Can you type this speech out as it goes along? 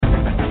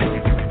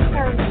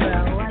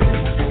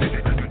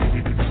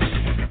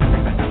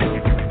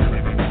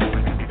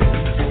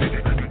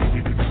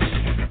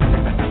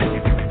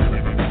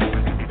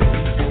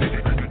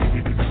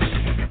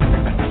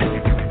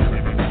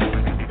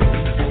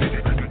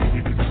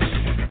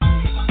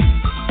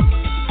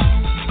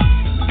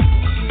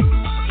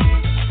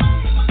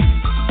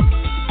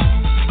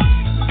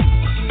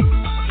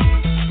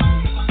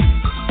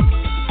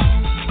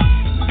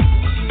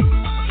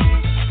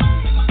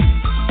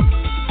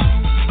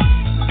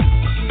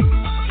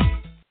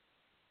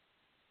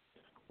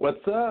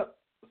What's up?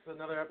 It's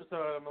another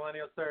episode of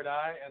Millennial's Third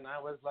Eye, and I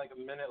was like a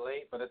minute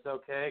late, but it's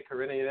okay.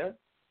 Corinne, you there?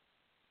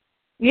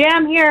 Yeah,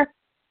 I'm here.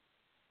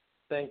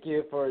 Thank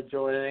you for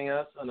joining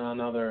us on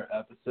another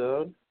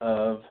episode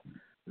of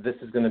This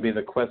is going to be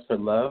the Quest for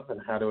Love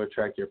and How to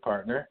Attract Your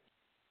Partner.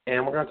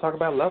 And we're going to talk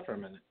about love for a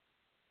minute.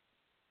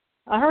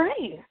 All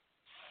right.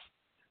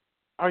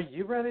 Are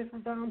you ready for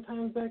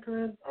Valentine's Day,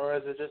 Corinne, or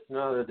is it just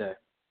another day?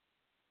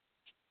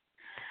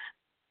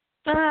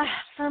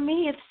 For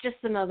me, it's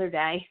just another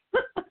day.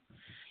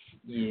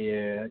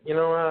 Yeah. You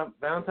know what?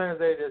 Valentine's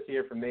Day this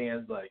year for me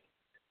is like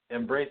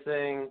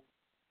embracing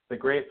the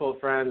grateful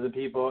friends and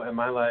people in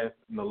my life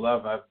and the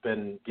love I've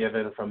been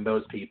given from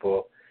those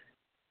people.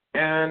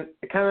 And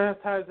it kind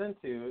of ties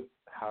into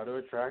how to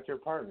attract your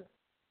partner.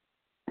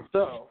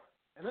 So,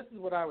 and this is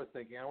what I was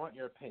thinking. I want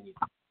your opinion.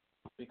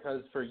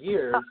 Because for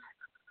years,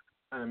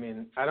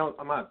 I'm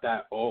not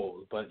that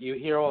old, but you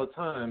hear all the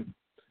time,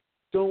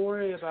 don't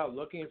worry about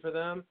looking for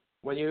them.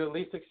 When you at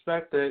least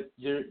expect it,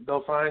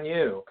 they'll find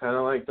you. Kind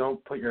of like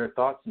don't put your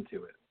thoughts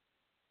into it.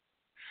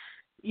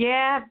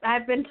 Yeah,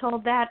 I've been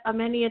told that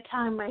many a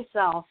time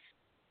myself.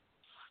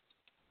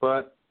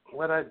 But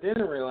what I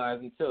didn't realize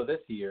until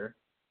this year,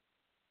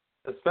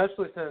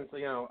 especially since,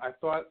 I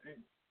thought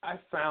I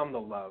found the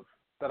love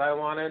that I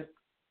wanted,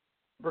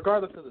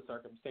 regardless of the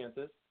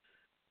circumstances.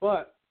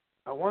 But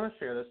I want to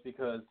share this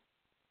because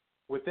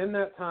within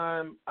that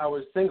time, I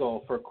was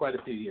single for quite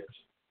a few years.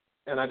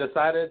 And I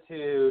decided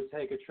to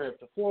take a trip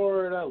to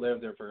Florida,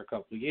 lived there for a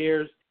couple of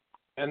years,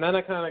 and then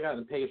I kind of got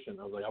impatient.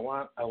 I was like,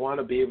 I want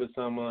to be with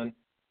someone.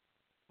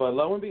 But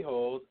lo and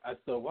behold, I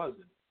still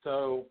wasn't.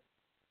 So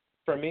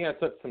for me, I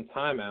took some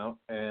time out,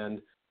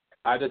 and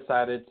I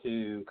decided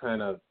to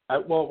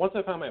once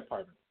I found my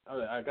apartment,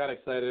 I got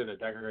excited. I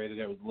decorated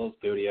it with a little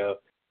studio.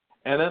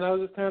 And then I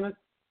was just kind of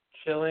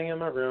chilling in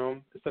my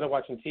room. Instead of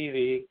watching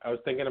TV, I was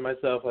thinking to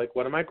myself, like,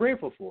 what am I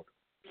grateful for?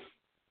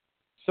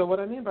 So what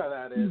I mean by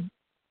that is,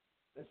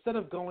 instead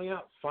of going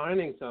out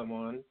finding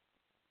someone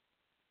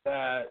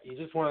that you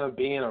just want to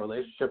be in a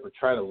relationship or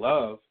try to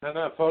love, kind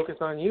of focus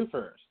on you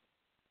first.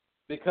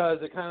 Because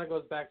it kind of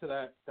goes back to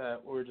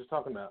that we were just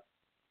talking about.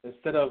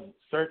 Instead of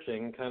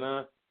searching, kind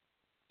of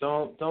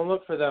don't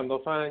look for them.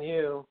 They'll find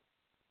you.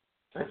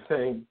 Type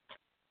thing.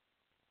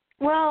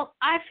 Well,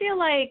 I feel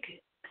like,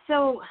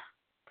 so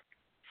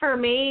for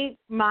me,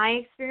 my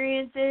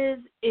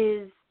experiences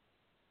is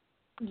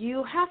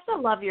you have to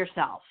love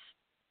yourself.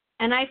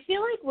 And I feel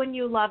like when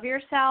you love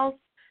yourself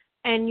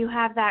and you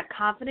have that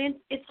confidence,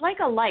 it's like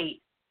a light,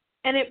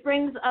 and it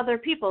brings other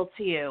people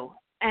to you.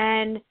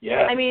 And,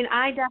 yeah.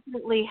 I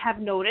definitely have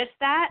noticed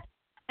that,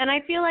 and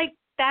I feel like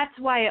that's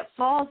why it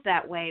falls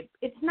that way.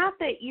 It's not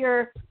that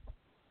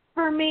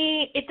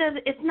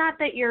it's not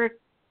that you're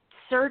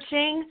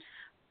searching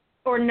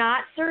or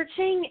not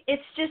searching.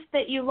 It's just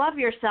that you love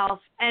yourself,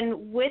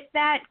 and with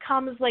that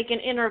comes like an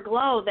inner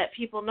glow that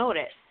people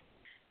notice.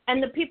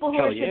 And the people who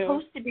are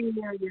supposed to be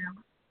near you.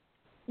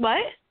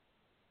 What?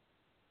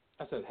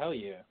 I said, hell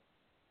yeah.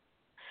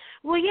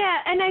 Well, yeah,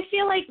 and I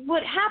feel like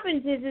what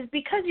happens is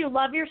because you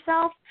love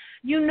yourself,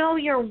 you know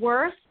your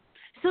worth.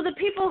 So the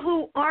people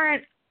who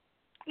aren't,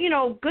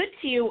 good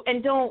to you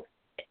and don't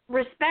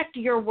respect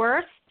your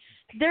worth,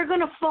 they're going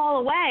to fall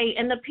away.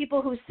 And the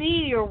people who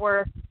see your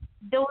worth,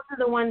 those are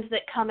the ones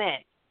that come in.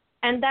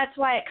 And that's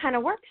why it kind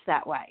of works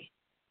that way.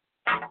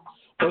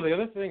 Well, the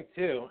other thing,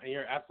 too, and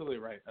you're absolutely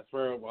right, that's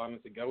where I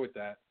wanted to go with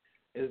that,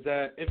 is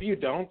that if you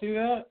don't do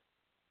that,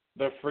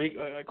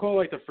 I call it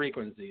like the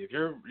frequency. If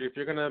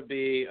you're gonna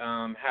be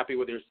happy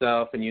with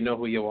yourself and you know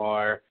who you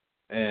are,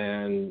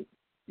 and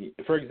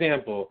for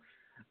example,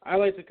 I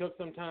like to cook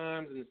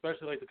sometimes, and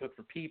especially like to cook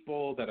for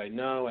people that I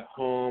know at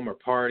home or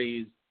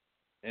parties,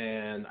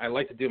 and I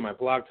like to do my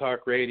blog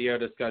talk radio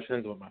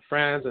discussions with my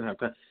friends and have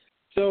fun.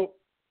 So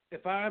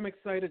if I'm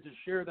excited to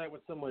share that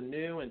with someone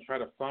new and try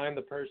to find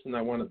the person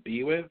I want to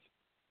be with,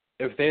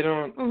 if they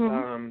don't,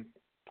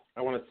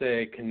 I want to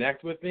say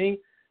connect with me,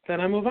 then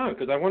I move on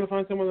because I want to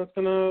find someone that's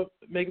going to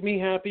make me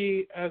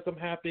happy as I'm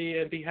happy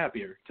and be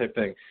happier type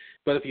thing.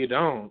 But if you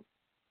don't,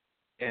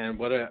 and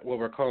what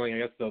we're calling, I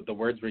guess the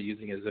words we're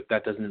using is if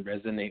that doesn't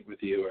resonate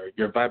with you or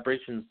your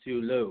vibration's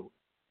too low,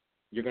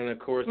 you're going to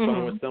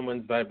correspond with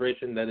someone's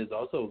vibration that is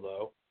also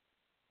low.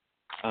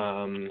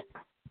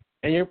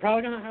 And you're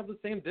probably going to have the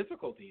same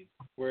difficulties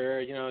where,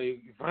 you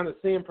find the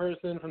same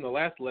person from the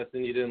last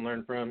lesson you didn't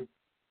learn from,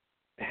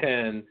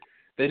 and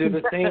they do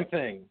the same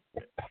thing.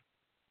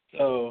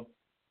 So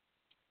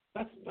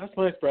that's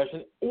my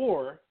expression.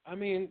 Or,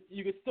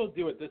 you could still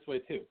do it this way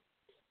too.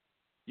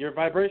 Your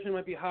vibration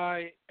might be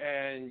high,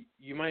 and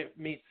you might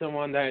meet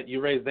someone that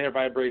you raise their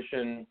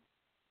vibration,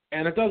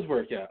 and it does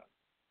work out.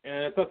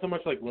 And it's not so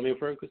much like, let me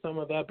focus on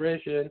my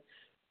vibration.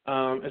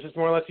 It's just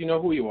more or less you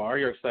know who you are,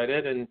 you're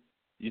excited, and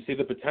you see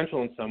the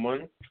potential in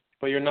someone,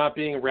 but you're not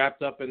being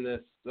wrapped up in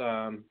this,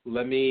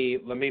 let me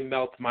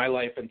melt my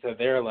life into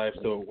their life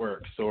so it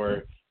works,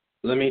 or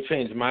let me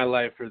change my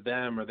life for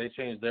them, or they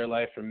change their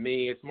life for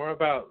me. It's more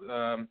about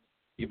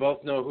you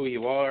both know who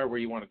you are, where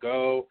you want to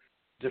go,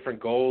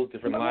 different goals,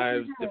 different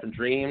lives, different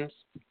dreams.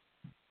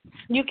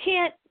 You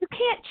can't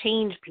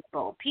change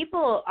people.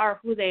 People are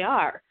who they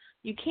are.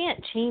 You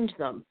can't change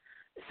them,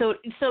 so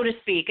to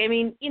speak. I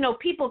mean,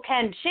 people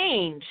can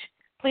change.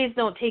 Please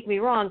don't take me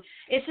wrong.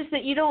 It's just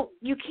that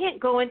you can't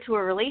go into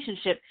a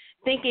relationship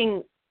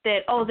thinking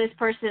that, oh, this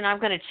person, I'm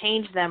going to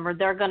change them or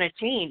they're going to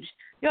change.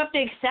 You have to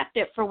accept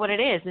it for what it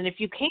is, and if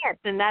you can't,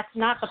 then that's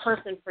not the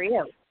person for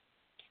you.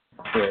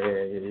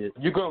 Yeah.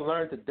 You're going to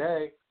learn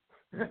today.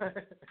 You're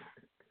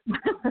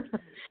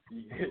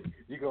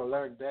going to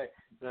learn today.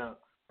 No.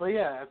 But,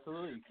 yeah,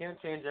 absolutely. You can't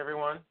change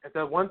everyone.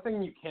 The one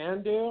thing you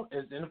can do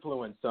is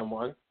influence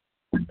someone,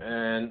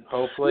 and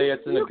hopefully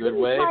it's in a good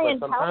way, but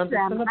sometimes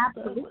it's in a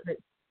bad way.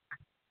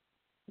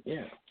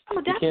 Yeah.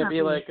 Oh, definitely. You can't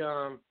be like,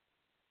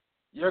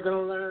 you're going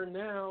to learn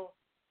now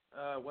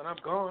when I'm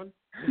gone.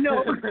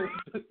 No.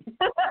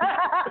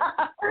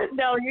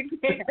 No, you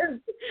can't.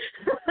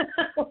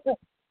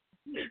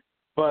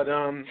 But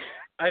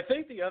I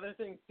think the other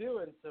thing,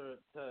 too, and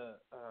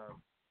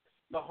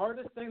the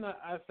hardest thing that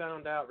I've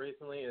found out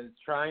recently is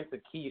trying to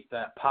keep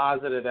that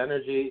positive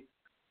energy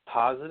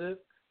positive,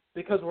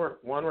 because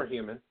we're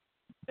human,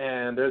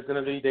 and there's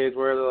going to be days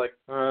where they're like,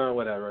 oh,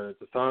 whatever,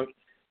 it's a thunk.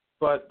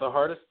 But the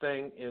hardest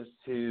thing is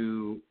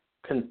to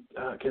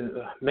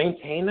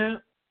maintain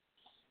that.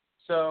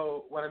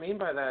 So what I mean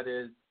by that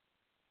is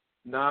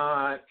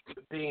not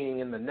being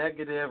in the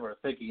negative or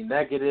thinking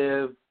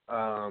negative.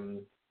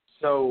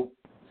 So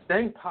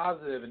staying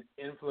positive and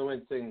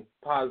influencing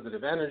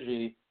positive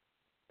energy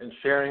and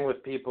sharing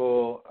with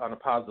people on a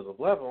positive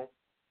level,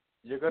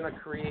 you're going to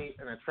create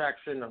an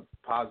attraction of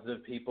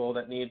positive people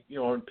that need,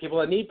 people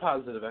that need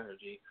positive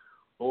energy,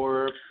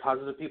 or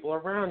positive people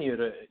around you.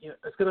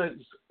 It's going to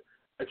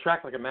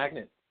attract like a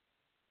magnet.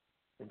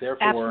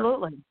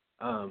 Absolutely.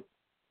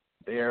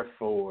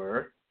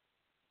 Therefore,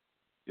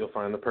 you'll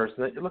find the person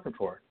that you're looking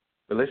for,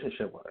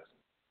 relationship-wise.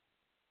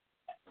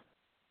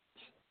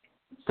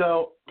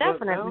 So, with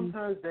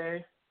Valentine's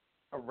Day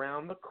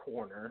around the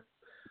corner,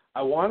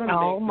 I want to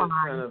make this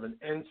kind of an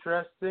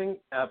interesting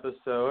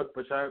episode,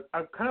 which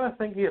I'm kind of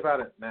thinking about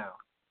it now.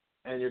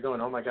 And you're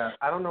going, oh, my God,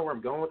 I don't know where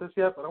I'm going with this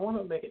yet, but I want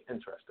to make it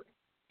interesting.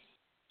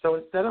 So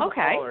instead of a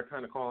caller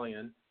kind of calling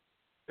in,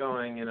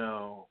 going,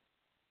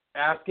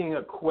 asking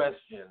a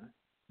question,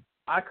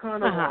 I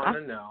kind of want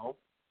to know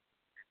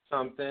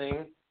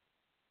something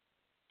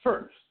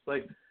first.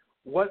 Like,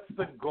 what's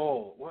the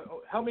goal?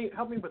 Help me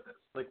with this.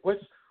 Like, what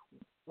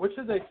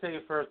should they say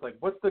first? Like,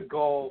 what's the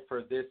goal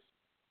for this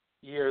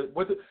year?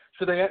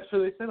 Should they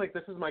say, like,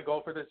 this is my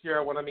goal for this year?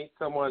 I want to meet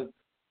someone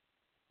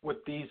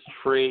with these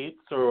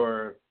traits,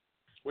 or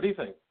what do you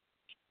think?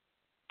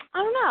 I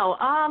don't know.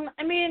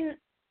 I mean,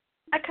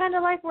 I kind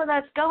of like where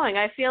that's going.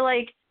 I feel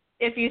like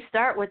if you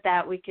start with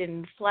that, we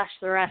can flesh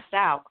the rest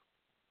out.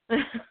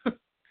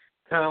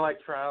 Kind of like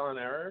trial and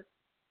error?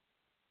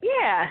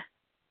 Yeah.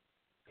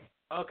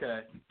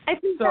 Okay. I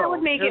think that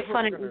would make it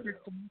fun and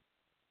interesting.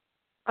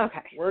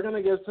 Okay. We're going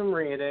to give some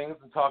readings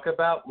and talk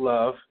about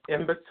love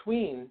in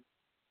between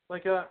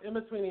each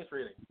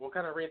reading. We'll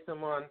kind of read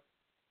someone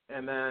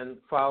and then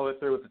follow it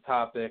through with the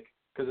topic,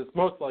 because it's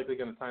most likely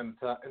going to tie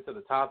into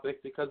the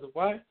topic because of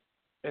what?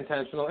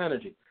 Intentional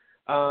energy.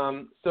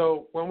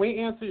 So when we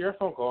answer your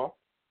phone call,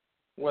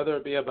 whether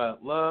it be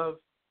about love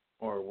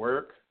or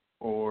work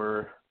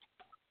or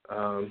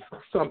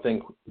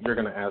something you're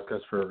going to ask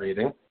us for a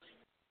reading,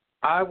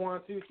 I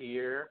want to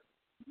hear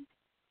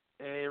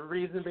a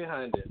reason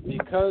behind it,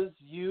 because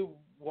you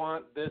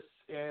want this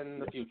in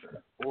the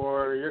future,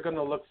 or you're going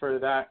to look for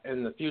that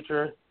in the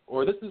future,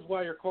 or this is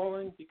why you're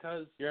calling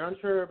because you're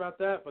unsure about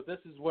that, but this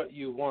is what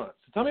you want.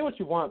 So tell me what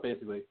you want,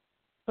 basically.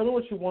 Tell me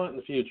what you want in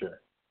the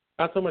future.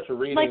 Not so much a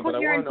reading, but I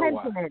want to know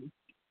why.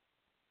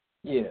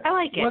 Yeah. I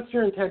like it. What's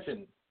your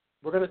intention?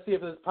 We're going to see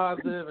if it's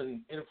positive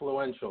and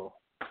influential.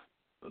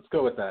 Let's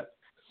go with that.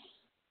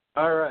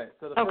 All right.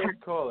 So the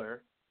first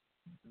caller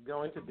is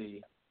going to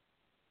be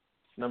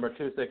number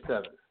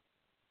 267.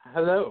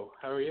 Hello.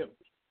 How are you?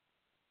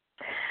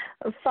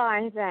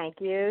 Fine, thank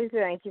you.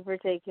 Thank you for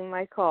taking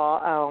my call.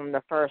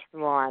 The first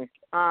one.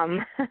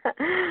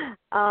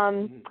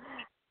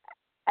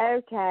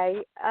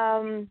 Okay.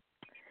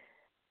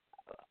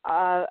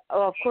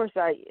 Of course,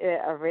 a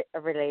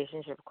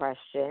relationship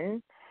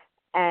question,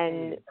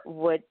 and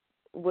would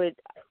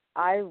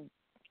I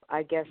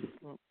guess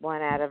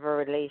want out of a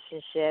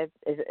relationship?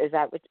 Is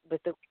that what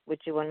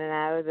you want to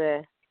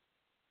know?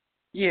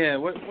 Yeah.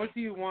 What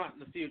do you want in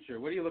the future?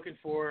 What are you looking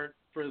for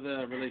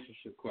the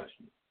relationship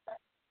question?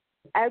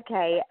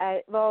 Okay.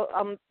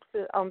 I'm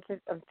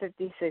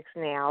 56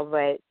 now,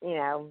 but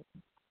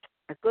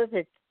a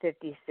good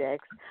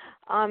 56.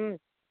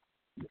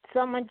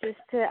 Someone just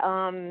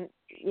to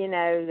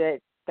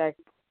that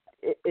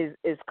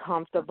is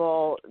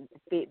comfortable,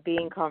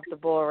 being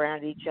comfortable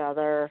around each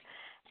other,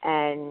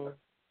 and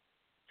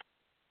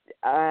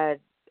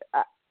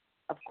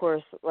of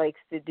course likes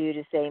to do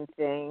the same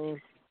things.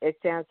 It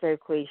sounds so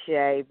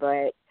cliche,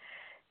 but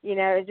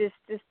just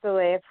to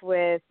laugh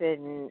with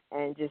and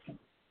just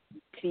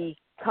be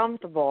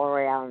comfortable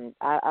around.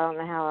 I don't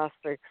know how else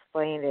to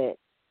explain it.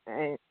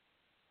 And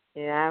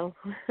No,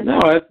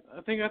 I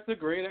think think that's a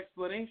great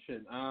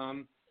explanation.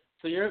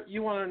 So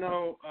you want to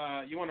know,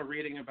 you want a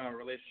reading about a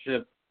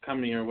relationship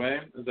coming your way?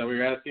 Is that what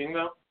you're asking,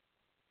 though?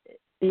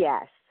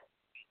 Yes.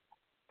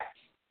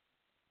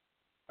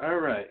 All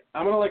right.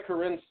 I'm going to let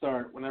Corinne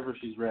start whenever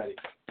she's ready.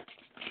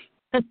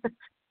 All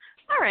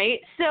right.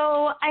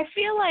 So I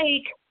feel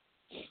like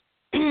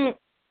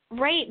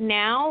right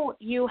now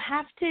you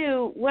have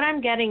to, what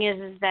I'm getting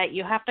is that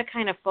you have to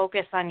kind of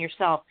focus on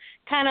yourself.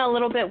 Kind of a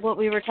little bit what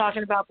we were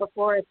talking about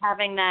before is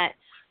having that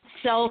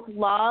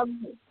self-love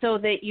so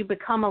that you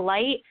become a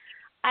light.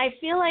 I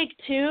feel like,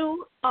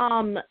 too,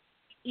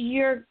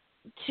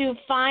 to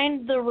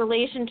find the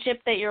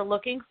relationship that you're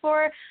looking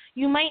for,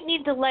 you might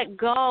need to let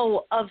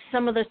go of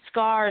some of the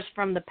scars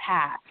from the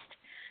past.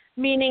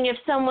 Meaning if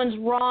someone's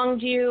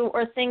wronged you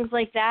or things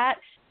like that,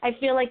 I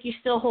feel like you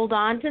still hold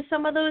on to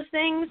some of those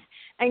things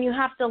and you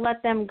have to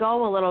let them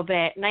go a little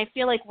bit. And I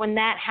feel like when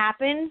that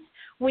happens,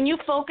 when you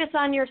focus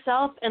on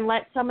yourself and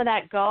let some of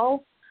that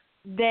go,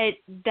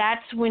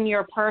 that's when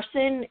your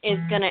person is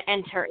going to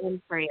enter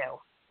in for you.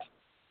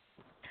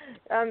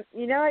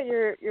 You know what?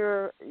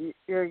 You're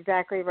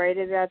exactly right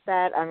about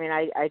that. I mean,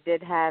 I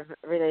did have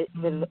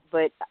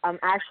but I'm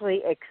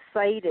actually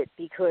excited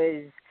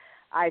because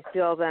I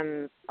feel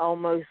them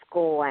almost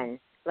gone.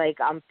 Like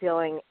I'm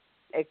feeling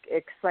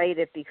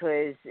excited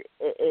because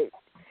it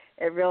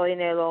really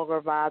no longer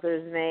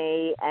bothers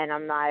me, and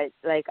I'm not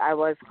like I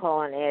was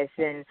calling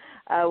asking,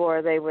 oh,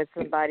 are they with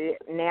somebody?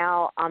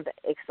 Now I'm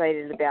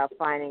excited about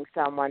finding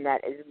someone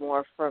that is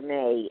more for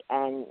me,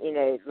 and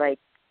like.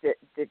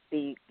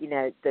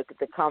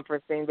 The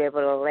comfort thing, be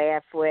able to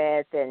laugh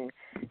with and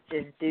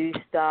just do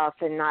stuff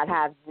and not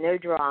have no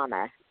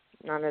drama,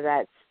 none of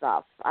that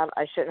stuff.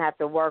 I shouldn't have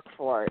to work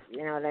for it.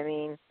 You know what I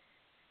mean?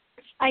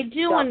 I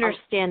do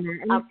understand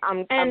that.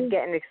 I'm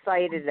getting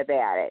excited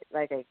about it.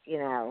 Like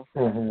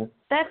Mm-hmm.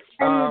 That's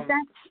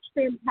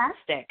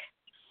fantastic.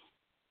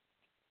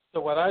 So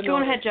what I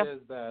Go ahead, know Joe.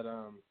 is that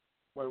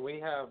when we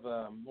have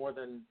more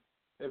than,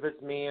 if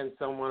it's me and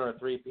someone or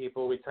three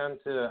people, we tend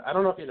to, I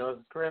don't know if you know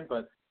this, Corinne,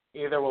 but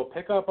either we'll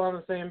pick up on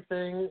the same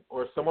thing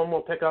or someone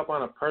will pick up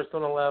on a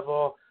personal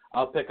level.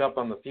 I'll pick up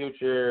on the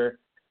future.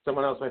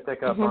 Someone else may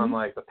pick up on,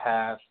 like, the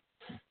past.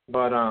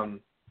 But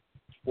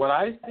what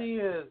I see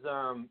is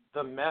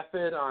the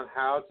method on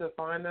how to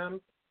find them,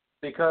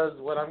 because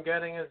what I'm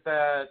getting is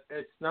that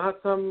it's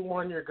not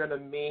someone you're going to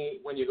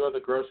meet when you go to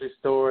the grocery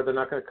store. They're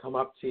not going to come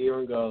up to you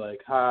and go,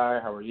 like, hi,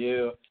 how are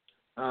you?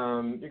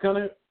 You kind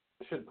of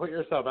should put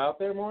yourself out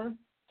there more.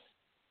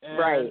 And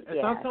right.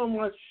 It's not so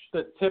much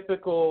the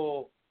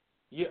typical...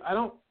 I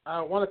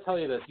want to tell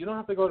you this. You don't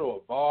have to go to a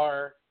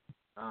bar.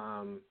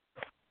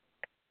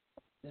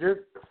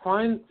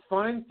 Find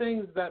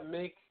things that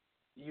make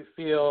you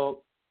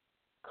feel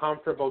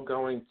comfortable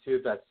going to.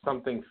 That's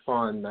something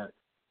fun that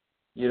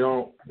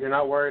you're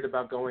not worried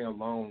about going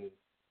alone.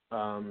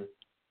 But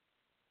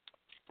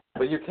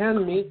you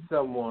can meet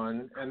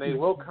someone and they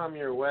will come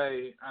your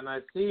way. And I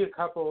see a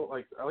couple,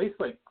 like at least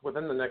like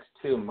within the next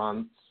 2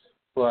 months.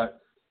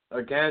 But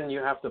again, you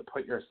have to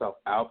put yourself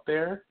out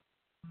there.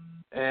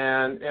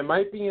 And it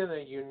might be in a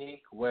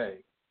unique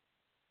way.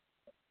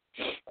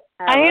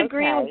 I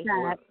agree with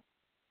that.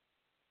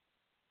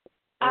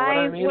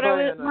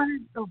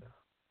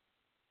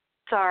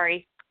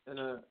 Sorry. In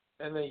a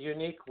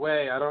unique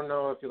way. I don't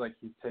know if you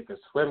take a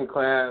swim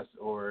class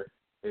or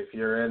if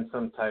you're in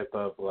some type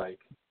of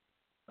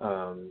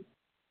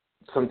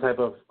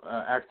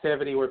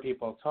activity where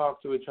people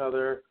talk to each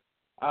other.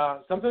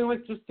 Something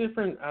like just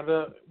different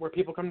where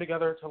people come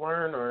together to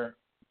learn or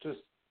just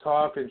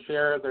talk and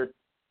share their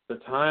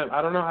time.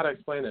 I don't know how to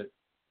explain it.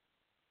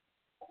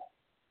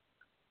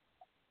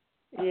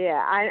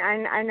 Yeah,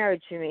 I know what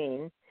you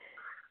mean.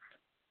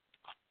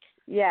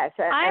 Yes,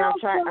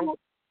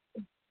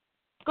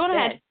 Go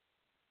ahead.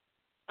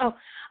 Oh,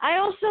 I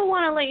also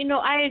want to let you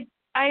know I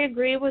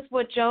agree with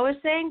what Joe is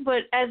saying,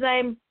 but as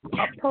I'm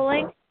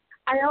pulling,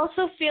 I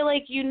also feel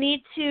like you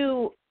need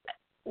to,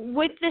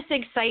 with this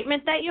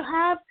excitement that you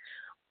have,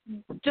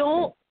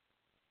 don't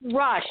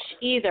rush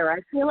either.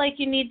 I feel like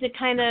you need to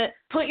kind of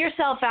put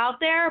yourself out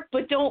there,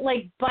 but don't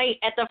bite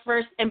at the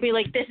first and be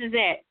like, this is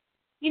it.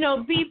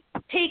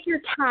 Take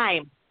your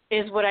time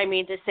is what I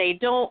mean to say.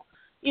 Don't,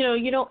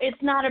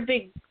 it's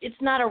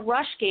not a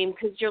rush game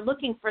because you're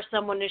looking for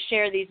someone to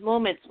share these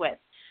moments with.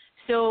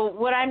 So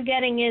what I'm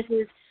getting is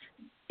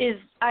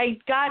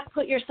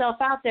put yourself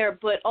out there,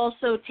 but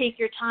also take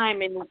your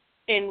time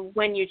in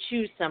when you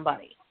choose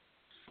somebody.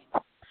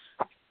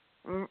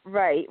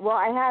 Right. Well,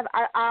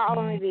 I'll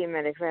only be a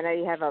minute because I know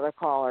you have other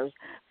callers,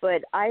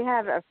 but I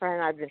have a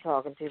friend I've been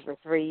talking to for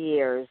 3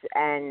 years,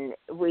 and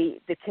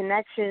the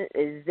connection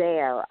is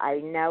there. I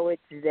know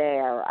it's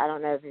there. I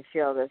don't know if you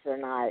feel this or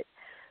not,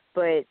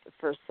 but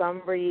for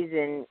some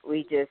reason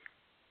we just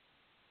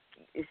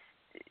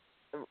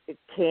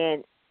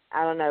can't,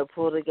 I don't know,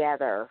 pull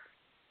together.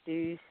 Do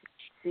you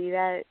see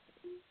that?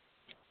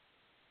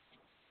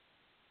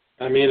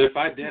 I mean, if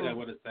I did, I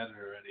would have said it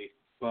already,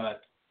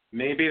 but...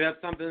 Maybe that's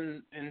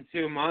something in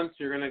 2 months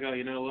you're going to go,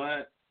 you know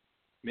what?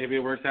 Maybe it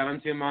works out in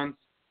 2 months.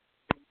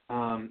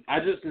 I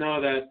just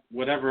know that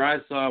whatever I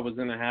saw was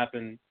going to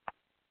happen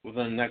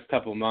within the next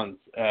couple of months,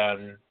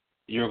 and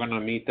you're going to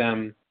meet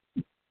them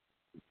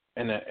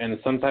in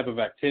some type of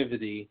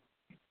activity.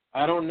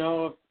 I don't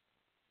really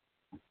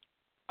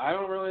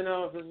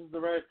know if this is the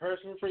right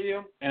person for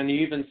you. And you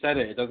even said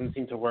it doesn't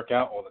seem to work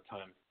out all the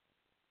time.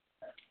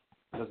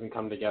 It doesn't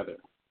come together.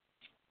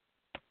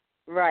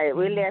 Right.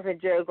 We laugh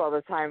and joke all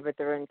the time, but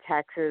they're in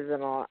Texas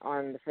and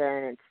on the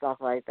phone and stuff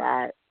like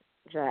that.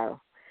 So,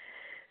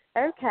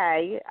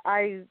 okay,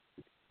 I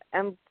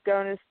am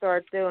going to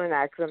start doing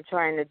that because I'm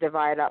trying to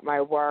divide up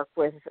my work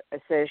with a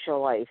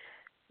social life.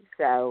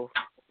 So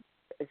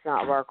it's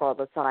not work all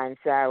the time.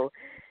 So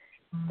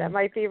that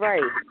might be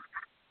right.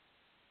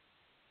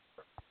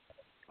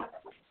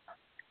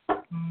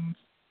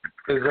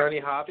 Is there any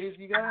hobbies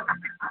you got?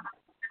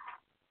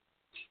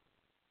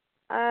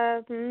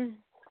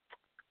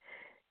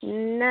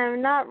 No,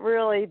 not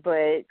really,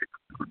 but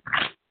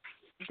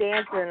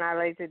dancing, I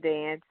like to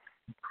dance,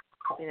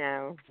 you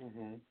know.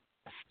 Mm-hmm.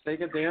 Take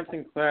a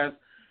dancing class.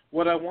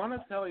 What I want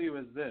to tell you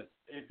is this.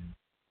 If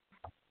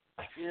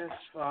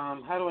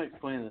how do I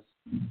explain this?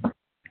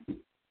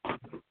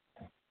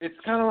 It's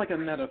kind of like a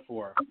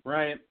metaphor,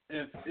 right?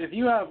 If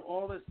you have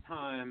all this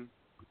time,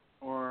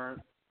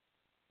 or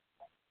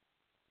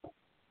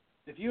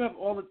if you have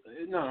all the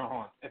hold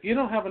on. If you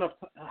don't have enough,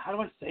 how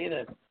do I say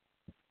this?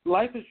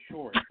 Life is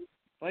short.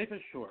 Life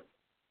is short.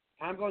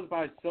 Time goes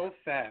by so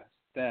fast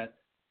that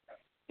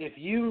if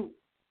you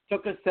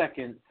took a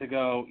second to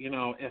go,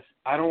 if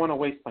I don't want to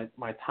waste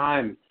my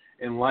time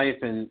in life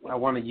and I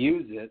want to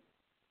use it,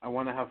 I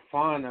want to have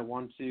fun, I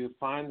want to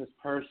find this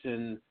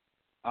person,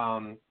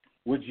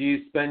 would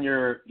you spend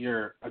a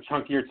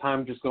chunk of your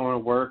time just going to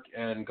work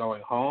and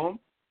going home?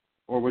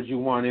 Or would you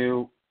want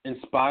to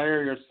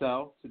inspire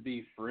yourself to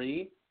be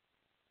free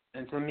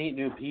and to meet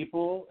new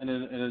people in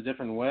a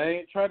different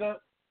way?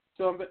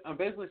 So I'm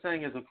basically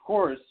saying is, of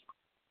course,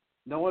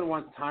 no one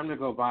wants time to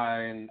go by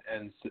and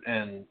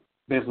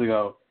basically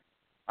go,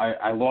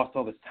 I lost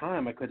all this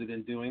time. I could have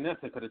been doing this.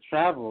 I could have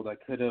traveled. I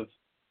could have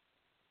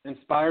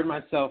inspired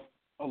myself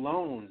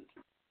alone.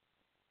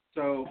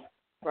 So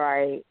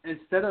right.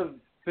 Instead of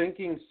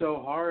thinking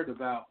so hard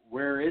about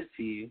where is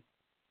he,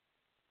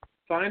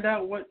 find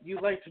out what you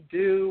like to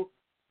do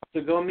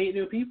to go meet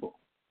new people.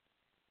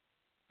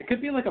 It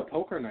could be like a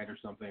poker night or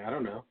something. I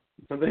don't know.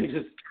 Something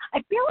just.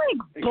 I feel like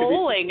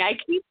bowling. I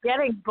keep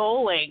getting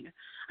bowling.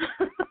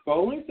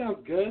 Bowling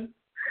sounds good.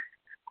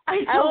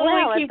 I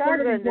totally keep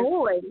getting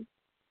bowling.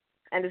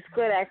 And it's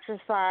good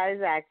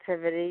exercise,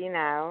 activity,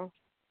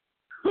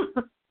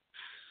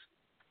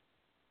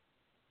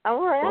 Oh,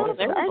 well, I just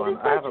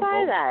want to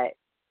try that.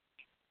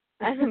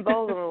 I haven't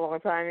bowled in a long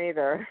time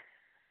either.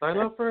 Sign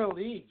up for a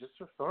league just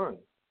for fun.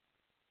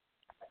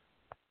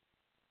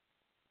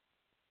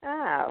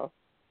 Oh.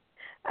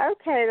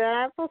 Okay, then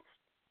I will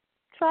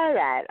try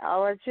that.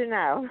 I'll let you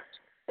know.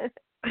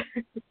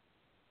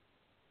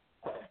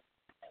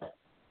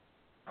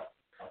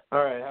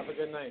 All right, have a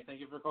good night.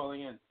 Thank you for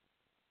calling in.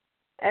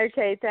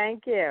 Okay,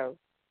 thank you.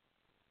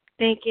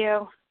 Thank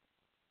you.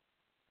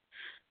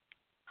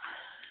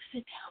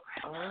 Sit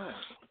down. All right.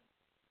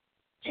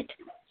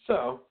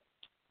 So,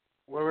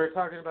 what we're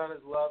talking about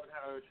is love and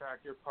how to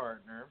attract your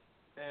partner.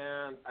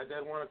 And I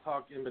did want to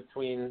talk in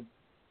between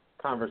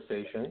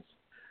conversations.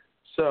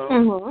 So,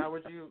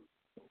 what do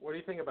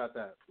you think about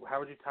that? How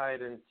would you tie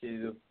it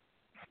into?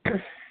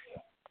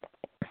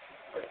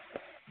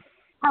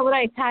 How would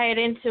I tie it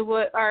into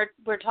what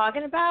we're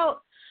talking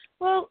about?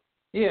 Well,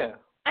 yeah.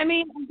 I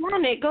mean,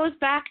 again, it goes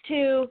back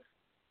to,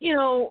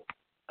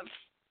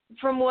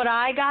 from what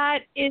I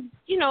got is,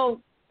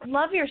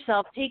 love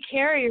yourself, take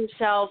care of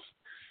yourself,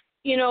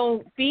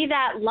 be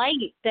that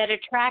light that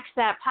attracts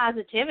that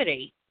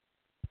positivity.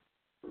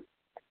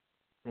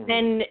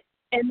 Mm-hmm.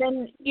 And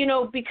then,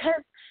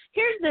 because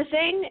here's the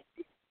thing,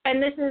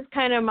 and this is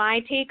kind of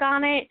my take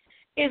on it,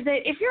 is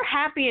that if you're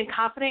happy and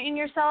confident in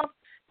yourself,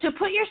 to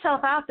put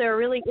yourself out there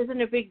really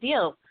isn't a big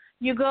deal.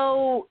 You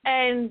go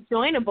and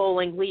join a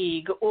bowling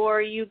league,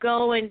 or you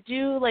go and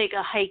do like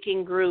a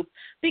hiking group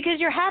because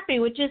you're happy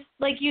with just,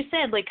 like you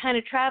said, like kind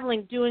of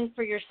traveling, doing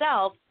for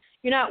yourself.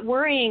 You're not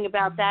worrying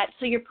about that,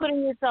 so you're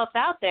putting yourself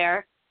out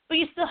there, but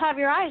you still have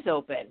your eyes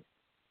open.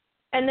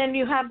 And then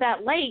you have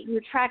that light, you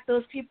attract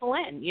those people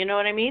in. You know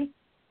what I mean?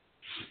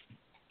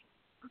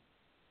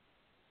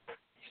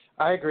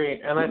 I agree,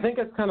 and I think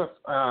it's kind of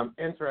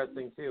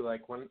interesting too.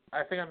 Like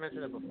I think I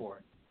mentioned it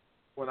before.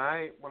 When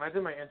I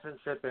did my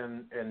internship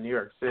in New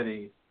York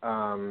City,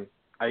 I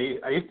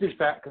used to do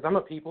that because I'm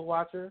a people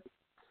watcher,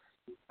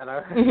 and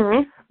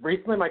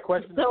recently my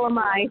question. So am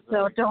I.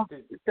 So don't.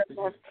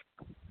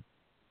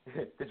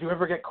 Did you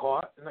ever get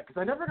caught? Because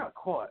I never got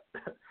caught.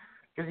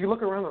 Because you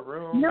look around the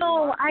room.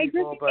 No,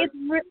 people,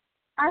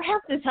 I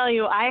have to tell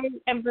you, I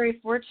am very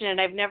fortunate.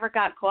 I've never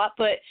got caught,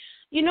 but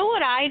you know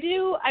what I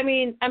do? I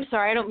mean, I'm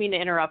sorry, I don't mean to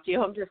interrupt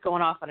you. I'm just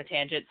going off on a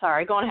tangent.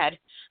 Sorry, go on ahead.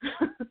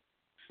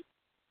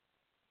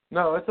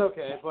 No, it's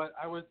okay. But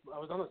I was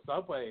on the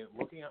subway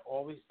looking at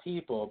all these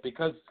people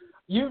because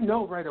you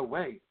know right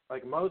away,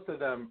 like most of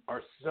them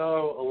are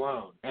so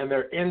alone and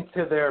they're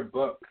into their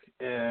book.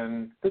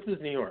 And this is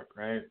New York,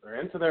 right? They're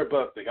into their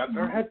book. They got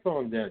their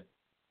headphones in.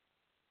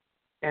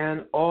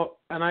 And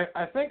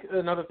I think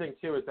another thing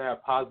too is to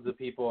have positive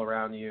people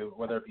around you,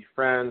 whether it be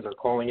friends or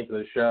calling into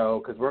the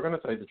show. Because we're going to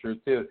tell you the truth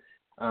too.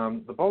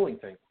 The bowling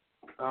thing.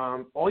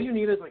 All you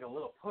need is like a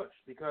little push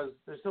because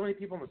there's so many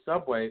people in the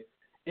subway.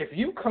 If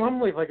you come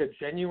with like a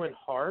genuine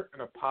heart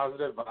and a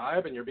positive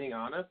vibe and you're being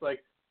honest,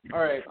 like, all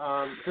right,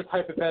 just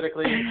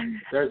hypothetically,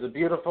 there's a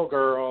beautiful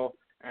girl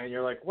and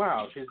you're like,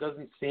 wow, she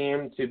doesn't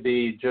seem to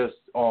be just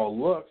all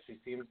looks. She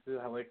seems to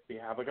have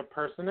like a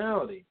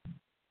personality.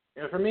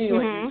 And for me,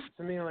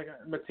 like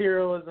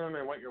materialism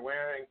and what you're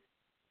wearing,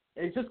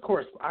 it just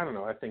I don't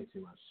know, I think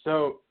too much.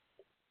 So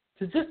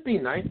to just be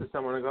nice to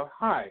someone and go,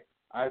 hi,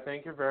 I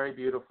think you're very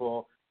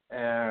beautiful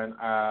and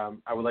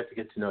I would like to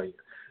get to know you.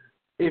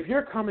 If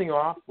you're coming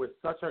off with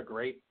such a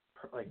great,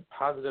 like,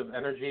 positive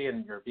energy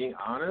and you're being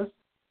honest,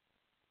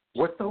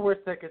 what's the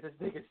worst they could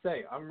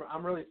say?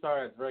 I'm really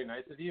sorry. It's very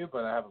nice of you,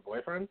 but I have a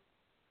boyfriend.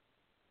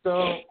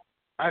 So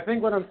I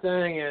think what I'm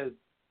saying is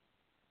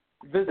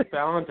this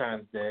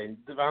Valentine's Day,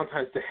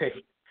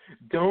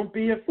 don't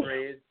be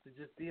afraid to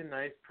just be a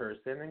nice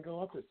person and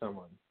go up to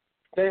someone.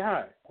 Say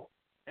hi.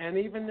 And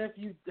even if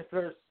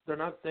they're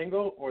not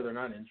single or they're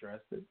not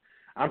interested,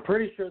 I'm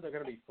pretty sure they're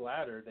going to be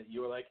flattered that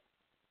you were like,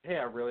 hey,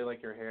 I really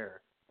like your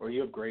hair, or you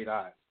have great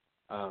eyes.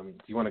 Do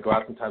you want to go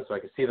out sometime so I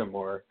can see them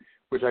more?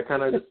 Which I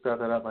kind of just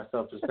found that out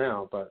myself just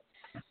now, but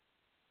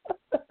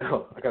I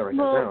got to write that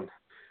down.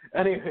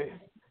 Anyway.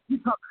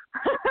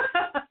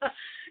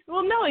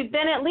 Well, no,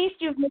 then at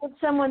least you've made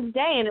someone's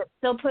day, and it's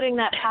still putting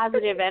that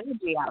positive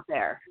energy out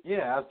there.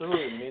 Yeah,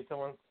 absolutely. You made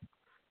someone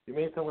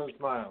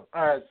smile.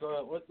 All right,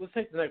 so let's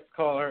take the next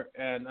caller,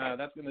 and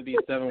that's going to be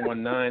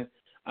 719.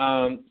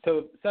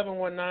 So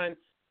 719.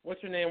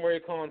 What's your name, where are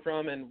you calling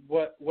from, and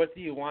what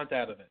do you want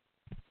out of it?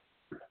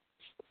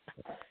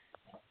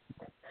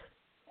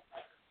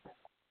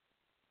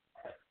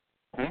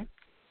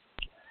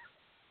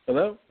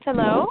 Hello?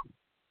 Hello?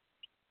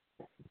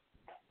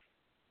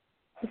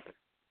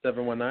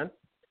 719?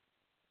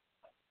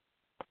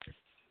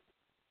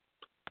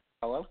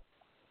 Hello?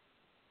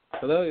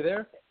 Hello, you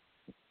there?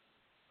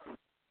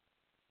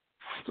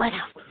 Let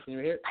out. Can you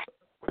hear?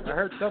 I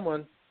heard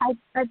someone. I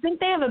think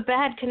they have a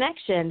bad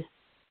connection.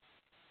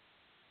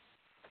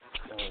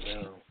 Oh,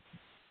 no.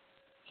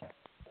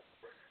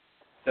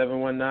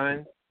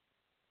 719?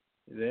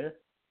 You there?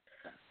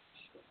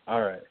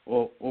 All right.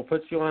 Well, we'll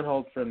put you on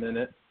hold for a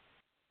minute,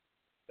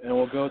 and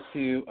we'll go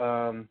to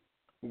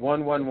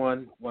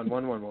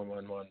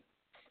 111-111-111.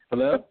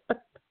 Hello?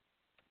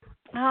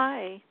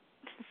 Hi.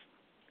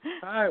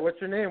 Hi, what's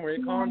your name? Where are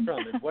you calling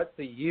from? And what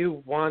do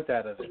you want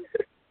out of it?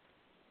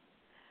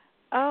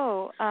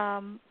 Oh,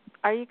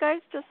 are you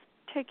guys just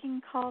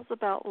taking calls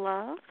about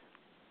love?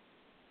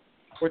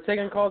 We're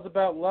taking calls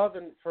about love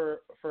and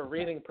for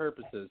reading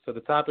purposes. So the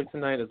topic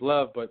tonight is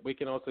love, but we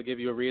can also give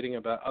you a reading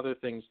about other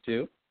things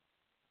too.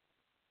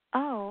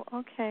 Oh,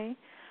 okay.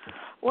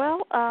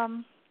 Well,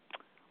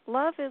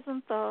 love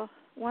isn't the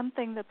one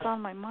thing that's on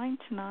my mind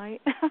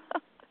tonight.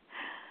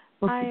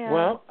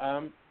 I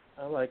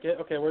like it.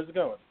 Okay, where's it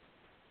going?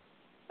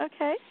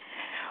 Okay.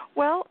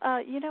 Well,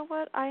 you know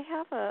what? I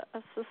have a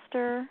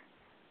sister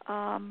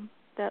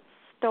that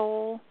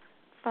stole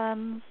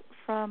funds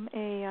from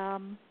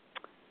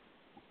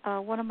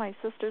one of my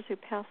sisters who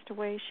passed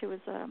away. She was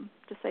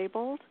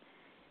disabled.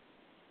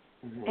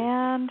 Mm-hmm.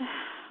 And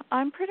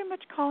I'm pretty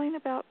much calling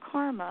about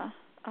karma.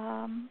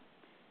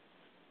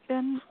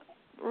 Been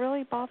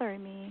really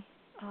bothering me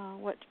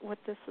what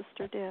this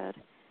sister did.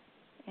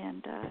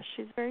 And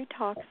she's very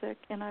toxic,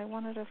 and I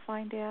wanted to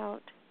find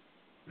out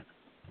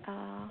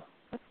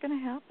what's going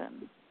to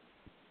happen.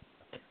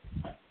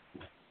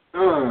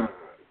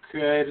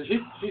 Okay. Did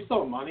she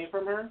stole money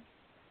from her?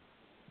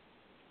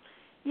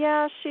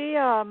 Yeah, she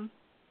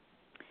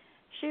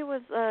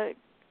was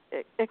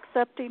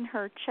accepting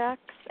her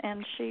checks,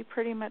 and she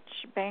pretty much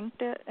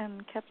banked it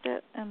and kept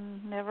it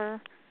and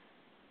never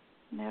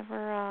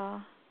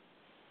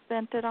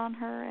spent it on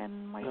her,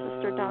 and my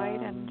sister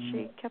died, and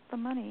she kept the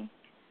money.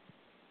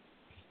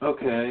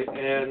 Okay,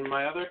 and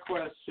my other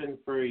question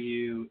for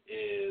you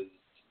is,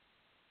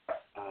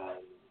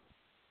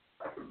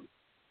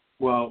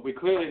 well, we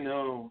clearly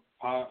know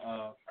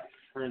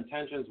her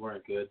intentions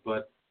weren't good,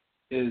 but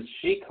is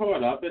she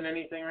caught up in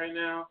anything right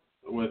now,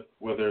 with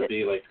whether it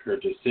be like her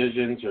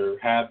decisions or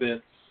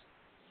habits?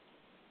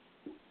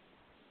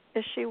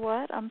 Is she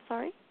what? I'm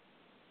sorry?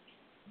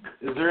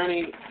 Is there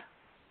any,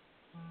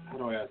 how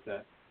do I ask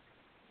that?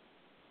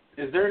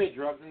 Is there any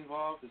drugs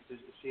involved? Does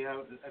she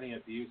have any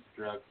abuse of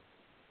drugs?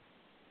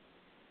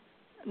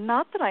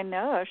 Not that I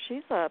know of.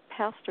 She's a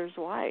pastor's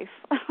wife.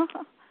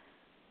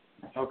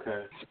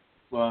 Okay.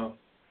 Well,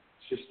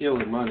 she's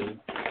stealing money.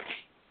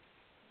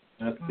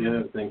 That's the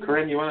other thing.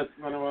 Corinne, you want to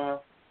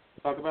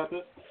talk about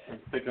this?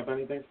 Pick up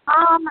anything?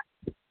 I'm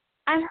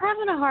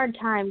having a hard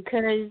time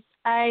because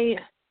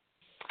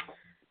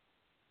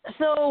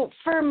So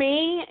for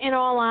me, in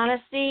all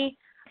honesty,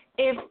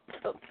 if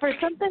for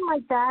something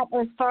like that,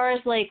 as far as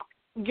like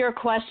your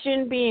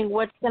question being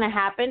what's going to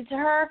happen to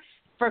her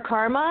for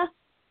karma,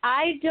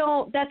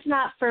 that's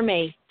not for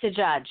me to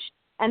judge.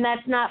 And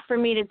that's not for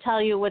me to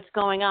tell you what's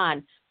going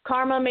on.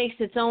 Karma makes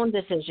its own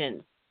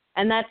decisions.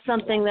 And that's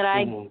something that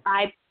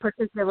I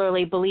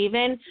particularly believe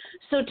in.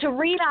 So to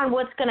read on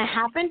what's going to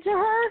happen to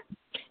her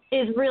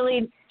is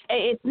really,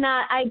 it's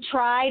not, I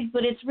tried,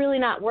 but it's really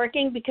not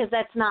working because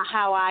that's not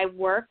how I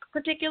work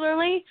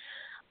particularly.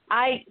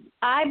 I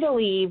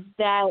believe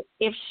that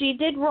if she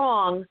did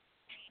wrong,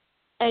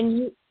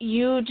 and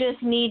you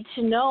just need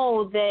to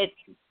know that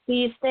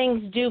these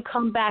things do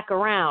come back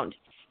around.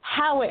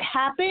 How it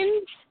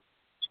happens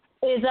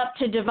is up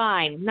to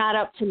divine, not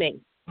up to me.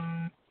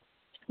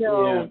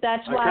 So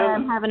that's why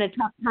I'm having a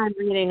tough time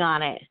reading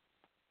on it.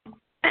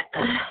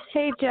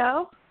 Hey,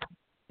 Joe.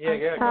 Yeah,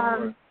 go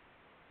for it.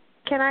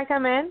 Can I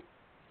come in?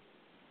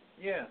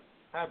 Yeah.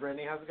 Hi,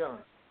 Brittany. How's it going?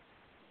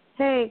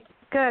 Hey,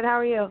 good. How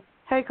are you?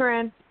 Hey,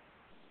 Corinne.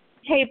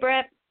 Hey,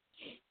 Brett.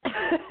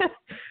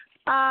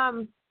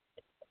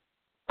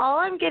 All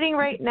I'm getting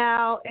right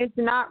now is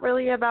not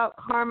really about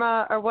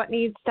karma or what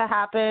needs to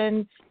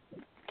happen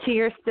to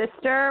your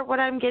sister. What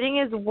I'm getting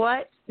is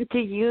what do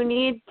you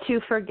need to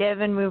forgive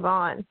and move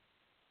on?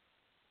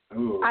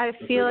 Ooh, I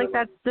feel like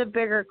that's the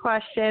bigger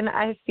question.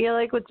 I feel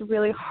like what's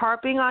really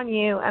harping on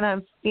you, and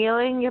I'm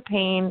feeling your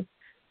pain,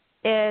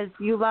 is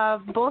you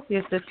love both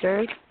your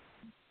sisters,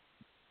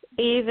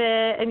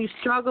 and you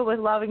struggle with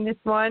loving this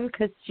one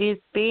because she's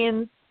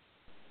being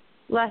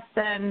less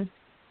than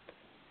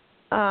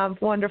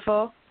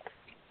wonderful.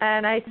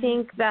 And I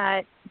think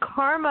that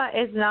karma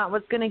is not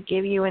what's going to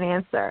give you an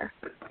answer.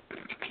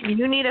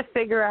 You need to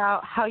figure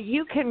out how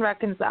you can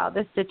reconcile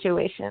this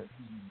situation,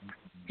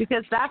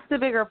 because that's the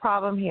bigger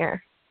problem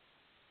here.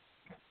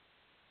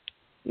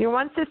 Your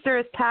one sister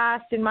has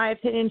passed. In my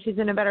opinion, she's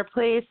in a better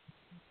place.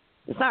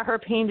 It's not her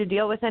pain to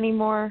deal with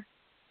anymore.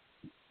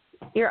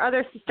 Your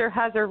other sister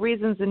has her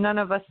reasons, and none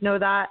of us know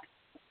that.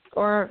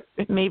 Or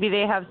maybe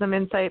they have some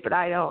insight, but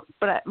I don't.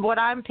 But what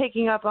I'm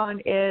picking up on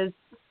is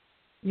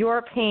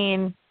your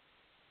pain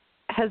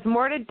has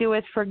more to do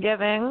with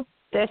forgiving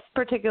this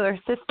particular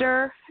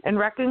sister and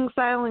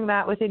reconciling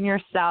that within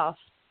yourself,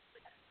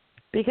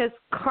 because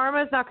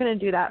karma is not going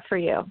to do that for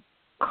you.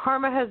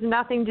 Karma has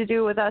nothing to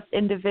do with us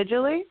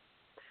individually,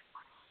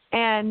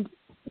 and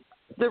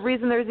the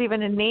reason there's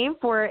even a name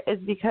for it is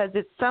because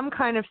it's some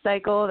kind of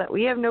cycle that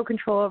we have no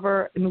control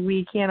over and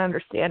we can't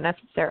understand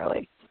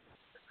necessarily.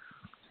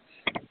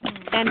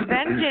 And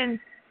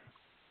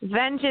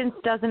vengeance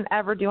doesn't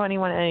ever do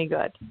anyone any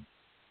good.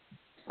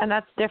 And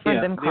that's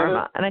different than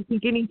karma. And I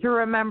think you need to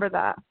remember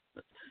that.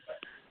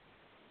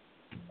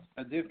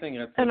 I do think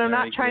that's and I'm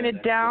not trying to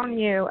down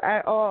you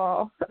at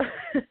all.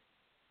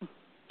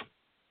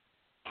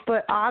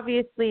 But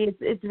obviously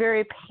it's a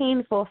very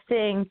painful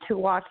thing to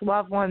watch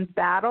loved ones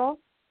battle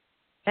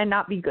and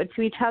not be good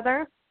to each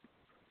other.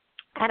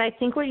 And I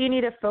think what you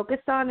need to focus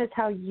on is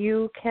how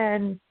you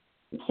can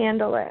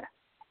handle it.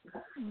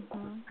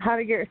 Mm-hmm. How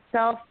to get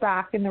yourself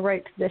back in the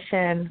right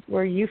position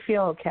where you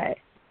feel okay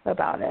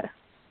about it.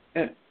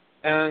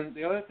 And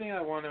the other thing I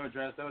want to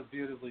address, that was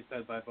beautifully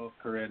said by both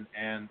Corinne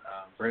and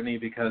Brittany,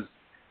 because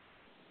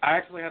I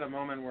actually had a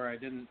moment where I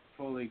didn't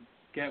fully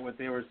get what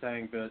they were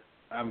saying, but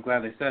I'm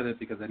glad they said it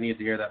because I needed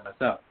to hear that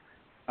myself.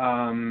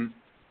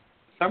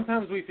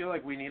 Sometimes we feel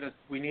like we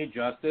need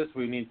justice,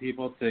 we need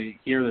people to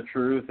hear the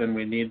truth, and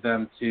we need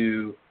them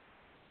to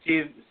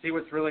see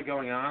what's really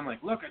going on.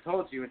 Like, look, I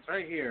told you, it's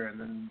right here, and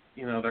then,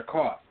 they're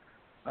caught.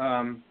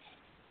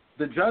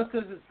 The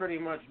justice is pretty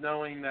much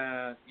knowing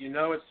that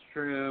it's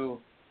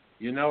true,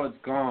 it's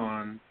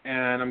gone,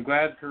 and I'm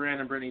glad Corinne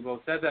and Brittany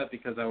both said that,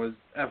 because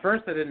at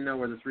first I didn't know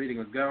where this reading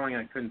was going,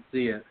 I couldn't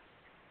see it.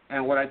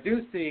 And what I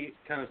do see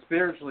kind of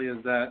spiritually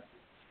is that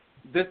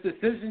this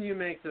decision you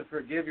make to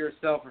forgive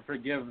yourself or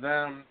forgive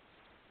them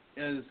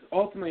is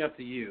ultimately up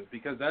to you,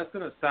 because that's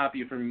going to stop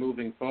you from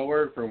moving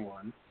forward, for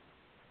one,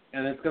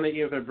 and it's going to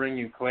either bring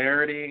you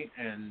clarity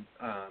and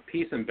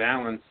peace and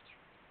balance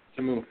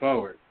to move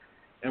forward.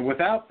 And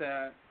without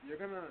that, you're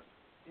going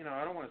to,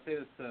 I don't want to say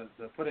this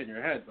to put it in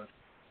your head, but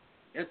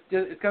it's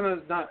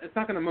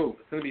not going to move.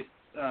 It's going to be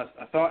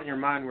a thought in your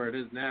mind where it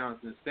is now.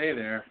 It's going to stay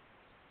there.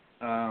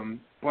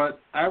 But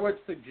I would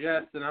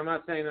suggest, and I'm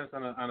not saying this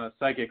on a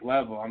psychic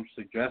level, I'm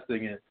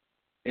suggesting it,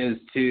 is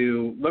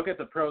to look at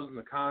the pros and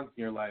the cons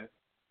in your life.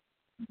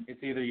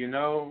 It's either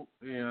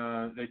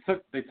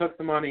they took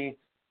the money,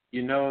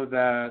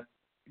 that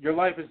your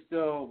life is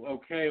still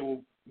okay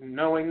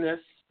knowing this.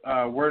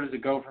 Where does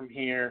it go from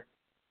here?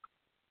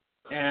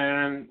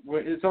 And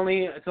it's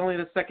only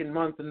the second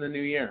month in the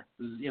new year.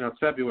 It's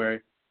February.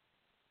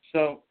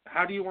 So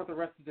how do you want the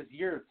rest of this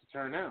year to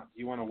turn out? Do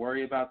you want to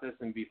worry about this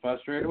and be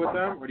frustrated with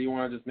them, or do you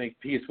want to just make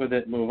peace with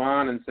it, move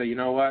on, and say, you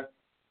know what,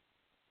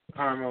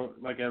 karma,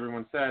 like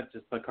everyone said,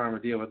 just let karma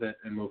deal with it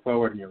and move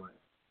forward in your life?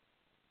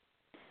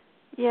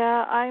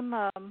 Yeah,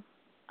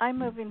 I'm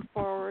moving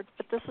forward,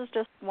 but this is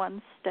just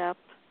one step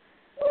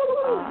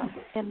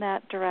in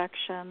that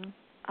direction.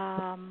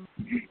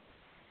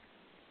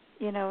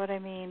 You know what I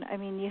mean? I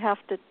mean, you have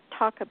to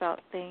talk about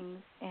things,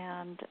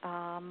 and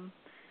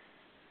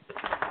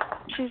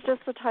she's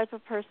just the type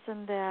of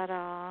person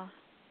that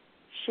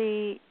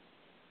she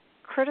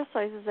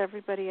criticizes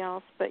everybody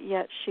else, but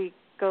yet she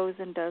goes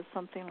and does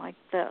something like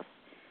this.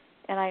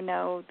 And I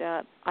know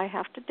that I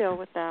have to deal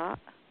with that,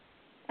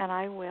 and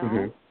I will.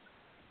 Mm-hmm.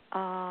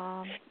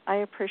 I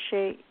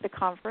appreciate the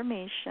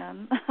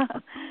confirmation.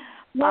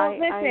 Well,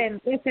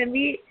 listen.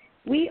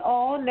 We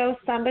all know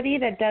somebody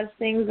that does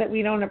things that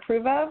we don't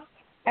approve of,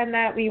 and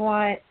that we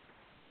want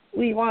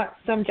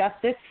some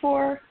justice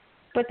for.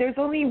 But there's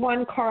only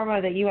one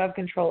karma that you have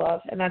control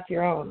of, and that's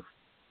your own.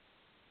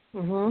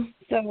 So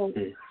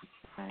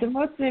the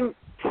most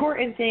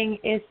important thing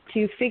is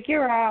to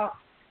figure out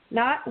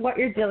not what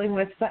you're dealing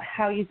with, but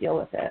how you deal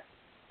with it.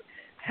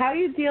 How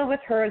you deal with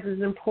her is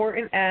as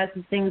important as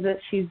the things that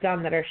she's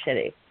done that are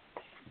shitty.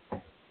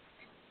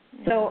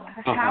 So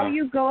how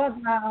you go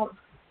about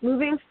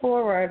moving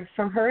forward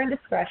from her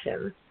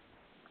indiscretions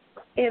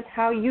is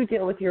how you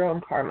deal with your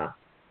own karma.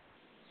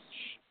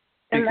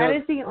 And that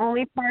is the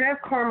only part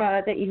of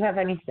karma that you have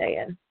any say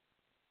in.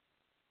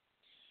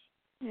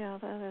 Yeah,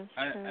 that is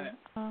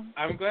true.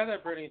 I'm glad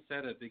that Brittany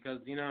said it because,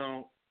 you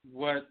know,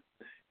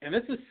 and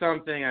this is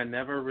something I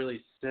never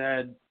really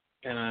said,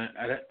 and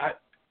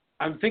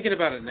I'm thinking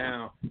about it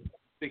now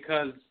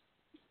because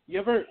you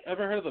ever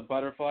heard of the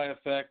butterfly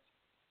effect?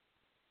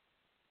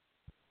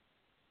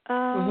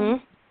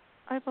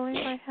 I believe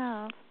I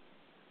have.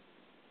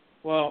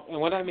 Well, and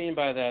what I mean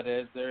by that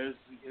is there's,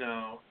 you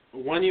know,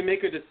 when you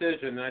make a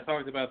decision, and I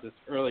talked about this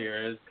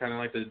earlier, is kind of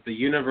like the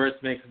universe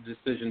makes a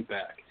decision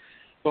back.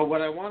 But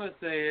what I want to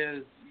say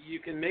is you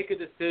can make a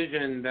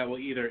decision that will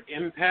either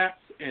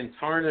impact and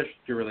tarnish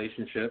your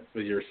relationship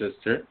with your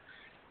sister,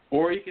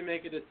 or you can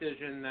make a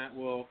decision that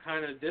will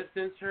kind of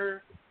distance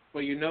her, but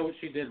you know what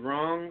she did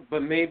wrong,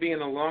 but maybe in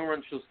the long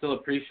run she'll still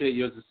appreciate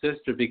you as a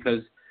sister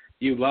because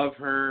you love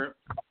her,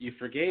 you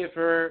forgave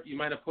her, you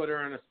might have put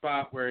her in a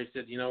spot where you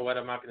said, you know what,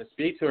 I'm not going to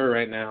speak to her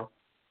right now.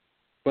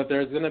 But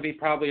there's going to be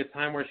probably a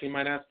time where she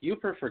might ask you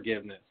for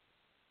forgiveness.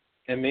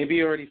 And maybe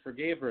you already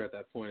forgave her at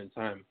that point in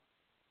time.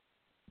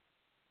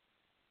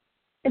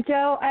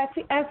 Joe, I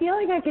feel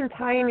like I can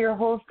tie in your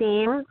whole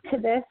theme to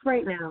this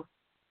right now.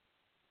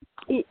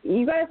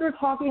 You guys were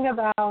talking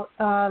about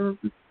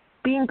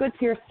being good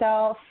to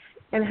yourself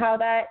and how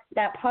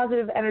that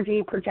positive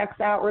energy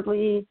projects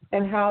outwardly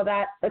and how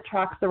that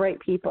attracts the right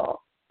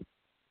people,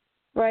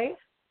 right?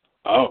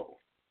 Oh,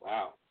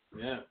 wow,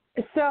 yeah.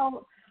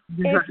 So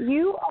if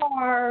you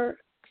are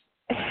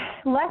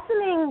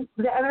lessening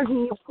the energy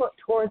you put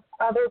towards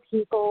other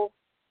people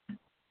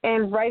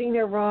and righting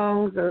their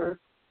wrongs or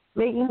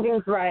making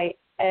things right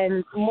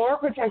and more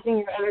projecting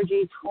your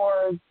energy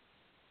towards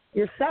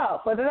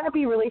yourself, whether that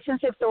be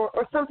relationships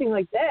or something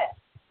like this,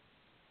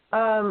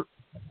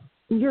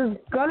 you're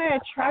going to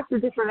attract a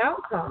different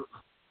outcome.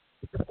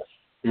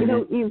 You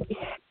know,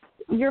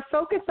 you're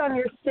focused on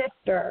your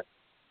sister.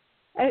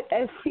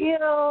 I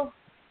feel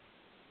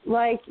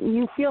like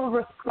you feel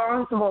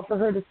responsible for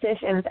her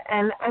decisions,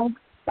 and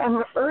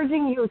I'm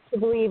urging you to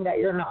believe that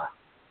you're not.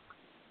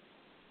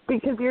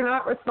 Because you're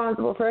not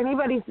responsible for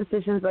anybody's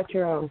decisions but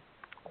your own.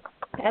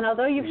 And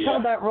although you've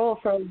held that role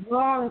for a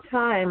long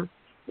time,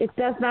 it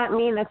does not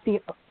mean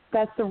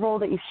that's the role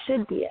that you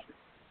should be in.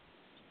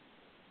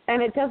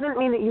 And it doesn't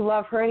mean that you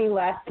love her any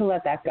less to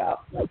let that go.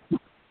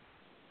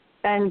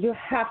 And you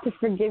have to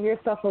forgive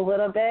yourself a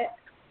little bit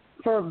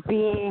for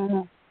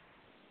being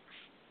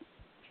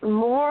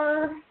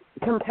more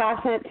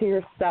compassionate to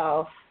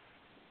yourself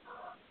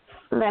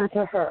than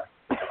to her.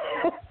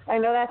 I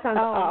know that sounds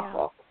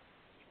awful. Yeah.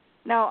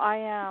 No, I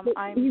am.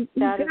 I think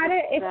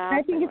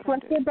it's less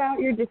about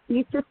your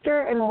deceased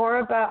sister and more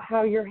about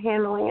how you're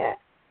handling it.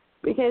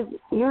 Because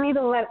you need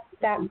to let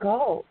that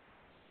go.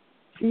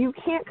 You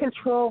can't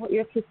control what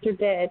your sister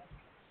did.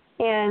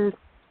 And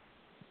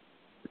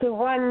the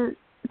one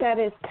that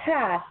is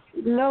past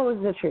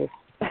knows the truth.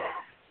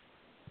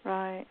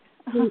 Right.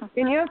 And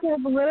you have to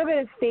have a little bit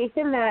of faith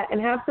in that and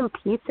have some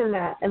peace in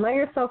that and let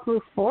yourself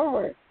move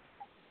forward.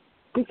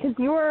 Because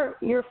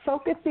you're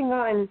focusing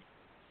on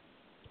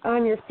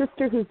your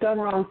sister who's done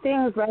wrong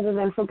things rather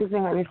than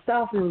focusing on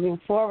yourself and moving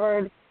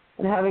forward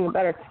and having a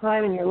better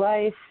time in your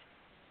life.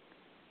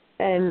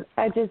 And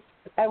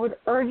I would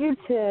urge you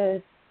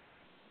to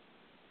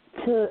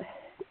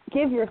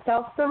give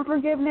yourself some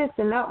forgiveness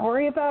and not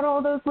worry about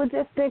all those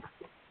logistics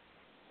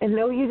and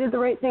know you did the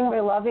right thing by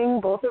loving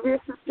both of your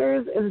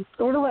sisters and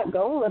sort of let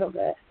go a little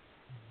bit.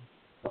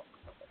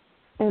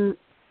 And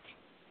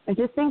I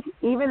just think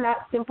even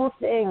that simple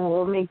thing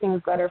will make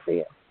things better for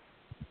you.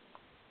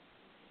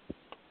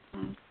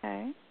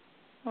 Okay.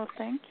 Well,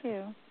 thank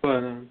you.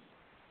 But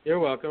you're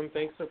welcome.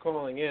 Thanks for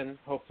calling in.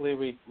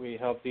 Hopefully we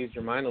helped ease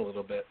your mind a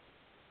little bit.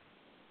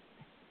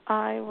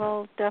 I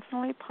will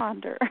definitely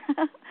ponder.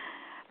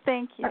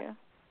 Thank you.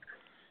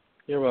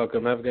 You're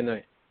welcome. Have a good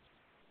night.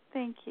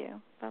 Thank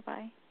you.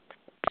 Bye-bye.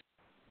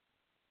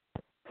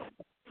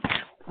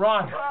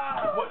 Ron,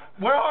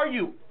 where are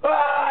you?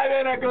 I'm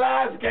in a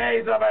glass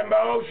case of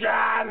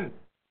emotion.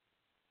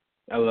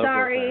 I love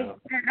Sorry. Will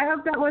I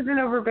hope that wasn't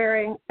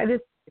overbearing. I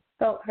just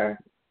felt her.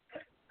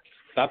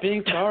 Stop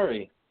being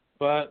sorry.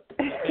 But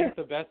I think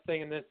the best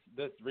thing in this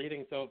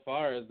reading so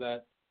far is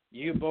that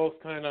you both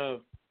I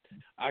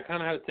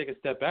kind of had to take a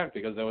step back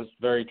because that was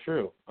very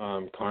true.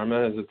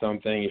 Karma is its own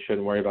thing. You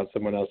shouldn't worry about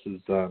someone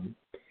else's,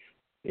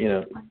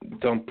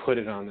 don't put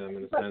it on them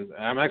in a sense.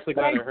 I'm actually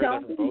glad I heard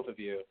that from both of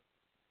you.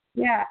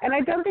 Yeah, and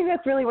I don't think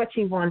that's really what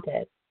she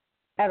wanted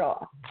at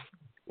all.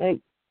 Like,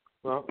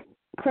 well,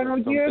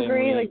 Colonel, do you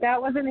agree? Like, that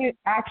wasn't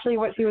actually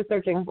what she was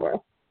searching for.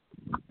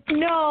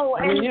 No,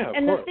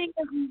 and the thing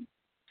is,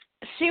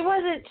 she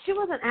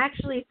wasn't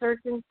actually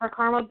searching for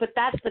karma, but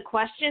that's the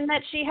question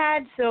that she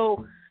had.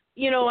 So,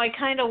 I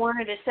kind of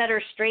wanted to set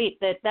her straight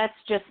that that's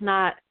just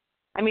not.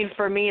 I mean,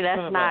 for me,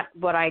 that's not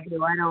what I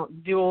do. I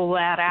don't duel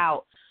that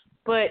out.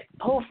 But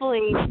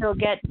hopefully she'll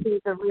get to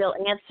the real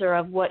answer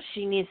of what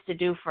she needs to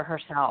do for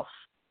herself.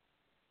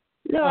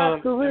 No,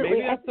 absolutely.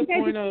 Maybe that's the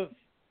point of.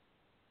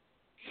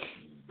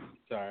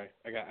 Sorry,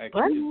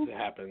 it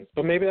happens.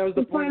 But maybe that was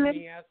the point of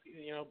me asking,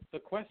 the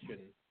question.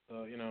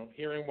 So,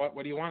 hearing what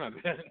do you want out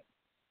of it?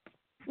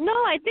 No,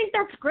 I think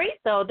that's great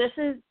though.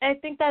 I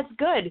think that's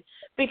good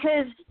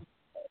because,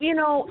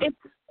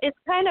 it's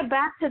kind of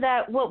back to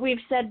that what we've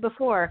said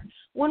before.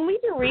 When we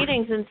do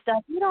readings and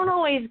stuff, you don't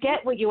always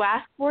get what you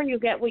ask for, you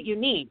get what you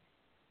need.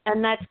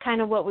 And that's kind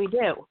of what we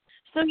do.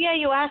 So, yeah,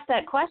 you ask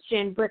that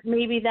question, but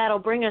maybe that'll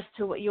bring us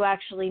to what you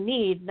actually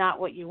need, not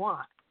what you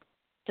want.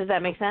 Does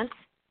that make sense?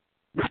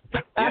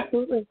 Yeah.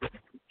 Absolutely.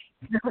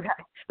 Okay.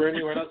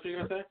 Brittany, what else were you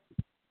going to say?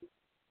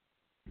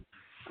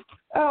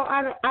 Oh,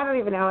 I don't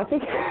even know. I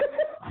think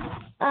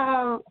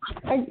I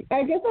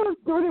guess I was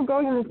sort of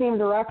going in the same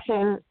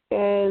direction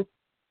as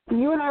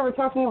you and I were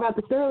talking about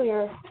this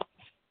earlier,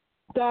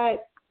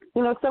 that,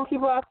 some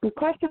people ask me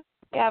questions,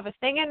 they have a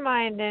thing in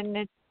mind, and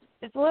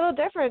it's a little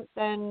different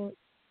than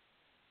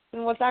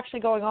what's actually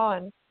going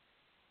on.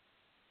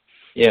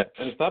 Yeah,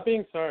 and stop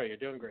being sorry. You're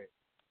doing great.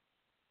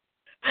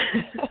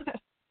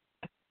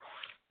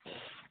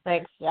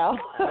 Thanks, Joe.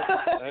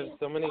 I have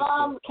so many.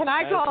 Can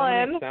I call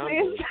in,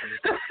 please?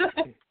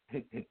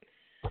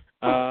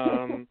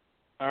 All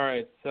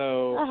right,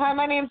 so. Hi,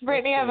 my name's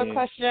Brittany. I have a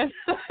question.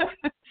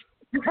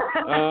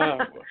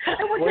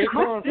 Where are you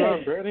calling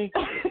from, Brittany?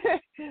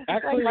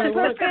 Actually, I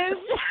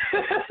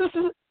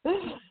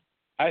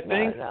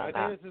think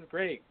this is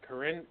great.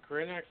 Corinne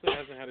actually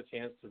hasn't had a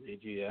chance to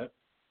read you yet,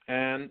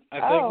 and I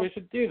think we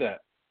should do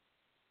that.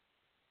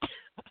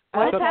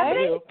 What's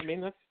happening? I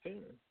mean, that's fair.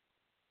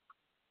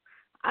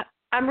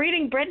 I'm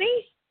reading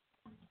Brittany?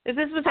 Is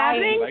this what's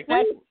happening? Like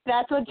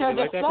that's what Joe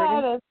just said.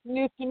 It's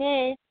new to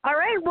me. All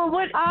right. Well,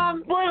 what's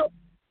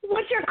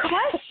your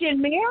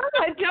question, man?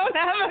 I don't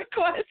have a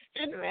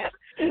question, man.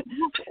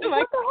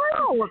 What the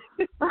hell?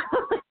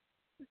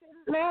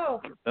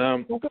 No.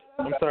 I'm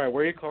sorry.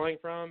 Where are you calling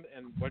from,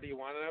 and what do you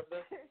want out of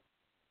this?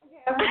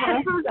 Okay,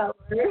 I'm calling from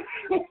Delaware.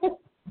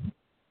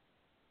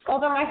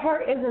 Although my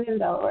heart isn't in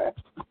Delaware,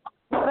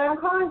 but I'm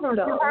calling from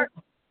Delaware.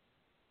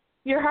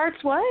 Your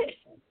heart's what?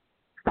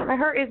 My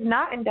heart is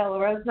not in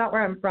Delaware. That's not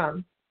where I'm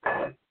from.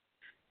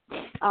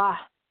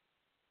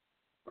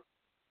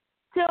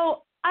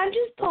 So I'm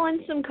just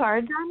pulling some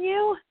cards on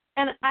you,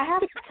 and I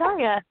have to tell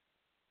you,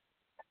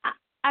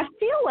 I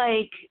feel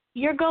like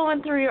you're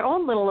going through your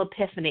own little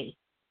epiphany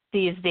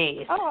these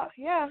days. Oh,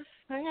 yeah,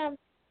 I am.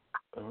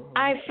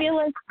 I feel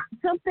like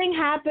something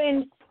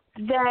happened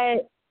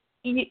that,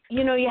 you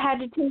had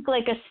to take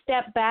like a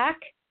step back,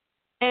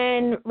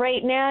 and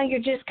right now you're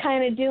just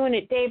kind of doing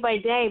it day by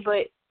day,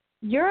 but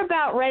you're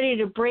about ready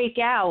to break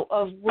out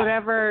of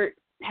whatever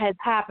has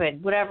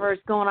happened, whatever is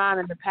going on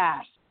in the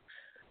past.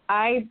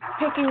 I'm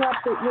picking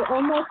up that you're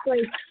almost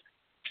like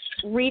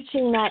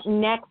reaching that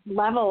next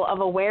level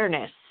of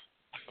awareness.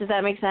 Does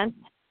that make sense?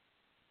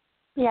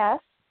 Yes.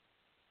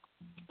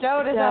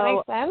 Joe, does that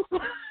make sense?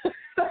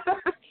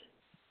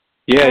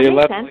 Yeah, you're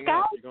leveling sense,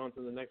 up. You're going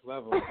to the next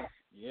level.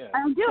 Yeah.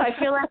 I do. I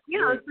feel like,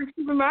 it's like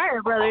Super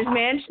Mario Brothers,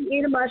 man. She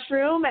ate a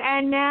mushroom,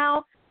 and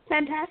now,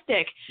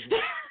 fantastic.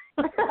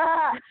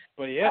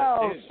 But yeah,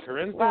 dude,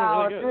 Corinne's doing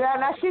really good. Yeah,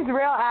 now she's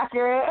real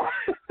accurate.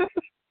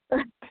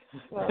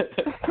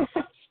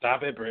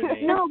 Stop it,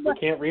 Brittany. No, but we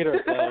can't read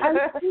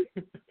ourselves.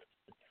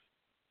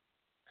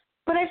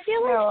 But I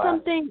feel like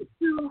something.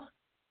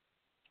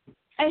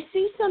 I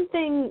see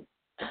something.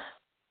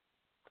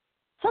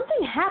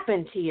 Something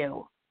happened to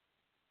you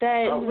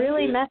that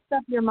really messed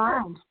up your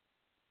mind.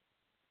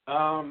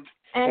 And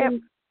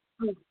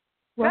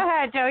go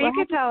ahead, Joe. You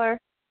can tell her.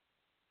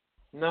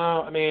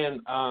 No, I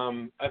mean,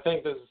 I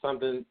think this is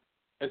something.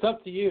 It's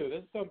up to you. This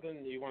is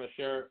something you want to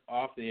share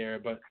off the air,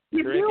 but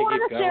if you want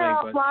to share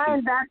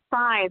offline, that's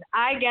fine.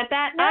 I get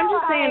that. No, I'm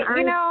just saying.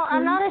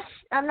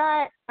 I'm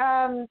not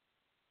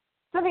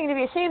something to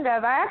be ashamed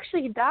of. I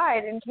actually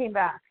died and came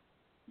back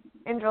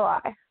in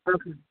July.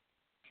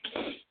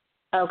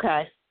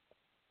 Okay.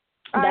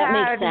 That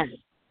makes sense.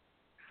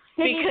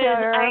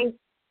 Because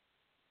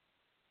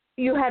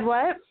you had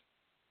what?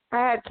 I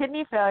had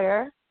kidney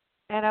failure,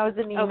 and I was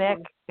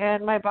anemic,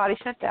 and my body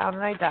shut down,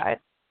 and I died.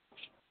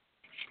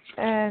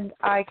 And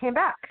I came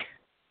back,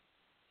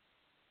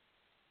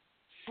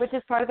 which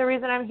is part of the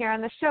reason I'm here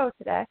on the show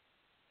today.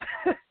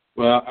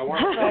 Well, I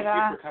want to thank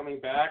you for coming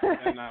back,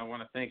 and I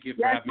want to thank you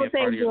for having me a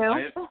part of your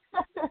life.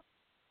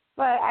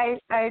 But I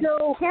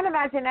can't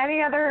imagine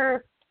any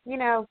other,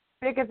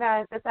 big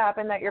event that's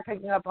happened that you're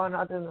picking up on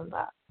other than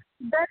that.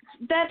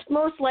 That's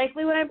most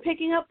likely what I'm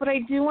picking up, but I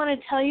do want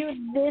to tell you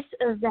this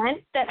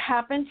event that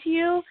happened to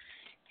you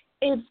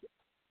is,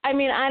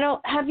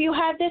 have you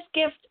had this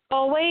gift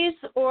always,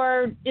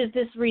 or is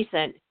this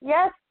recent?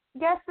 Yes,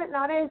 but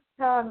not as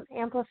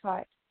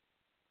amplified.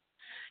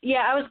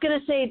 Yeah, I was going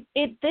to say,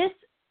 this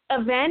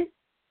event,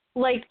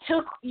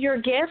 took your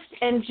gift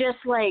and just,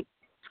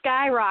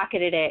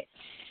 skyrocketed it.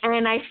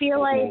 And I feel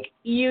like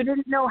you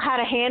didn't know how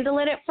to handle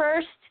it at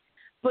first,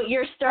 but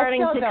you're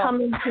starting to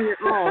come into your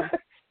own.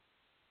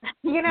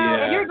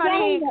 It's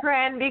funny,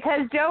 Corinne,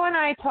 because Joe and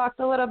I talked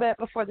a little bit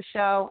before the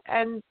show,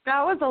 and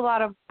that was a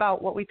lot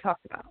about what we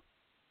talked about.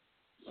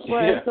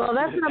 Well,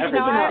 that's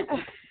not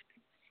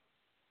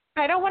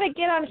I don't want to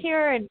get on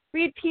here and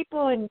read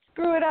people and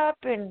screw it up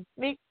and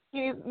make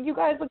you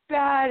guys look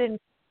bad,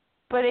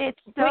 but it's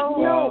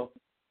so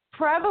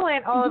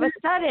prevalent all of a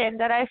sudden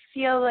that I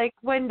feel like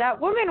when that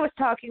woman was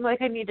talking, I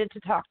needed to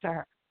talk to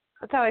her.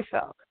 That's how I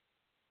felt.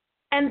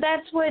 And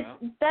that's what's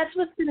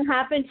going to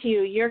happen to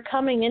you. You're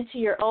coming into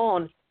your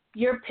own.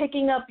 You're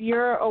picking up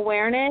your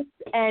awareness,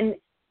 and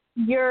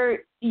you're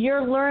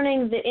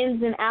learning the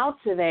ins and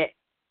outs of it.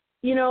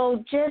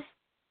 Just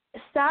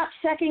stop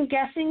second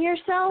guessing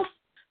yourself,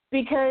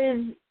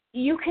 because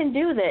you can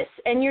do this,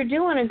 and you're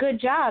doing a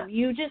good job.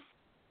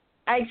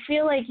 I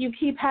feel like you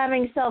keep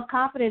having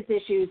self-confidence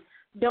issues.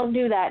 Don't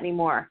do that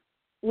anymore.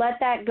 Let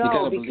that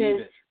go,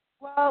 because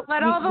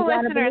let all the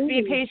listeners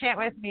be patient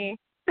with me.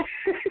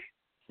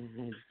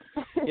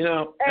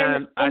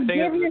 And I think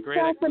it's a great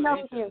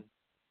explanation.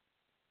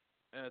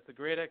 It's a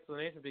great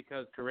explanation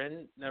because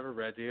Corinne never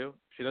read you.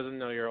 She doesn't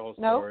know your whole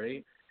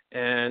story.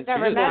 And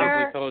never she just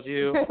honestly told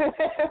you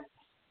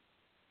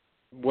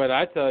what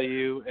I tell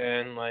you,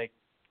 and,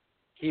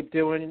 keep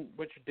doing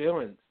what you're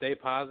doing. Stay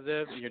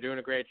positive. You're doing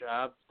a great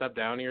job. Step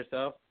down to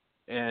yourself.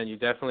 And you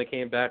definitely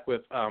came back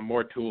with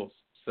more tools.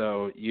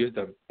 So use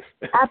them.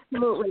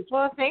 Absolutely.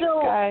 Well, thanks,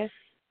 guys.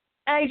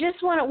 I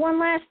just want one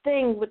last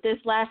thing with this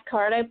last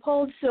card I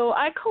pulled. So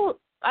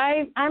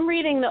I'm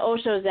reading the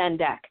Osho Zen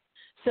deck.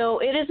 So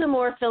it is a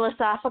more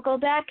philosophical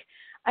deck.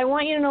 I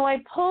want you to know I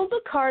pulled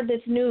the card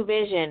that's New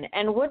Vision.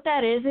 And what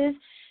that is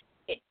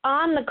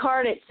on the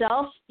card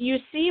itself, you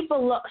see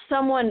below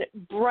someone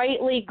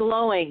brightly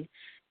glowing.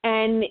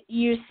 And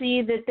you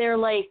see that they're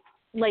like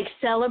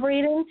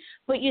celebrating,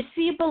 but you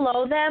see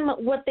below them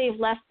what they've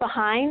left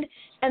behind,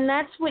 and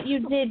that's what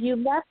you did. You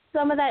left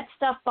some of that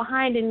stuff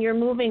behind, and you're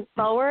moving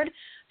forward.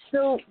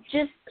 So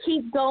just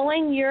keep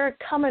going. You're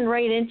coming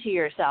right into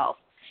yourself,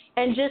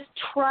 and just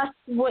trust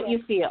what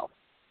you feel.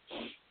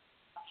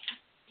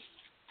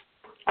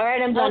 All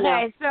right, I'm done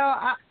now. Okay, so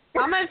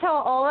I'm going to tell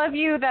all of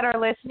you that are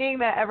listening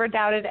that ever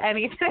doubted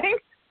anything.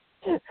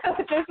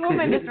 This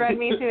woman just read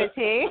me to a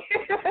T,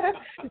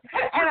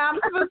 and I'm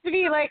supposed to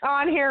be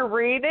on here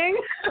reading.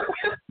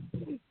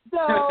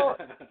 So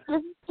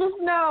just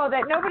know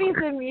that nobody's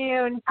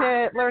immune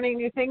to learning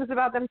new things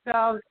about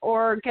themselves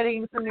or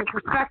getting some new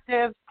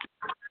perspectives,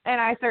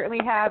 and I certainly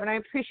have, and I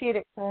appreciate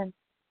it, Corinne.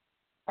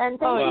 And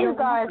thank you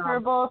guys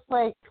for both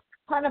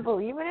kind of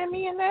believing in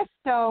me in this.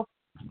 So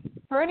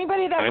for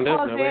anybody that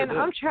calls in,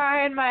 I'm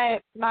trying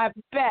my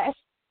best.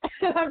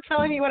 I'm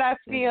telling you what I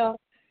feel.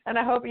 And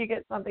I hope you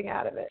get something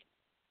out of it.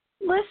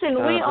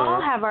 Listen, we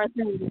all have our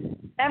things.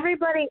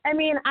 Everybody,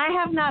 I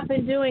have not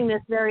been doing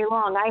this very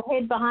long. I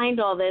hid behind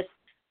all this.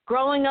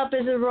 Growing up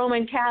as a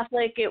Roman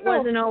Catholic, it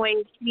wasn't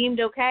always seemed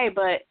okay,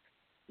 but,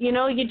 you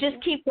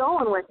just keep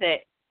going with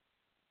it.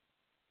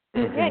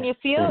 Yeah, and you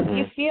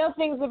feel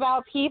things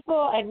about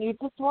people, and you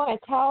just want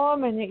to tell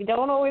them, and you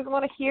don't always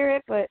want to hear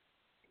it, but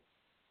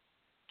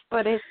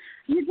it's...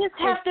 You just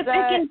have to pick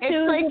and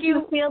choose if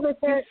you feel that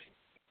there's...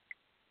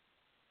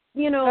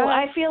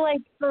 I feel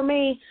like for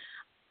me,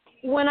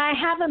 when I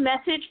have a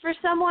message for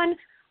someone,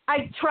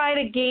 I try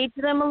to gauge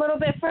them a little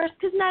bit first,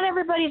 because not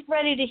everybody's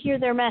ready to hear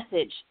their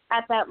message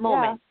at that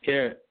moment.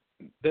 Here,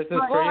 this is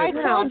well, I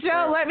told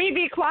Joe, let me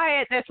be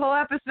quiet this whole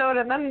episode,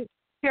 and then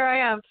here I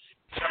am.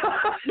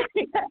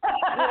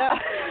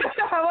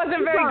 I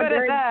wasn't very good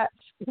at that.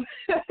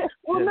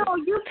 Well, no,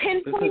 you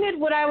pinpointed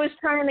what I was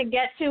trying to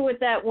get to with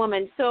that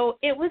woman, so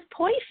it was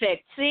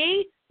perfect.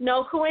 See?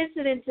 No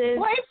coincidences.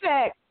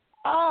 Perfect.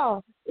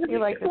 Oh, you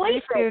like the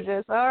Three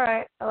Stooges. All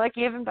right. I like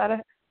you even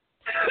better.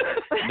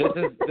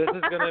 This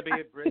is gonna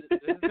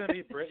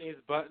be Brittany's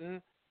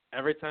button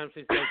every time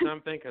she says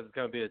something, because it's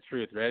gonna be the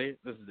truth. Ready?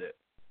 This is it.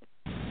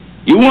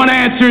 You want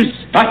answers?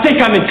 I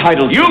think I'm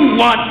entitled. You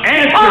want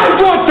answers?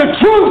 I want the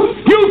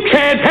truth! You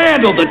can't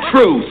handle the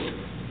truth!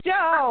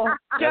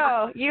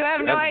 Joe, you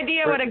have no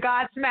idea what a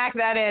Godsmack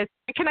that is.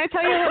 Can I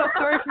tell you a little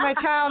story from my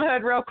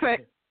childhood real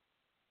quick?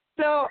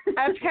 So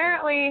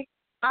apparently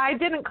I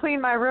didn't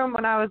clean my room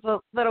when I was a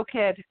little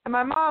kid. And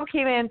my mom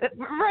came in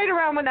right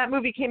around when that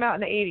movie came out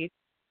in the 80s.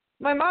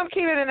 My mom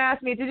came in and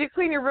asked me, did you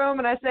clean your room?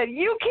 And I said,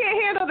 you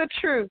can't handle the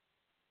truth.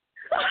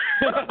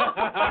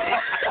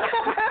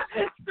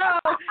 So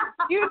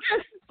you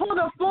just pulled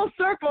a full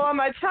circle on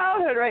my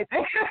childhood right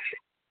there.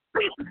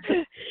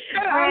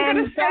 And I'm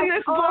going to send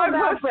this blog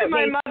post to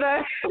my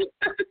mother.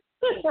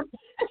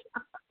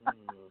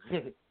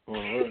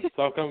 Well, it's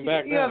all coming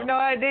back You now. have no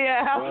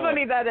idea how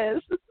funny that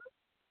is.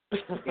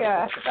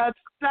 Yeah,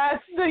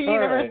 that's the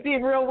universe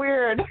being real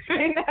weird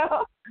right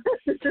now.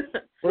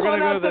 We're going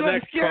to go to the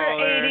next obscure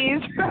caller.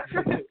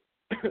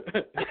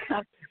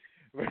 80s.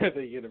 Where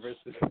the universe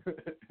is.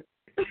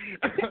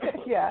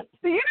 Yeah,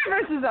 the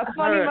universe is a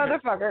funny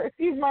motherfucker.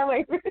 Excuse my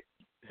language.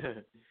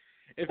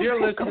 If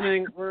you're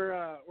listening,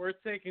 we're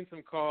taking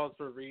some calls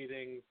for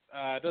readings.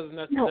 It doesn't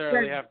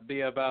necessarily have to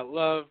be about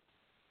love,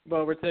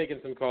 but we're taking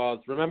some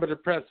calls. Remember to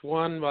press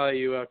 1 while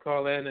you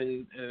call in,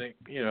 and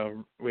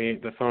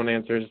the phone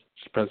answers.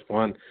 Just press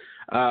 1.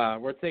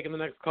 We're taking the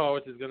next call,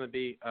 which is going to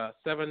be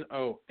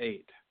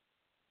 708.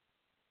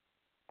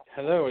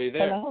 Hello, are you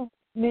there? Hello.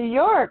 New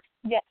York.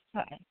 Yes,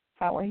 hi.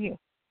 How are you?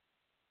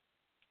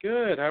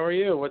 Good. How are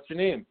you? What's your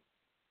name?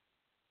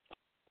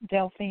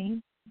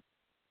 Delphine.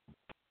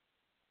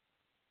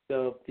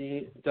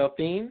 Delphine?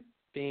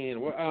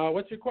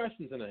 What's your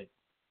question tonight?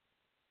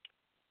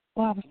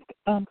 Well,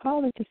 I was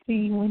calling to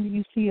see when do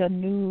you see a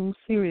new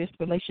serious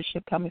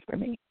relationship coming for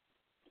me.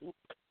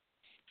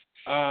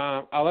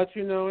 I'll let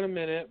you know in a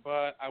minute,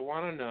 but I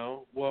want to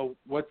know, well,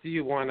 what do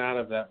you want out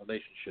of that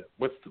relationship?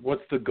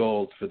 What's the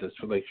goals for this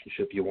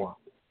relationship you want?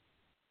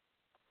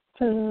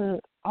 To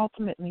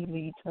ultimately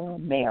lead to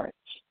marriage.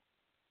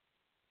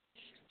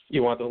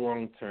 You want the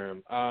long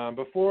term.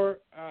 Before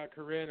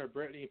Corinne or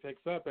Brittany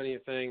picks up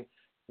anything,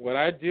 what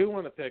I do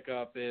want to pick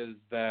up is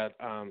that,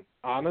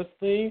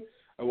 honestly,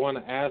 I want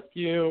to ask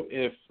you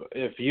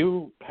if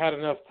you had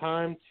enough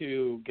time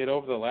to get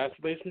over the last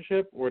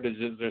relationship, or is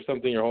there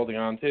something you're holding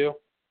on to?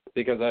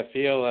 Because I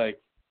feel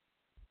like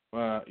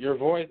your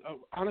voice,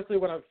 honestly,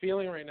 what I'm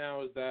feeling right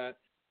now is that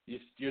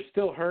you're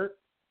still hurt,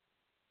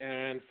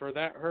 and for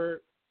that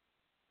hurt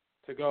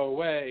to go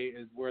away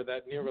is where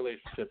that new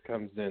relationship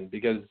comes in,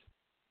 because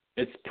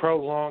it's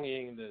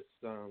prolonging this,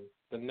 the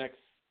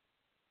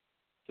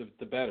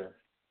better.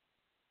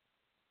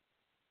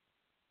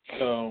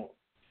 So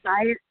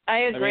I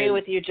agree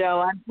with you,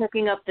 Joe. I'm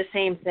picking up the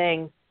same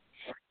thing.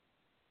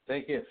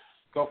 Take it.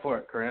 Go for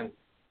it, Corinne.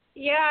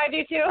 Yeah, I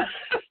do too.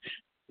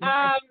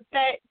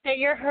 That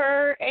you're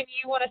hurt and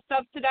you want to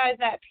subsidize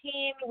that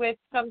pain with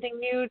something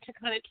new to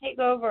kind of take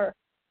over.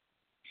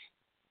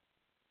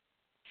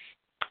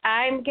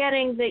 I'm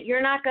getting that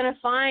you're not going to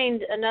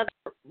find another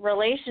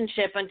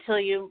relationship until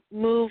you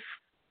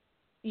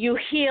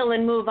heal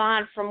and move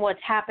on from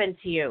what's happened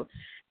to you.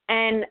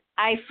 And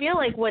I feel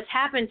like what's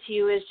happened to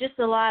you is just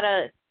a lot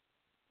of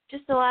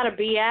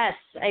BS.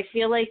 I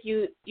feel like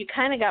you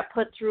kind of got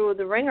put through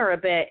the ringer a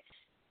bit,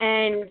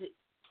 and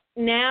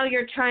now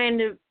you're trying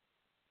to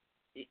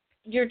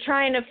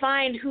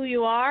find who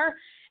you are,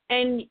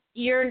 and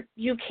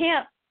you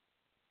can't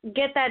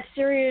get that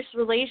serious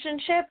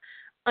relationship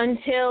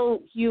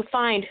until you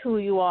find who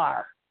you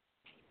are.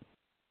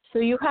 So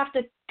you have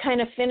to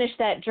kind of finish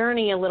that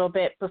journey a little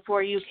bit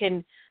before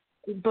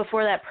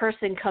that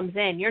person comes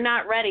in. You're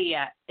not ready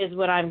yet, is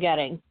what I'm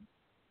getting.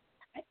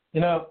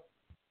 I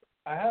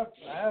have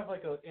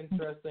like an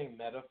interesting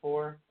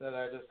metaphor that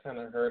I just kind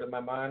of heard in my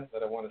mind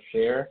that I want to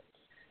share,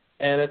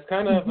 and it's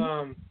kind of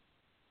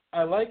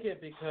I like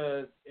it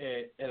because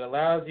it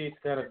allows you to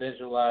kind of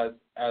visualize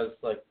as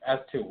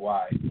to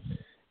why.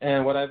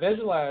 And what I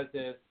visualized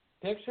is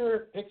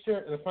picture,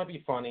 and this might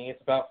be funny,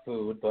 it's about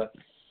food, but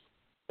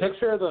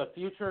picture the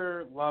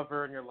future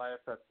lover in your life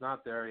that's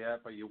not there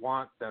yet, but you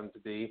want them to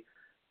be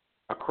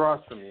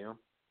across from you,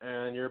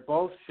 and you're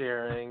both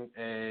sharing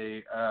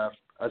a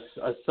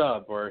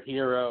sub or a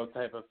hero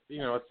type of,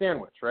 a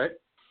sandwich, right?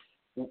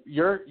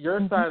 Your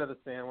side of the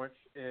sandwich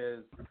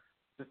is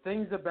the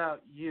things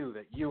about you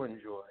that you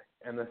enjoy,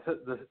 and the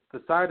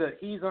side that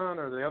he's on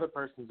or the other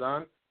person's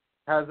on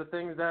has the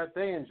things that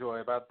they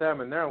enjoy about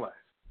them and their life.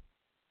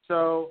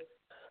 So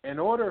in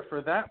order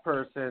for that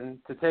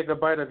person to take a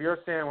bite of your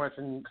sandwich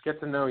and get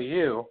to know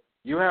you,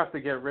 you have to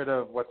get rid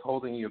of what's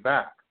holding you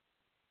back.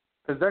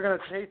 Because they're going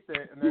to taste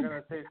it, and they're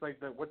going to taste like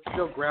what's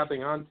still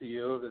grabbing onto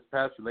you of this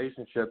past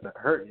relationship that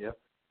hurt you,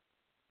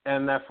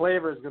 and that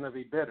flavor is going to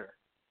be bitter.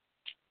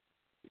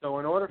 So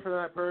in order for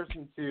that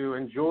person to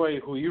enjoy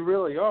who you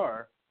really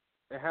are,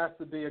 it has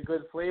to be a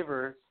good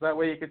flavor, so that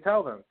way you can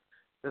tell them,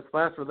 this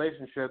last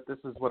relationship, this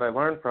is what I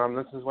learned from,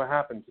 this is what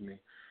happened to me.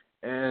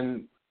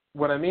 And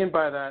what I mean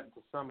by that,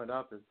 to sum it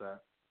up, is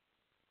that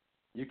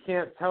you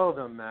can't tell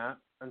them that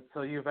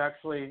until you've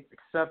actually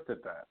accepted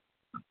that.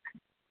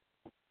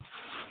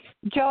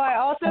 Joe, I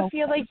also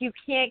feel like you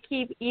can't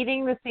keep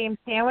eating the same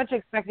sandwich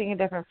expecting a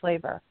different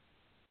flavor.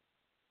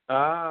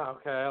 Ah,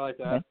 okay, I like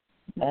that.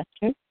 That's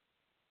true.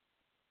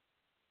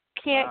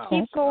 Can't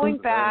keep going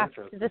back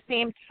to the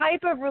same type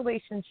of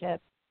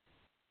relationship,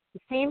 the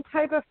same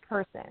type of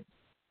person,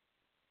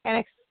 and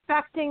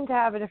expecting to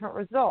have a different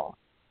result.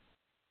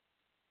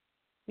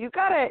 You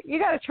gotta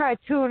try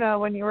tuna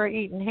when you were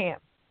eating ham.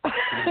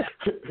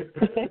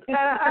 And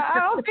I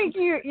don't think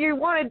you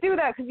want to do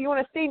that because you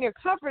want to stay in your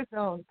comfort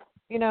zone,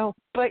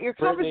 But your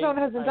comfort zone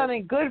hasn't done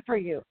any good for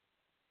you.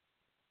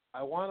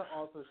 I want to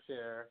also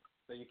share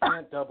that you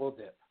can't double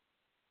dip.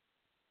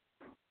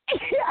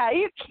 Yeah,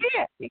 you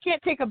can't. You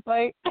can't take a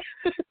bite.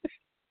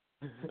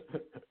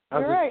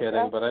 I'm just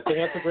kidding, but I think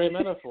that's a great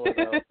metaphor,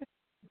 though.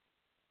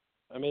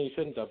 I mean, you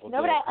shouldn't double dip.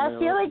 No, but I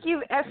feel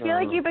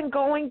like you've been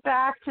going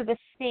back to the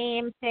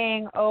same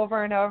thing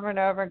over and over and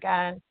over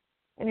again,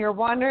 and you're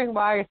wondering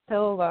why you're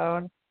still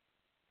alone.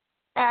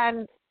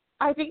 And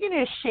I think you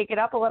need to shake it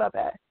up a little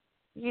bit.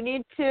 You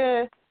need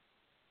to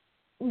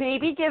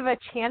maybe give a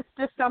chance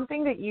to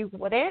something that you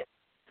wouldn't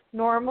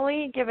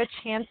normally give a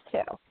chance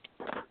to,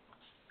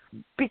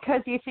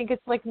 because you think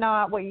it's like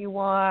not what you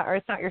want or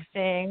it's not your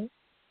thing.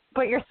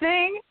 But your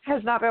thing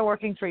has not been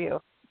working for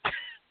you.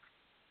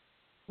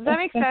 Does that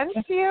make sense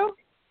to you?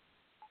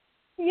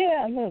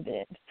 Yeah, a little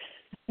bit.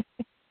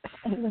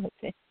 A little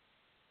bit.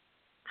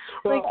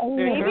 Like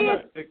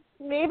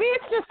maybe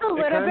it's just a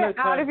little bit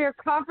out of your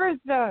comfort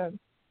zone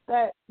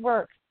that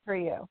works for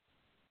you.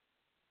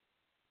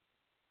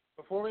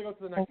 Before we go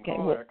to the next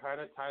caller, it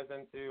kind of ties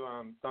into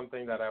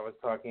something that I was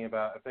talking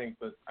about. I think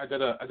that I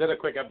did a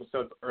quick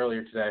episode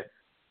earlier today,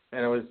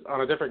 and it was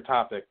on a different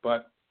topic,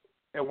 but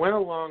it went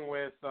along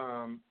with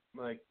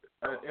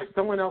if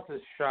someone else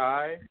is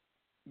shy,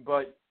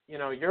 but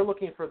you're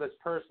looking for this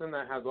person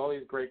that has all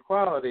these great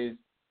qualities,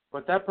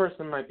 but that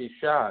person might be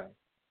shy,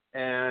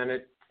 and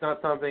it's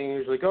not something you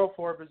usually go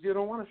for because you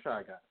don't want a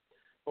shy guy.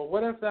 But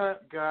what if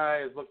that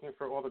guy is looking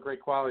for all the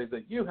great qualities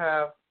that you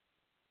have,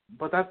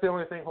 but that's the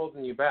only thing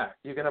holding you back?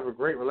 You can have a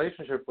great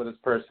relationship with this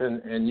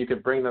person, and you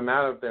could bring them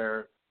out of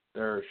their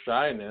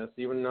shyness,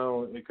 even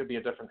though it could be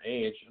a different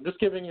age. I'm just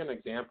giving you an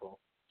example.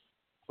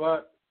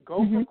 But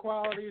go for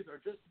qualities, or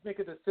just make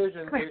a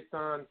decision based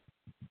on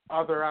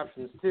other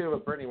options too.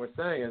 What Brittany was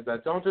saying is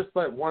that don't just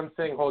let one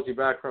thing hold you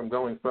back from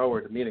going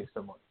forward to meeting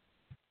someone.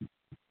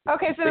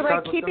 Okay, so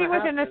because keeping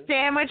within the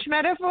sandwich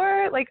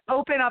metaphor,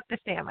 open up the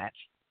sandwich.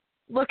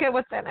 Look at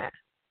what's in it.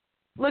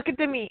 Look at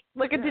the meat.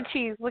 Look at the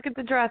cheese. Look at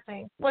the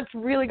dressing. What's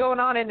really going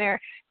on in there?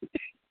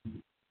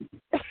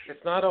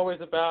 It's not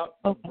always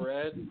about the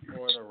bread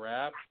or the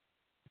wrap.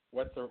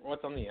 What's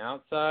on the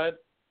outside?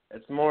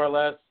 It's more or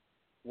less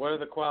what are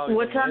the qualities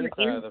on the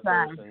inside of the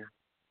person.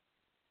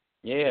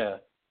 Yeah.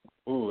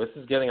 Ooh,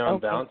 this is getting on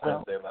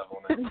Valentine's Day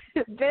level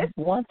now.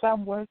 Once I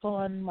work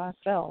on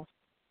myself,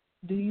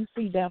 do you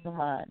see down the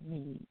line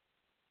me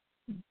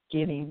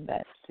getting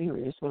that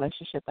serious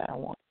relationship that I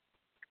want?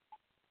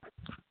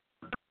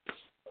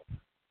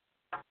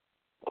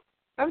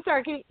 I'm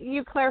sorry, can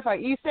you clarify?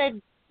 You said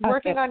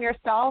working on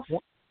yourself?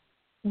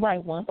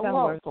 Right, once I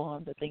work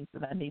on the things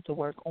that I need to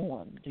work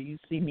on, do you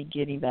see me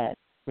getting that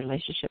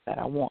relationship that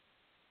I want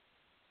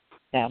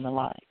down the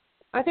line?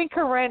 I think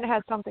Corinne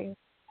had something.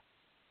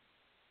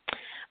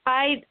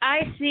 I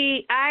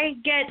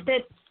get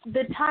that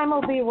the time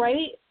will be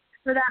right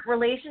for that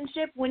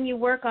relationship when you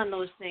work on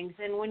those things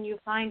and when you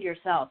find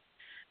yourself.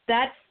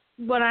 That's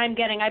what I'm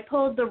getting. I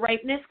pulled the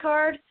ripeness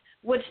card,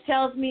 which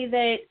tells me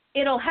that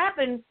it'll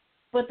happen,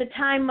 but the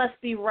time must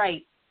be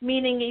right,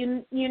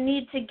 meaning you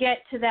need to get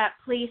to that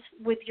place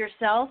with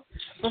yourself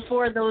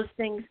before those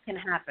things can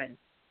happen.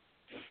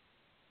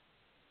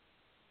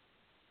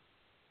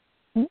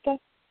 Okay.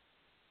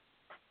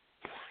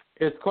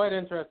 It's quite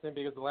interesting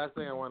because the last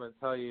thing I want to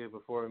tell you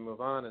before we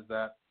move on is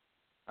that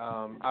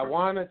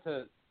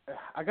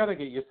I got to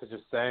get used to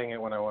just saying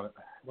it when I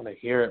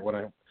hear it,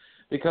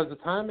 because the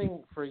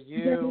timing for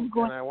you,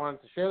 and I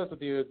wanted to share this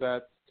with you, is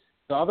that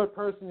the other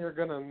person you're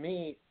going to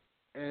meet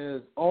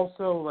is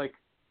also like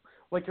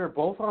you're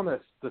both on this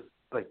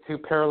two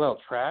parallel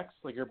tracks,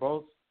 like you're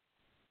both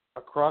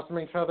across from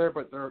each other,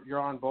 but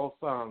you're on both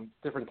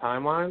different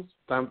time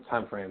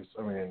frames.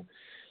 I mean,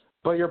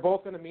 but you're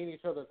both going to meet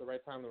each other at the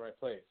right time, the right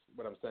place.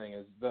 What I'm saying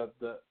is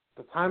the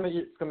time that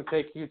it's going to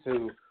take you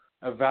to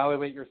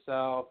evaluate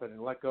yourself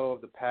and let go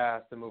of the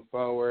past and move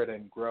forward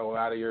and grow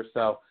out of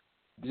yourself.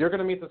 You're going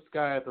to meet this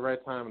guy at the right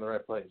time in the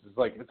right place. It's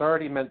like it's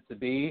already meant to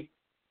be.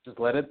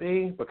 Just let it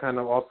be, but kind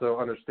of also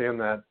understand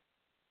that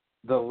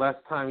the less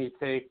time you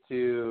take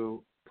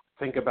to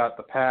think about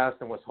the past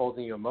and what's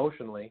holding you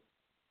emotionally,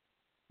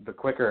 the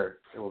quicker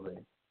it will be.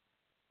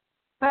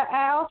 But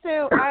I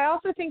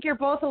also think you're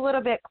both a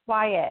little bit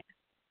quiet.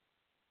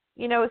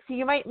 So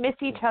you might miss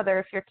each other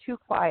if you're too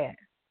quiet.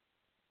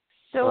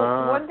 So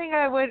one thing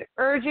I would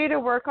urge you to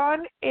work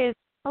on is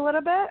a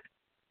little bit,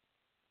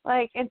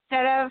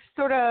 instead of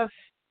sort of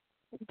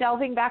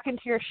delving back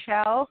into your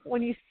shell,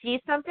 when you see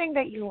something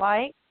that you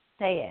like,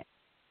 say it.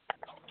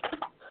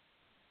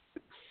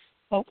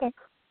 Okay.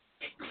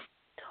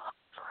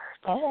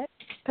 All right.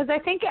 Because I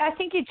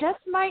think you just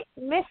might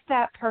miss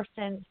that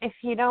person if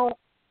you don't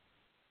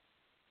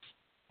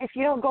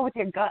go with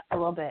your gut a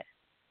little bit.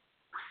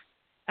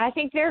 I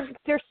think they're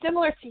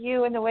similar to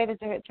you in the way that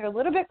they're a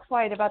little bit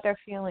quiet about their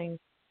feelings.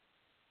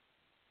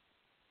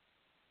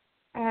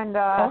 And And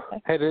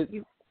hey,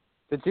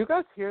 did you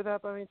guys hear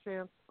that by any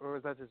chance, or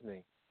was that just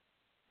me?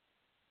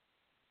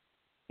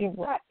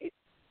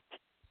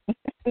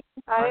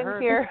 I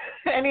didn't hear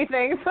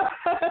anything.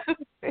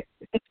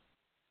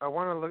 I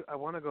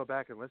want to go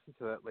back and listen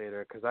to that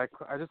later because I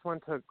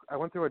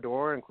went through a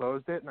door and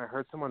closed it, and I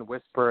heard someone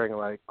whispering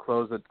like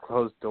close the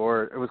closed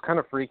door. It was kind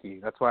of freaky.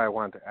 That's why I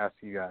wanted to ask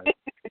you guys.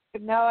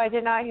 No, I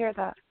did not hear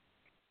that.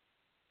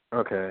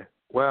 Okay.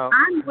 Well,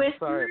 I'm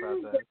whispering. Sorry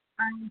about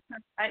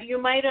that.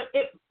 You might have.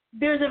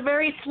 There's a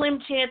very slim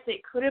chance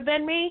it could have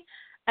been me,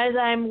 as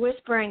I'm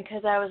whispering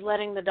because I was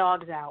letting the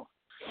dogs out.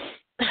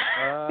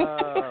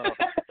 Oh.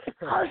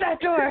 Close that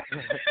door.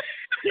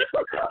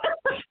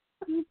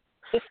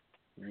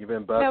 You've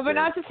been busted. No, but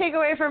not to take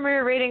away from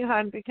your reading,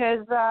 hon,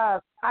 because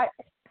I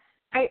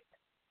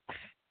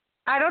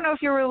don't know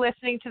if you were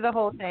listening to the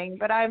whole thing,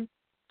 but I'm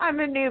a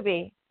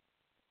newbie.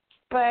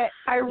 But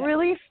I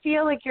really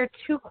feel like you're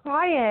too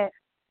quiet.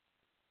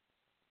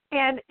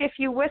 And if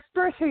you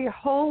whisper through your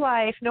whole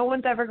life, no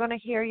one's ever going to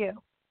hear you.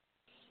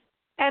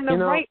 And the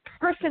right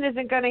person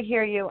isn't going to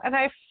hear you. And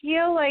I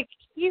feel like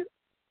he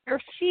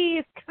or she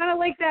is kind of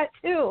like that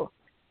too,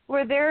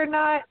 where they're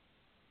not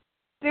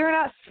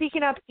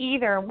speaking up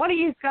either. One of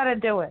you's got to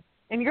do it,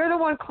 and you're the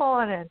one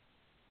calling in.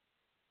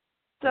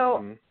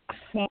 So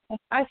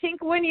I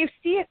think when you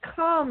see it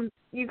come,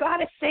 you got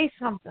to say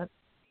something.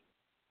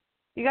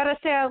 You got to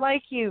say, I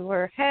like you,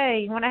 or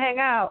hey, you want to hang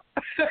out,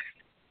 or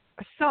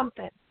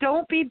something.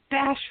 Don't be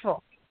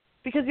bashful,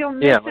 because you'll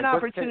miss an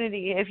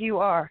opportunity if you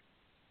are.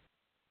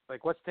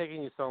 Like, what's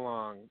taking you so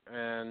long?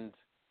 And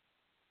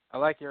I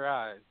like your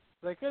eyes.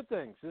 Like, good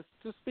things.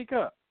 Just speak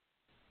up.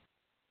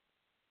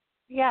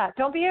 Yeah,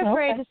 don't be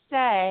afraid to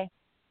say,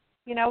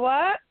 you know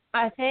what?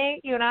 I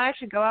think you and I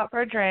should go out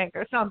for a drink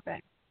or something.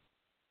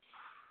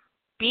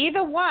 Be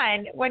the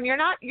one when you're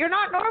not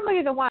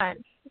normally the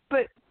one,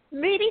 but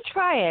maybe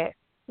try it.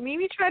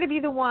 Maybe try to be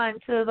the one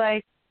to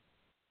like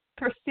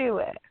pursue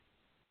it.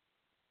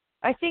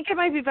 I think it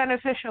might be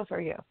beneficial for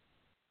you.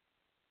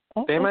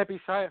 They might be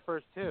shy at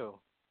first too,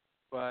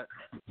 but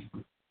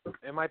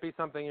it might be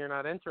something you're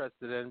not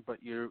interested in, but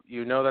you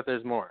know that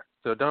there's more.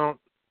 So don't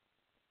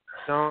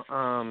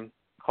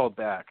hold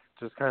back.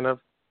 Just kind of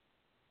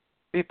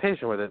be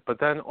patient with it, but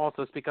then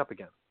also speak up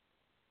again.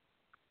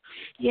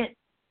 Yeah.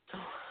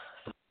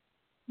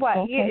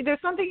 What?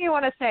 There's something you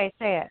want to say.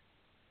 Say it.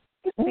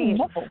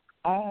 No,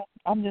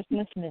 I'm just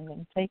listening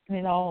and taking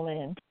it all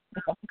in.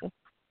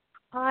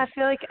 I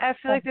feel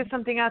like there's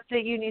something else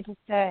that you need to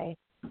say.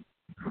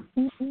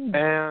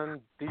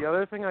 And the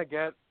other thing I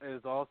get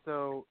is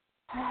also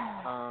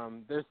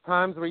there's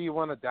times where you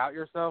want to doubt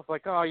yourself,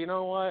 like, oh, you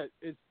know what?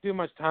 It's too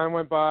much time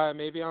went by.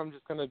 Maybe I'm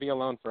just going to be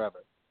alone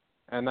forever.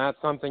 And that's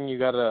something you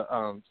got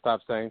to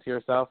stop saying to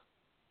yourself,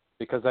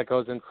 because that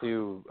goes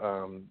into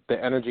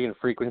the energy and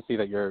frequency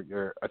that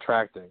you're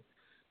attracting.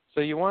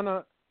 So you want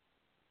to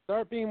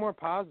start being more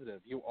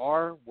positive. You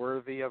are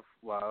worthy of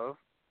love.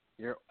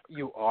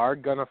 You are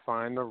going to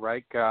find the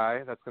right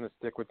guy that's going to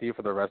stick with you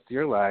for the rest of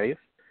your life.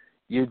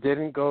 You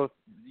didn't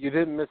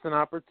miss an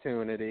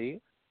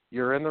opportunity.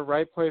 You're in the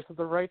right place at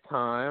the right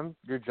time.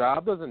 Your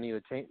job doesn't need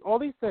to change. All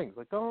these things.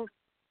 Like, don't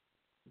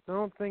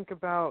think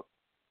about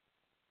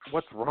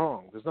what's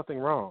wrong. There's nothing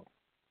wrong.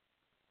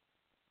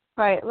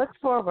 Right. Look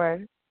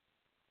forward.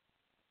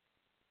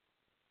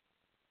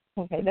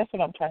 Okay, that's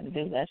what I'm trying to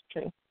do. That's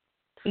true.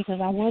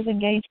 Because I was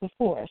engaged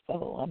before,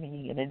 so, I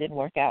mean, and it didn't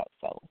work out,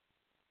 so.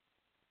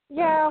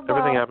 Yeah, well,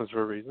 everything happens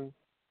for a reason.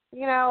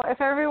 You know, if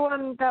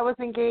everyone that was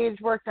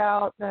engaged worked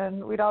out,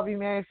 then we'd all be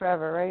married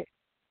forever, right?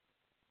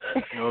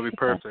 It would be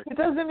perfect. It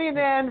doesn't mean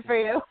the end for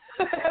you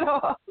at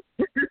all.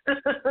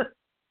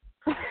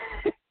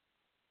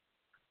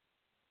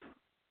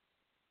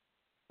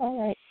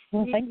 All right.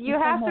 Well, thank you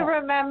have so to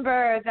much.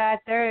 remember that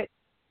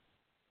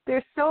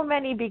there's so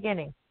many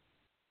beginnings.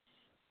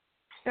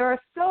 There are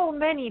so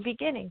many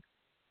beginnings.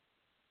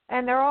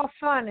 And they're all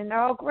fun and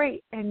they're all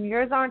great, and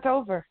yours aren't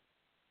over.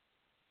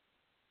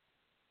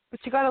 But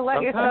you got to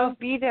let yourself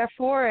be there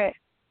for it.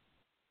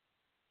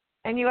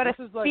 And you got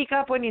to speak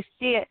up when you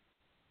see it.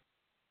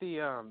 The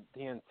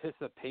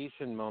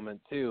anticipation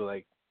moment too.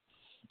 Like,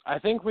 I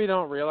think we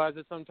don't realize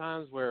it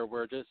sometimes, where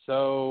we're just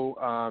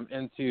so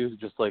into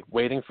just like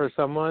waiting for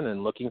someone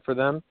and looking for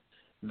them,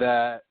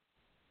 that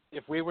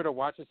if we were to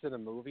watch this in a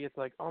movie, it's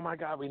like, oh my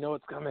God, we know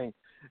it's coming.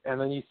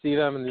 And then you see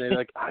them and they're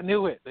like, I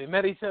knew it. They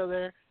met each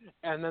other,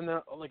 and then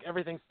like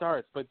everything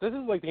starts. But this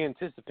is like the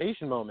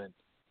anticipation moment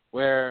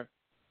where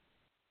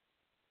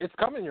it's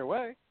coming your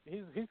way.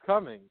 He's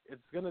coming. It's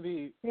going to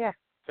be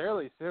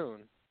fairly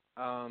soon.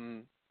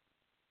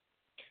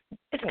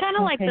 It's kind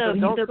of like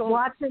the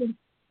watching.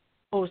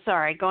 Oh,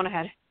 sorry. Go on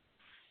ahead.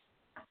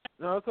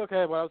 No, it's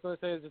okay. What I was going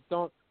to say is just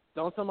don't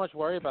so much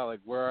worry about,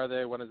 like, where are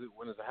they? When is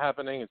it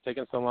happening? It's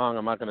taking so long.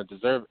 I'm not going to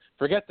deserve it.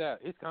 Forget that.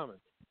 He's coming.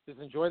 Just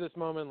enjoy this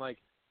moment like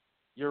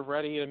you're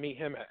ready to meet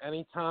him at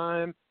any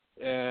time,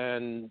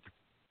 and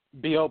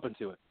be open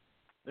to it.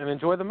 And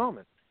enjoy the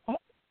moment.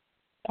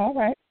 All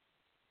right.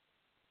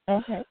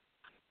 Okay.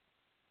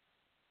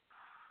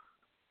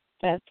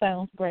 That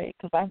sounds great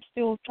because I'm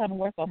still trying to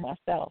work on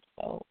myself.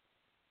 So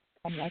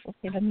I'm like,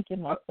 okay, let me get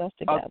myself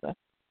together.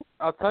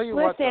 I'll tell you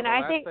Listen,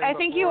 what. I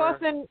think you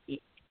also.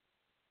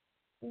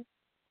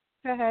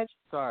 Go ahead.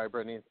 Sorry,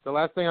 Brittany. The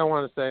last thing I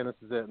want to say, and this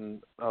is it,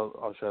 and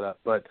I'll shut up.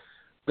 But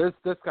this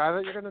guy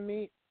that you're gonna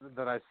meet,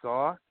 that I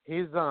saw,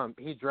 he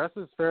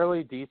dresses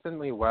fairly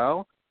decently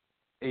well.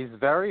 He's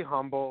very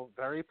humble,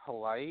 very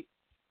polite.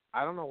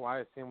 I don't know why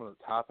I see him with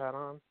a top hat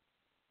on.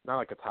 Not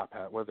like a top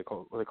hat. What do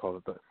they call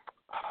it?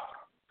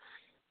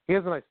 He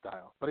has a nice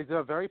style, but he's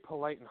a very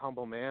polite and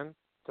humble man.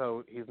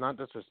 So he's not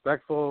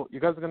disrespectful. You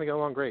guys are gonna get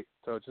along great.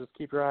 So just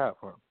keep your eye out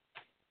for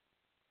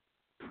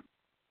him.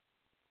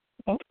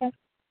 Okay.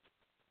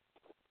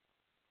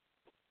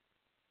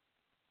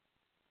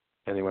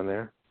 Anyone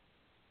there?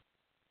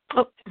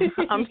 Oh,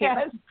 I'm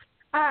yes.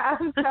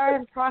 I'm sorry,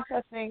 I'm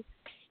processing.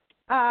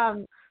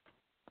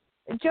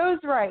 Joe's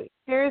right.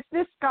 There's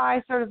this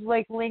guy sort of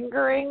like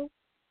lingering,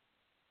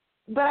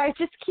 but I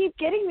just keep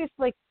getting this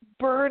like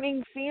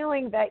burning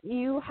feeling that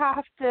you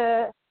have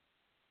to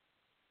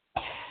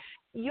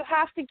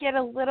get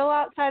a little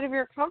outside of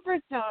your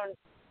comfort zone.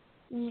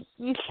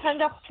 You tend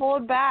to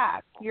hold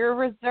back. You're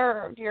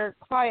reserved. You're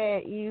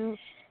quiet. You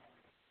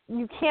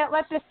can't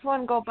let this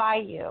one go by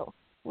you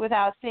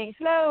without saying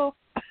hello.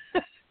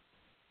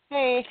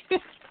 Hey.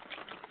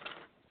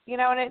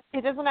 And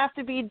it doesn't have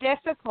to be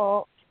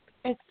difficult.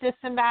 It's just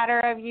a matter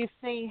of you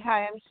saying,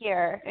 hi, I'm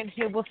here, and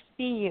he will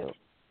see you.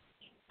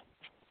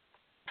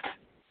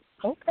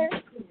 Okay.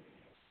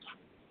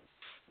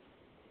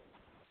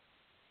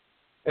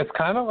 It's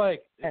kind of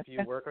like if you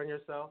work on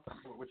yourself,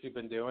 what you've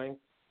been doing,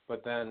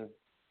 but then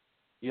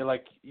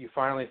you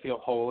finally feel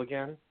whole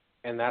again,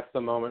 and that's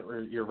the moment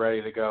where you're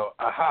ready to go,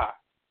 aha.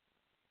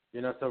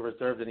 You're not so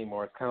reserved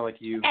anymore. It's kind of like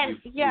you. And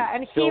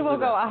he will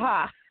go,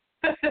 aha.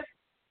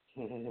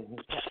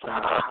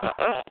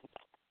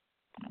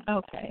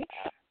 Okay.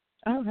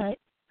 All right.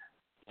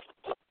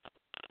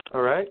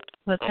 All right.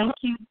 Well, thank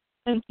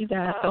you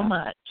guys so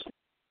much.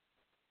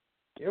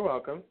 You're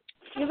welcome.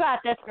 You got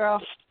this, girl.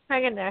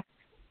 Hang in there.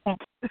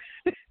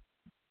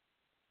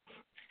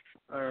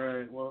 All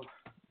right. Well,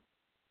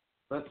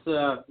 let's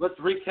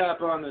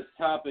recap on this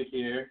topic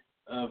here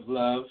of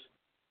love,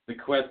 the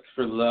quest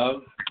for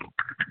love,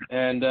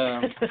 and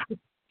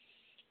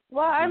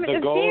well, I'm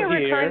seeing a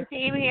recurring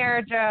theme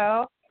here,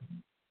 Joe.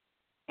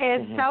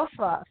 Is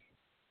self-love.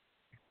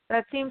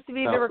 That seems to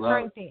be the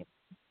recurring theme.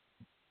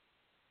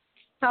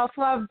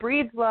 Self-love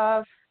breeds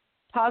love.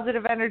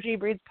 Positive energy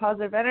breeds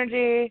positive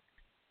energy.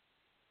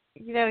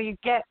 You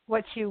get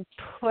what you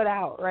put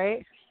out,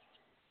 right?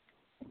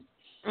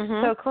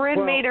 Mm-hmm. So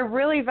Corinne made a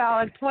really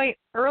valid point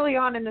early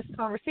on in this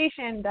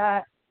conversation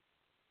that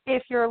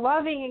if you're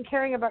loving and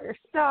caring about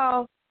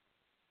yourself,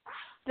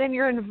 then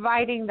you're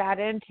inviting that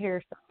into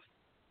yourself.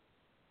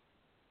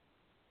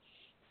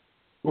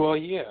 Well,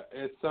 yeah,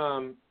 it's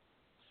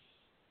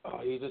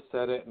you just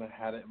said it, and I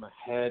had it in my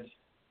head.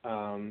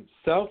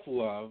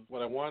 Self-love.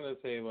 What I wanted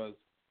to say was,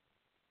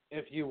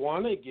 if you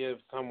want to give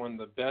someone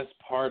the best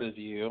part of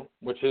you,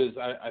 which is,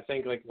 I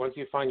think, like once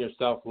you find your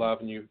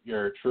self-love and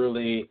you're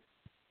truly,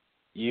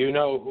 you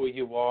know who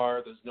you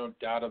are. There's no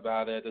doubt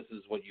about it. This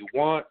is what you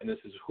want, and this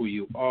is who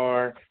you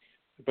are.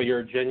 But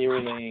you're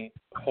genuinely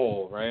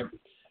whole, right?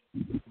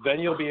 Then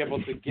you'll be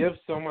able to give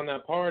someone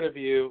that part of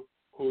you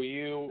who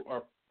you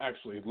are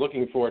actually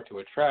looking for to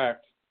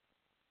attract,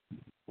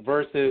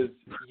 versus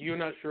you're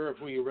not sure of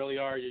who you really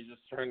are. You're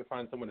just trying to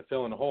find someone to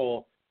fill in a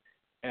hole,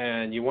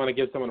 and you want to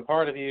give someone a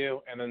part of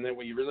you, and then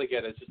what you really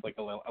get is just like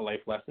a life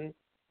lesson.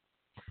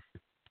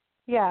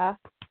 Yeah.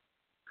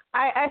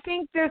 I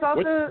think there's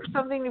also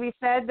something to be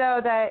said, though,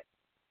 that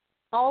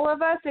all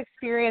of us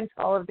experience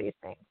all of these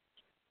things.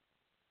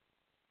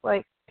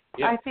 Like,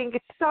 I think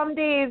some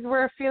days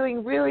we're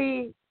feeling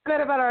really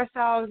good about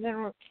ourselves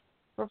and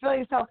we're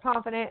feeling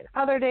self-confident.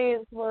 Other days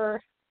we're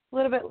a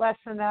little bit less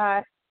than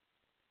that.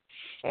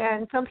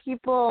 And some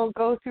people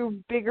go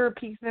through bigger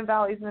peaks and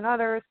valleys than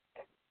others.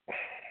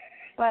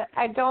 But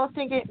I don't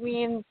think it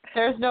means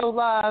there's no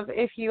love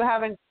if you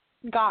haven't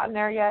gotten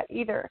there yet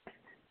either.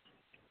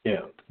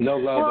 Yeah, no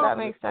love. Well, that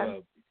makes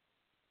sense.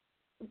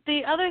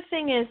 The other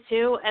thing is,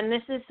 too, and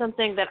this is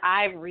something that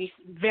I've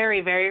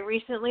very, very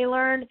recently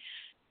learned,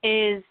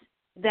 is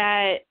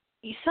that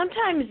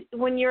sometimes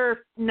when you're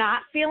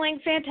not feeling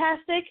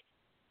fantastic,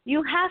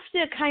 you have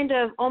to kind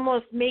of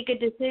almost make a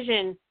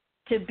decision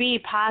to be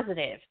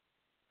positive.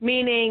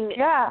 Meaning,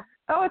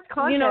 it's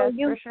conscious,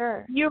 for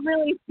sure. You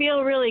really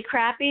feel really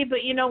crappy,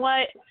 but you know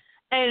what?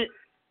 And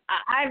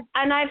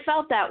I've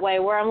felt that way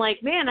where I'm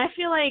like, man, I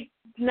feel like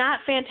not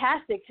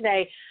fantastic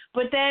today.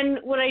 But then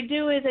what I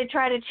do is I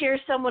try to cheer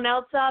someone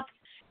else up,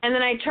 and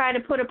then I try to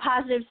put a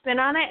positive spin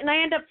on it, and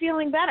I end up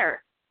feeling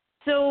better.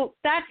 So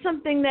that's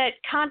something that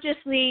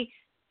consciously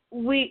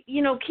we,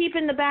 keep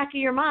in the back of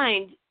your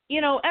mind.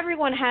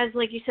 Everyone has,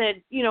 like you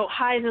said,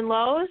 highs and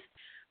lows.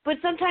 But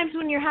sometimes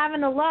when you're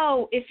having a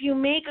low, if you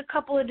make a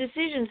couple of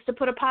decisions to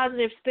put a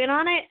positive spin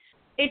on it,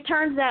 it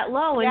turns that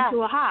low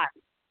into a high.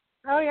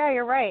 Oh, yeah,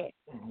 you're right.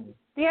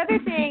 The other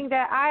thing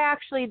that I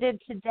actually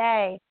did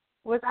today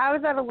was I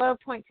was at a low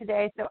point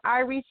today, so I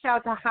reached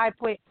out to high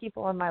point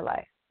people in my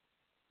life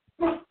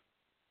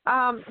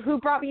who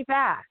brought me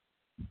back.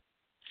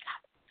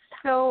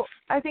 So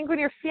I think when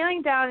you're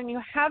feeling down and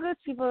you have those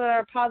people that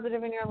are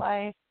positive in your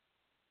life,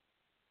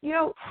 you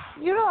know,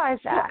 utilize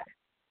that.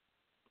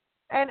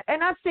 And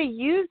not to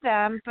use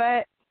them,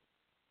 but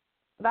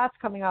that's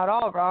coming out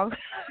all wrong.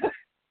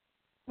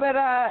 But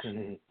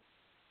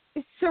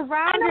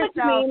surround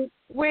yourself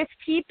with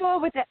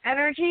people with the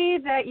energy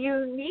that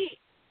you need.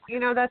 You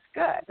know, that's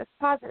good. That's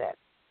positive.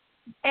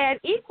 And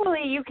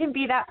equally, you can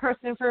be that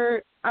person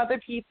for other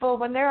people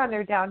when they're on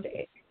their down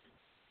days,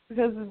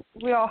 because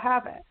we all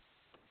have it.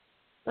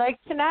 Like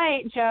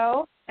tonight,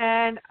 Joe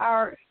and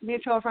our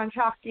mutual friend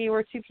Shakti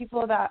were two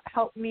people that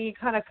helped me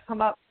kind of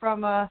come up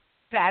from a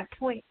bad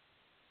point.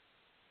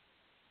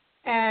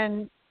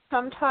 And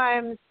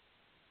sometimes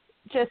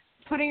just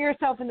putting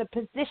yourself in the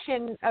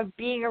position of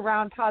being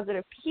around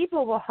positive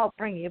people will help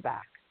bring you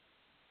back.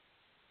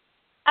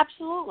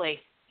 Absolutely.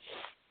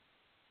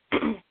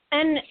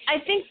 And I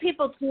think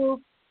people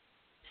too,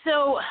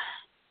 so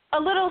a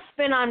little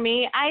spin on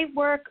me, I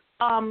work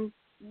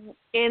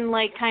in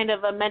like kind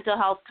of a mental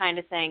health kind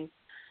of thing.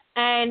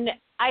 And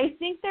I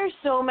think there's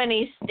so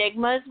many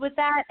stigmas with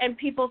that, and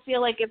people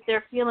feel like if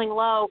they're feeling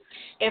low,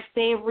 if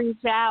they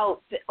reach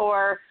out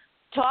or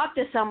talk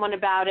to someone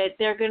about it,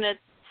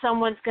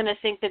 someone's going to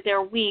think that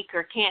they're weak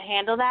or can't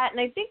handle that. And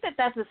I think that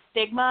that's a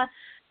stigma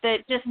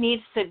that just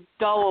needs to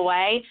go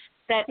away,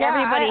 that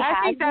everybody has.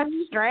 I think that's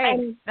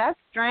strength. That's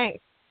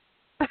strength.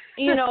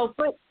 You know,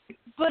 but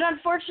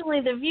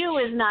unfortunately the view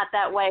is not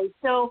that way.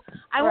 So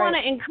I want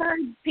to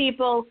encourage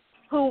people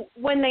who,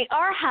 when they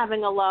are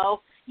having a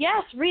low,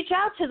 yes, reach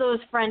out to those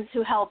friends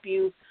who help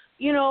you.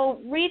 You know,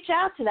 reach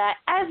out to that.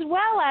 As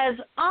well as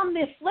on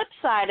the flip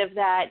side of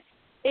that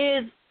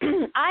is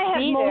I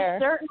have most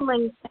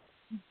certainly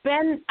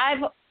been,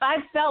 I've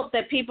felt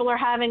that people are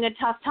having a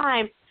tough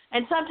time.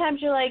 And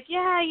sometimes you're like,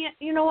 yeah,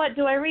 you know what,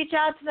 do I reach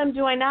out to them?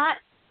 Do I not?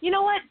 You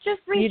know what,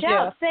 just reach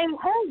out. Say,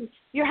 hey,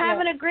 you're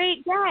having a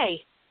great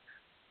day.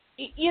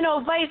 You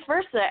know, vice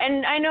versa.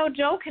 And I know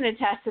Joe can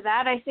attest to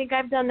that. I think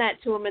I've done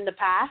that to him in the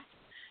past.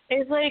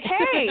 It's like,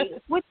 hey,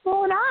 what's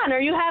going on? Are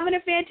you having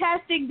a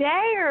fantastic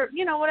day? Or,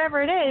 you know,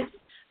 whatever it is.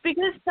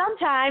 Because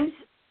sometimes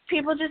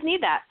people just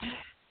need that.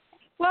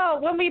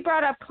 Well, when we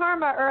brought up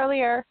karma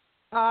earlier,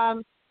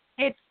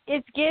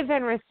 it's give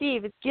and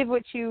receive. It's give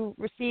what you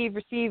receive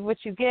what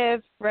you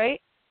give,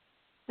 right?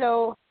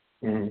 So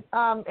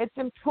it's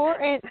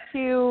important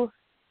to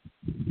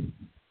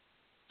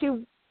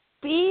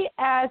be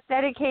as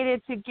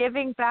dedicated to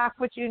giving back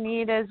what you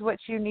need as what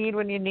you need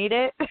when you need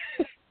it,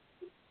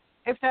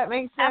 if that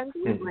makes sense.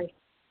 Absolutely.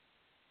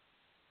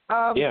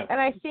 And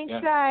I think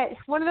that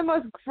one of the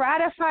most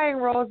gratifying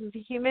roles as a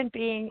human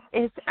being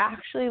is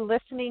actually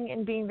listening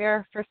and being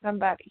there for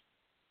somebody.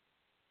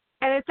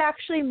 And it's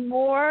actually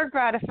more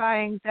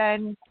gratifying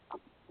than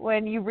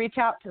when you reach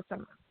out to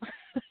someone.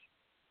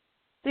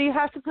 So you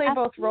have to play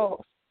both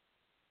roles.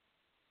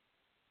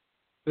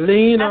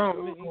 Lean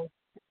on me.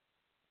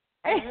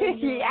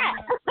 Yeah.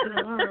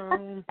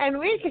 And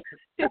we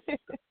can.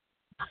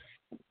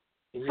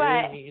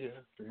 But,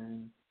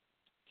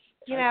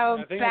 you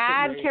know,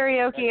 bad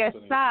karaoke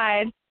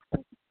aside.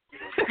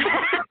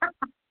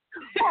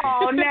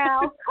 Oh,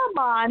 now, come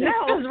on.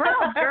 That was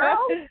rough,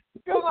 girl.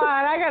 Come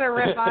on, I got to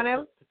rip on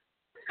him.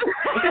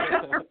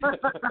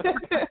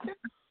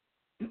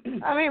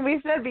 I mean, we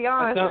said be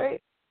honest,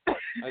 right?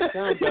 I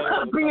sound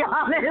better. Be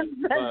honest.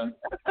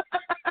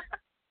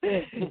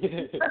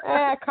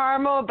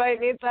 Karma will bite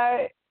me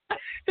tight.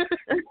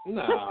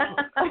 No.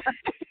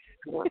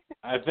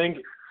 I think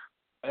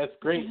that's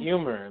great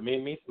humor. It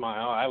made me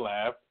smile. I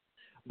laughed.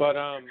 But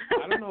I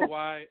don't know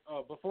why.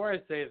 Oh, before I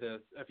say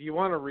this, if you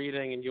want a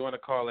reading and you want to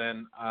call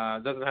in,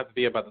 it doesn't have to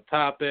be about the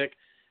topic.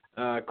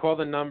 Call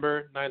the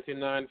number,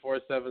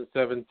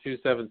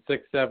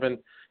 929-477-2767.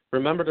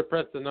 Remember to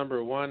press the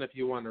number 1 if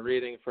you want a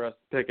reading for us to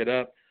pick it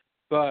up.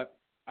 But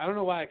I don't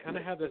know why I kind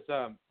of have this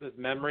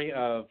memory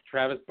of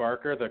Travis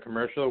Barker, the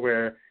commercial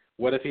where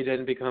what if he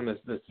didn't become this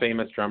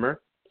famous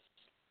drummer?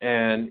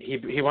 And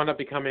he wound up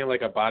becoming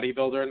like a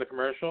bodybuilder in the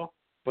commercial,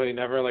 but he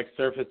never like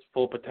served his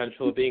full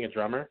potential of being a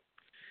drummer.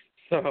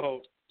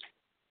 So,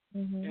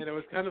 and it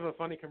was kind of a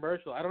funny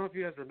commercial. I don't know if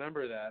you guys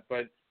remember that,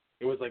 but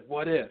it was like,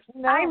 what if?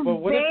 No, I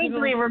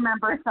vaguely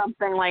remember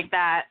something like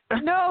that.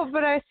 No,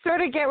 but I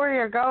sort of get where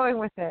you're going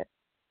with it.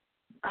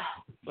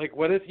 Like,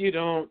 what if you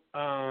don't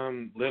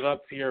live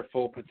up to your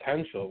full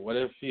potential? What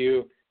if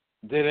you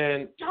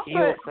didn't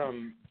heal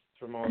from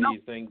all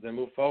these things and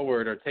move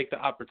forward or take the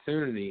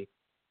opportunity?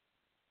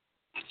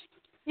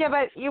 Yeah,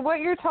 but what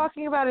you're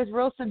talking about is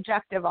real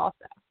subjective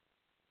also.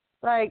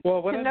 Like,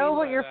 to know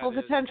what your full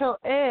potential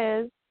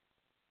is.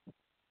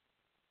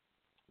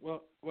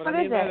 Well, what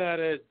I mean by that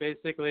is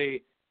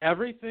basically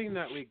everything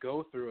that we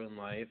go through in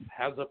life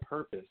has a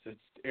purpose.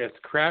 It's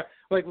crap.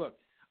 Like, look,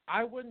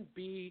 I wouldn't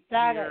be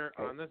here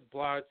on this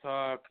blog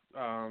talk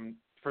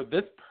for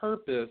this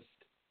purpose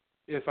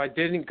if I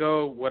didn't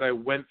go what I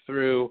went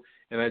through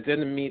and I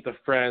didn't meet the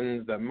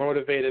friends that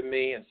motivated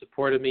me and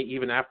supported me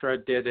even after I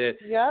did it.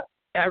 Yep.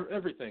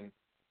 Everything.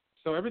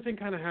 So everything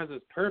kind of has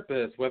its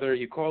purpose, whether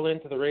you call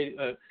into the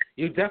radio.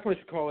 You definitely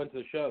should call into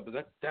the show, but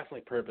that's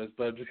definitely purpose.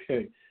 But I'm just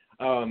kidding.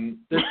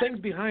 There's things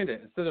behind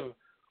it instead of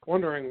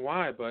wondering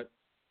why, but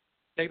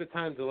take the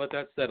time to let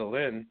that settle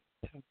in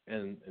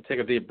and take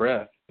a deep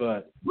breath.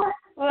 But well,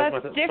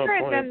 that's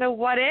different than the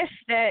what if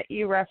that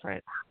you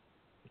referenced.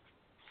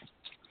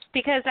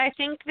 Because I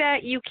think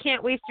that you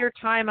can't waste your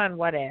time on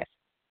what if.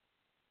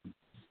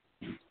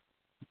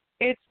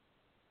 It's,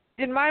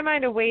 in my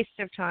mind, a waste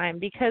of time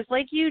because,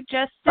 like you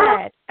just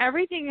said,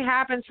 everything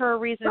happens for a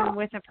reason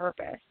with a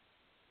purpose.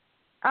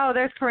 Oh,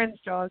 there's Corinne's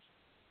jaws.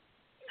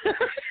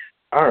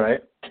 All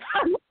right.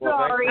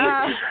 Sorry.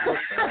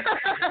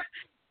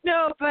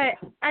 No, but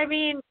I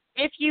mean,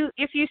 if you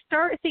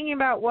start thinking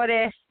about what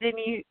if, then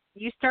you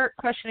start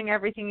questioning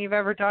everything you've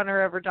ever done or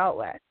ever dealt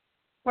with.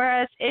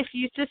 Whereas if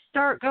you just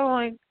start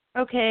going,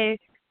 okay,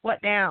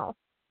 what now?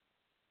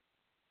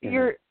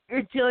 You're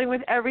dealing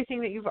with everything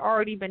that you've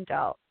already been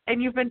dealt.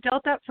 And you've been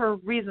dealt that for a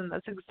reason.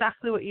 That's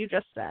exactly what you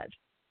just said.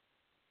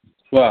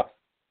 Well,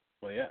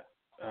 yeah.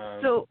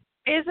 So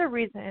is a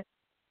reason.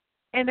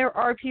 And there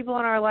are people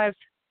in our lives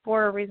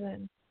for a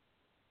reason.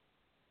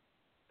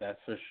 That's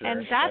for sure.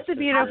 And that's a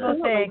beautiful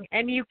thing.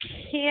 And you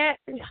can't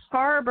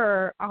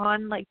harbor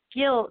on like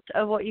guilt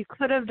of what you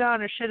could have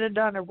done or should have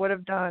done or would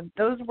have done.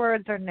 Those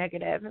words are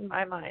negative in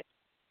my mind.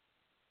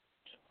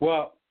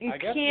 Well, you I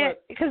guess can't,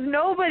 because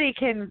nobody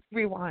can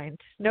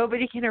rewind.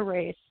 Nobody can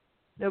erase.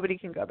 Nobody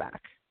can go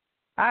back.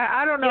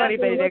 I don't know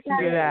anybody that can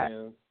do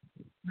that.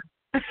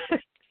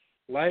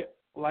 Life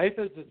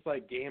is just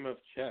like game of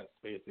chess,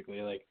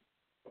 basically. Like,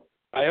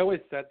 I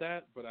always said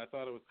that, but I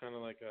thought it was kind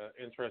of like an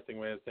interesting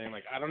way of saying,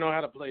 like, I don't know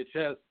how to play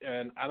chess,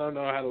 and I don't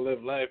know how to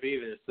live life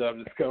either, so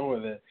I'm just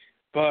going with it.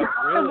 But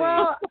really,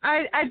 well,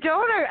 I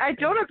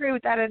don't agree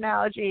with that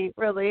analogy,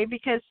 really,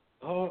 because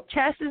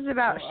chess is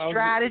about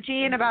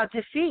strategy and about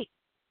defeat.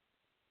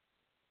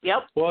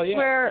 Yep. Well, yeah,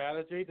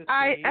 strategy,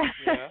 defeat,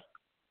 yeah.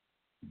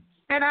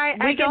 And I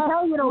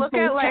don't look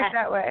at life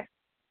that way.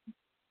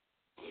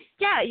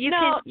 Yeah,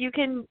 you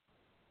can.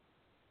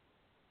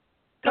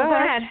 Go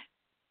ahead.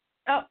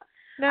 Oh,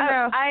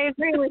 no. I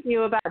agree with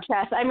you about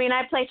chess. I mean,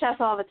 I play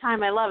chess all the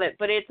time. I love it,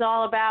 but it's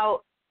all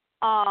about,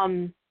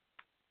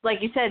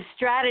 like you said,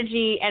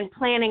 strategy and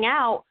planning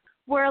out.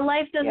 Where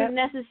life doesn't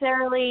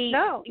necessarily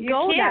go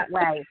that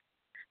way.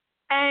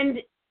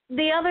 And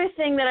the other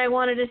thing that I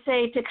wanted to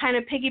say to kind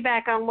of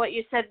piggyback on what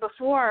you said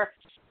before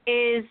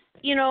is,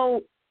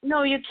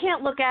 no, you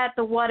can't look at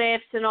the what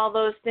ifs and all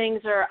those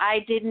things, or I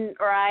didn't,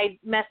 or I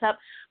mess up.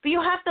 But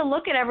you have to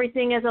look at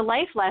everything as a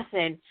life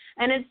lesson.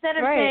 And instead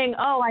of saying,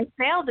 oh, I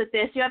failed at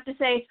this, you have to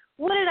say,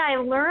 what did I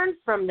learn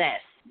from this?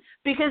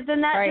 Because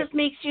then that just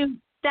makes you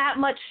that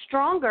much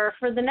stronger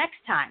for the next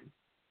time.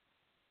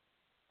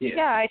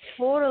 Yeah, I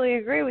totally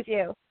agree with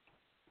you.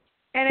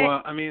 And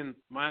I mean,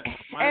 my as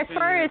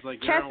far opinion as is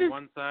like chess you're on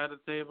one side of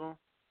the table,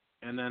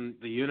 and then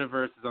the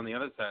universe is on the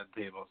other side of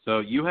the table. So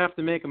you have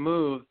to make a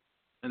move,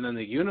 and then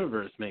the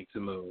universe makes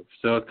a move.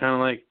 So it's kind of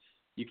like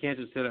you can't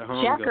just sit at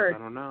home and go, I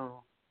don't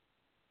know.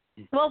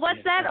 Well, what's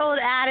that old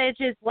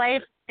adage? Is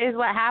life is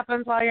what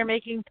happens while you're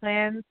making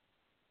plans?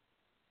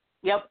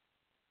 Yep.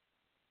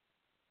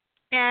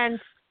 And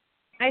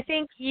I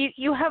think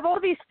you have all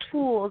these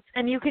tools,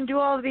 and you can do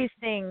all of these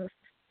things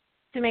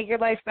to make your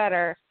life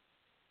better.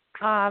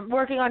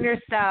 Working on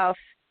yourself,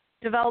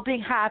 developing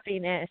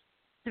happiness,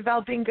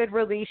 developing good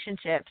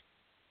relationships.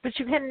 But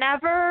you can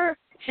never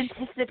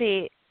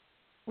anticipate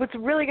what's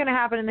really going to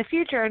happen in the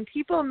future, and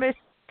people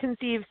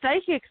misconceive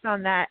psychics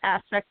on that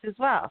aspect as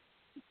well.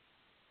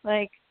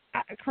 Like,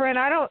 Corinne,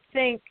 I don't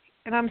think,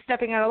 and I'm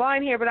stepping out of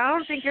line here, but I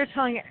don't think you're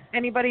telling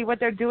anybody what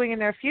they're doing in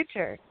their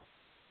future.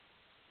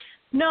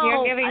 No,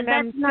 you're giving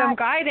them some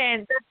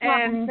guidance. That's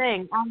not the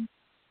thing.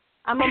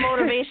 I'm a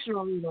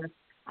motivational leader.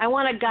 I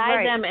want to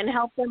guide them and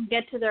help them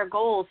get to their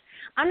goals.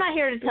 I'm not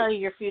here to tell you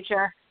your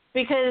future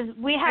because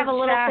we have a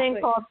little thing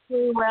called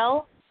free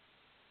will.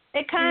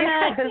 It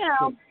kind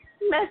of,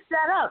 messed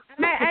that up.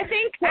 I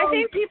think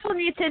people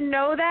need to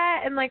know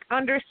that and like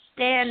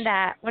understand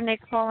that when they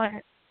call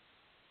it.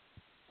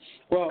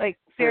 Well, like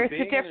there's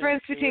a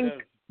difference between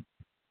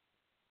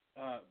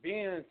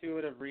being an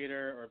intuitive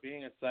reader or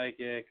being a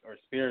psychic or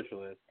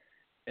spiritualist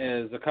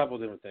is a couple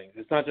different things.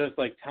 It's not just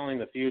like telling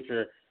the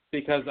future,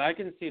 because I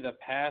can see the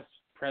past,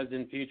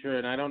 present, future,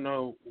 and I don't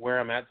know where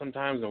I'm at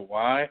sometimes and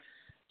why.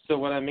 So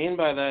what I mean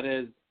by that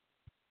is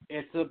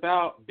it's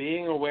about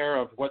being aware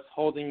of what's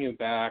holding you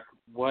back,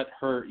 what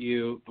hurt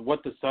you,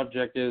 what the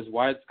subject is,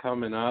 why it's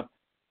coming up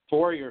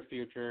for your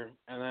future,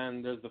 and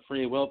then there's the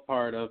free will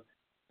part of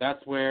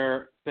that's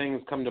where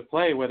things come to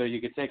play, whether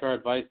you could take our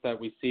advice that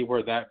we see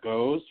where that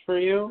goes for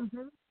you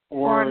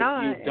or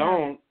not, you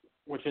don't,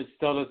 which it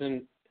still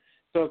doesn't.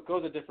 So it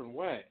goes a different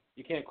way.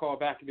 You can't call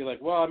back and be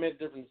like, well, I made a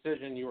different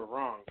decision, you were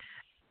wrong.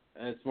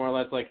 And it's more or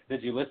less like,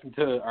 did you listen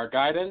to our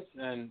guidance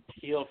and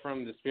heal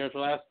from the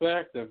spiritual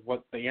aspect of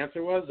what the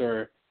answer was,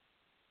 or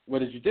what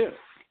did you do?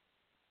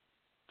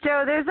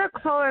 Joe, there's a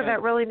caller Okay.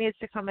 that really needs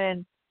to come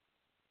in.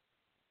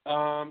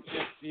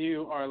 If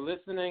you are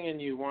listening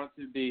and you want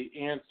to be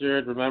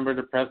answered, remember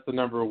to press the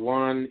number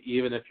 1,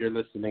 even if you're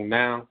listening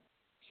now,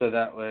 so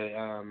that way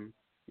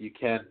you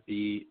can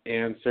be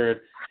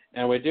answered.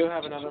 And we do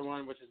have another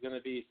one, which is going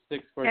to be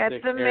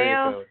 646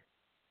 area code.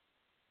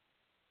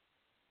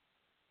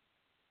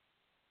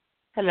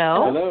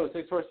 Hello? Hello,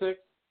 646?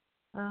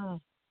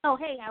 Oh,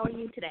 hey, how are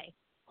you today?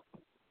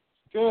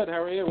 Good,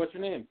 how are you? What's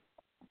your name?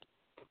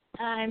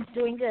 I'm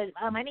doing good.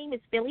 My name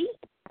is Billy.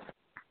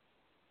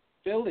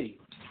 Philly.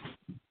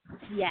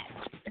 Yes.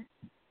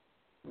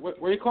 Where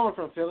are you calling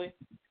from, Philly?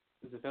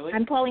 Is it Philly?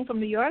 I'm calling from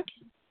New York.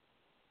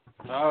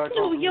 Oh, it's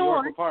from New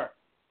York. What part?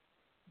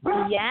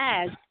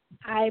 Yes.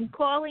 I'm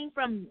calling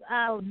from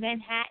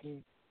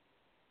Manhattan.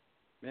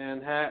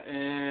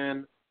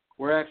 Manhattan.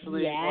 We're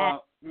actually,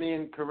 well, me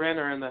and Corinne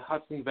are in the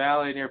Hudson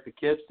Valley near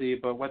Poughkeepsie,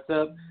 but what's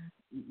up,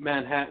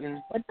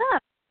 Manhattan? What's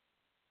up?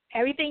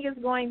 Everything is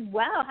going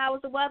well. How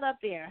is the weather up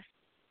there?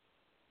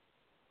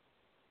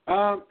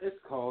 It's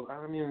cold.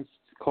 I mean, it's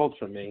cold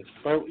for me.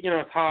 But,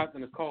 it's hot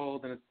and it's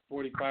cold and it's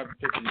 45 to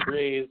 50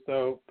 degrees,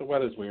 so the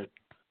weather's weird.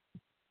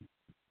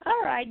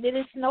 All right. Did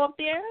it snow up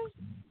there?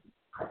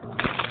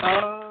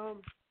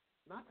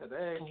 Not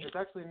today. It's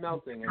actually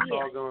melting. It's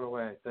all going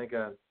away. Thank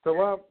God. So,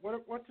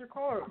 what's your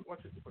call?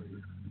 What's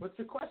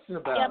your question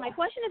about? Yeah, my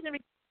question is in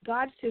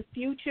regards to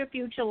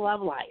future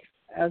love life.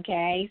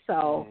 Okay,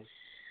 so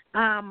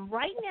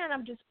right now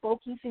I'm just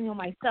focusing on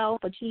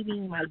myself,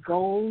 achieving my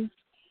goals,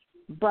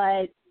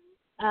 but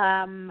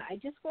I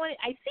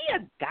see a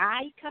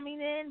guy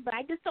coming in, but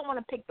I just don't want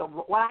to pick I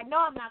know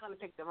I'm not going to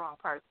pick the wrong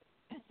person.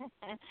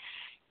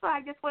 So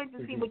I just wanted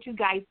to see what you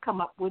guys come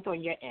up with on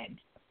your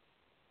end.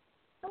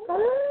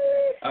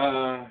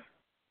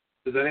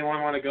 Does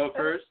anyone want to go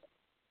first?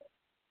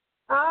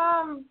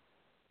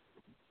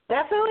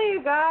 Definitely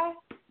a guy,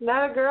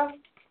 not a girl.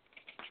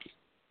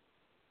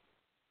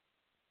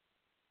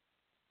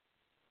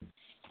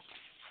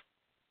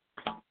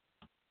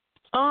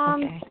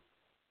 Okay.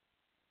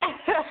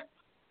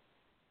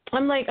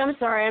 I'm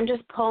sorry, I'm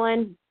just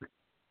pulling.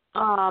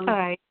 All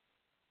right.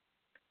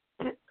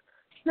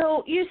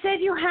 So you said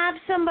you have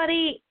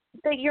somebody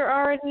that you're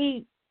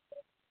already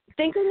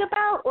thinking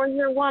about, or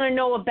you want to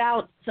know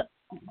about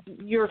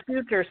your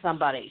future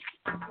somebody?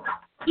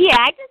 Yeah,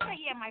 I just say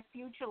my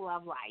future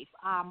love life.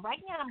 Right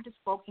now I'm just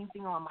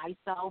focusing on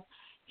myself,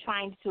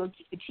 trying to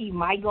achieve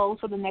my goals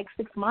for the next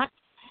 6 months.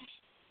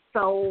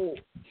 So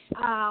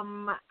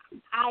I'm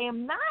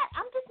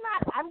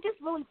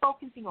just really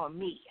focusing on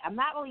me. I'm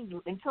not really,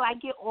 until I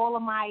get all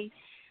of my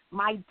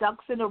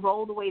ducks in a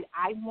row the way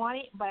I want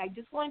it, but I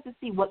just wanted to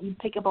see what you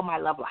pick up on my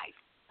love life.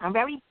 I'm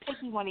very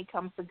picky when it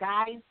comes to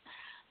guys.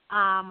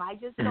 I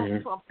just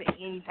don't talk to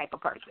any type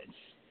of person.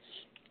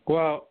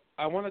 Well,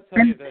 I want to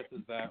tell you this,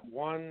 is that,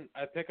 one,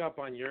 I pick up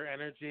on your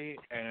energy,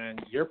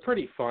 and you're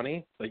pretty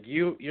funny. Like,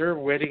 you're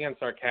witty and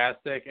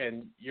sarcastic,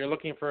 and you're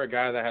looking for a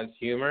guy that has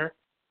humor.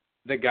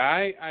 The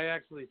guy I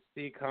actually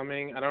see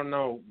coming, I don't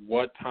know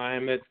what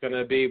time it's going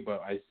to be,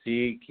 but I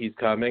see he's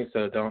coming,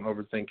 so don't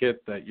overthink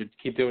it, that you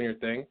keep doing your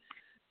thing.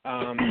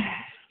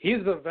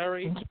 He's a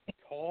very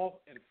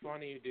tall and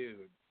funny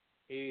dude.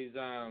 He's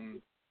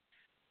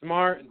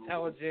smart,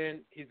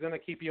 intelligent. He's going to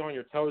keep you on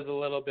your toes a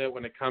little bit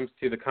when it comes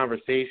to the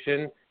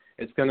conversation.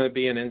 It's going to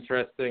be an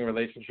interesting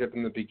relationship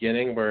in the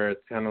beginning where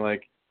it's kind of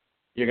like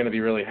you're going to be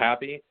really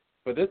happy.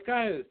 But this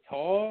guy is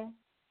tall.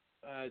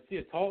 I see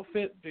a tall,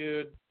 fit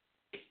dude.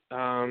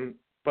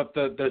 But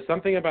there's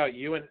something about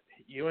you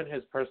and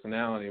his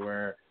personality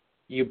where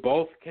you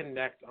both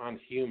connect on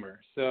humor.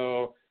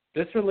 So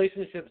this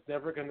relationship's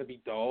never going to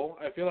be dull.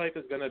 I feel like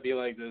there's going to be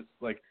like this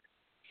like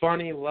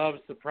funny love,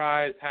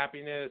 surprise,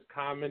 happiness,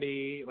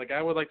 comedy. Like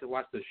I would like to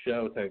watch the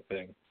show type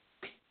thing.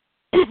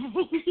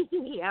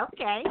 Yeah,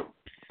 okay.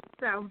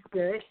 Sounds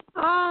good.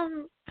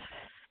 I'm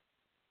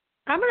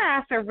gonna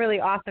ask a really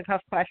off the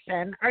cuff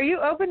question. Are you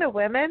open to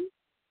women?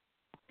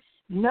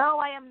 No,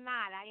 I am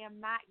not. I am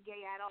not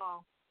gay at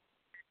all.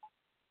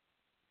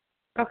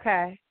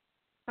 Okay.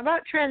 How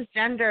about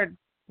transgendered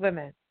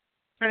women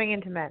turning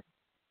into men?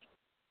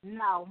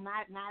 No,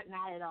 not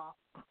at all.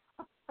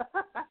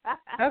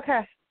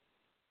 Okay.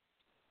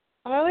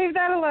 I'm gonna leave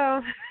that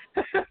alone.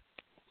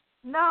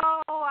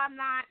 No, I'm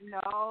not.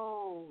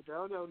 No.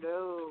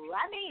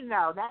 I mean,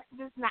 no, that's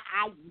just not.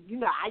 I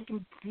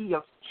can be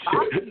a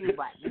talk to you,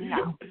 but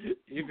no.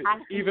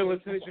 Even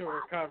listening to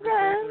her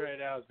conversation right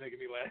now is making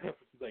me laugh.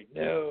 It's like,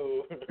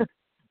 no.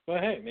 But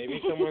hey,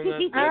 maybe someone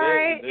that's all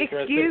right.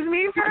 Excuse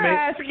me for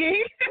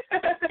asking.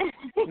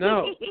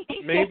 No,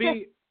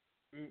 maybe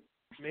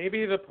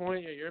the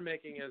point that you're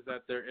making is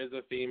that there is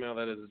a female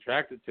that is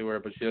attracted to her,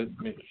 but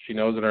she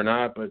knows it or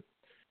not. But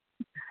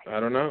I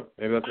don't know.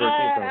 Maybe that's where it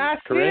came from. I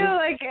Corinne? feel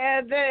like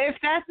if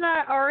that's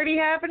not already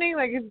happening,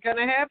 like it's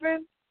gonna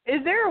happen.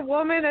 Is there a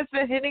woman that's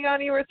been hitting on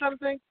you or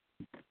something?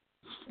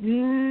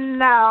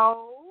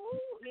 No,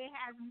 it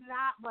has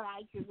not. But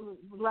I could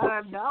let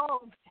her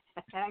know.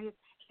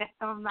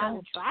 I'm not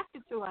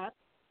attracted to her.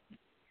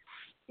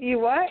 You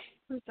what?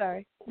 I'm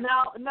sorry.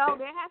 No,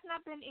 there has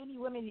not been any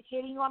women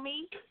hitting on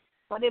me.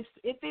 But if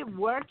it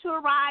were to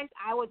arise,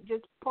 I would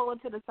just pull her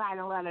to the side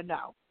and let her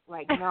know.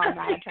 Like, no, I'm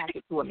not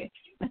attracted to women.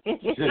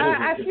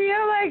 I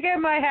feel like it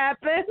might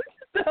happen,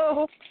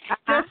 so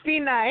just be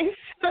nice.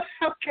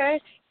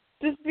 Okay?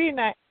 Just be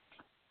nice.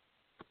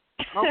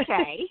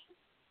 Okay.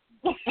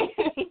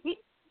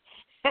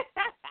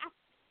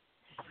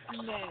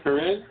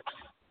 Corinne?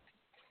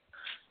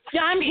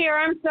 Yeah, I'm here.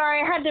 I'm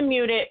sorry. I had to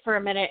mute it for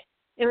a minute.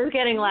 It was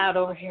getting loud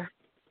over here.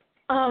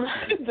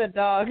 The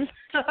dogs.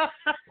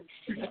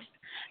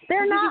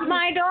 They're not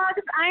my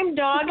dogs. I'm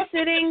dog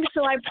sitting,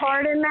 so I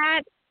pardon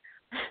that.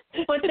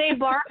 But they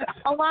bark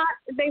a lot.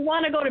 They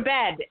want to go to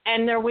bed,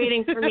 and they're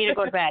waiting for me to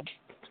go to bed.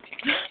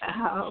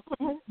 Oh.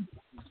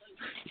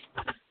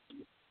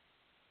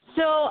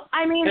 So,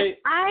 I mean, Hey.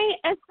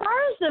 as far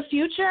as the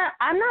future,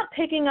 I'm not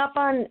picking up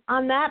on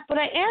that, but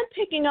I am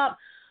picking up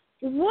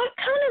what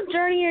kind of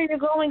journey are you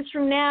going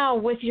through now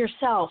with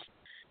yourself?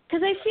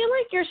 Because I feel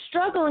like you're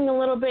struggling a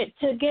little bit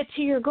to get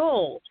to your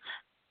goals.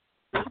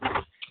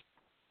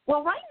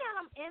 Well, right now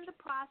I'm in the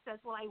process.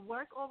 Well, I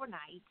work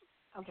overnight,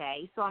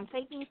 okay? So I'm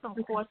taking some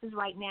courses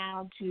right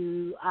now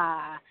to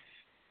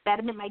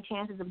betterment my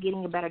chances of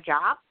getting a better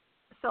job.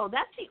 So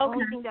that's the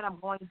only thing that I'm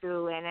going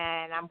through, and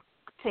then I'm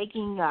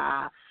taking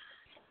a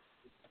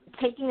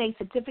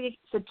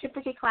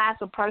certificate class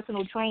of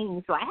personal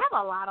training. So I have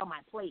a lot on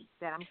my plate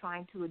that I'm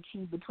trying to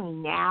achieve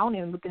between now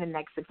and within the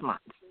next 6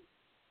 months.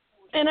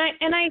 And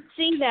I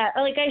see that.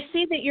 Like, I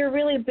see that you're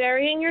really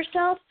burying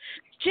yourself.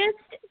 Just,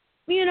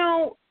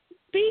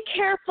 be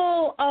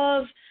careful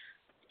of,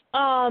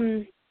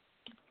 don't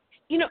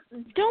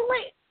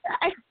let,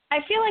 I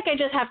feel like I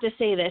just have to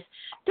say this.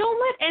 Don't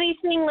let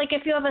anything, like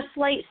if you have a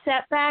slight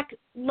setback,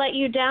 let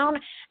you down.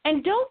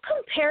 And don't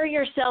compare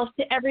yourself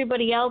to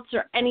everybody else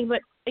or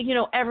anybody,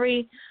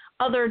 every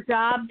other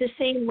job the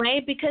same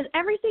way, because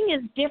everything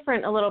is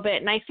different a little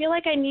bit. And I feel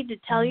like I need to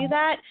tell you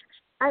that.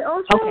 I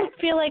also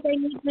feel like I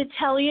need to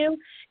tell you,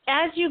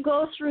 as you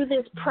go through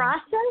this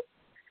process,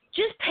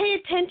 just pay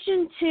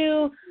attention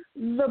to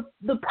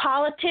the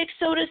politics,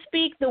 so to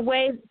speak, the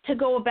way to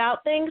go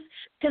about things,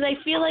 because I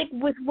feel like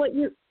with what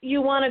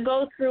you want to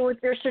go through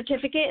with your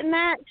certificate and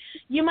that,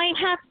 you might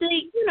have to,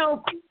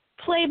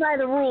 play by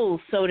the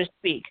rules, so to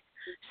speak.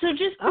 So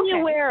just be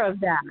aware of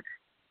that.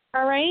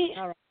 All right?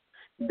 All right.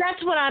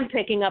 That's what I'm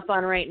picking up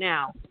on right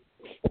now.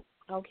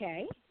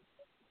 Okay.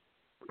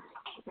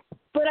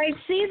 But I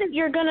see that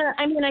you're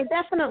I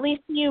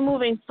definitely see you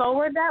moving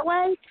forward that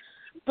way.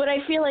 But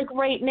I feel like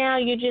right now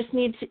you just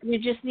need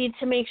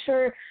to make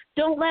sure,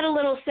 don't let a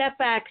little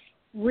setback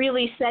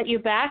really set you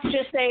back.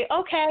 Just say,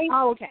 okay,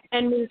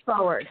 and move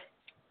forward.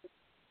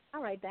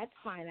 All right, that's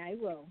fine. I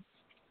will.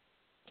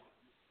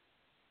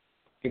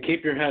 And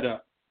keep your head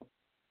up.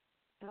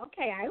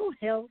 Okay, I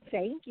will.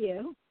 Thank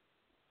you.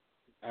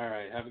 All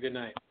right, have a good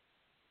night.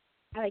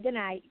 All right, good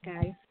night,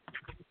 guys.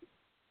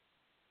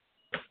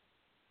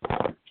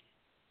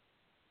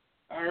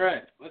 All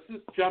right, let's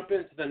just jump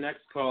into the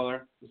next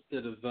caller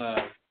instead of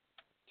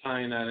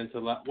tying that into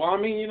well, I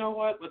mean, you know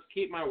what? Let's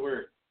keep my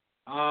word.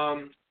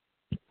 Not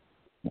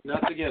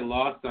to get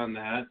lost on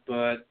that,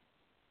 but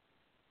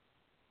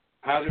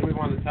how do we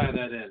want to tie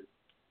that in?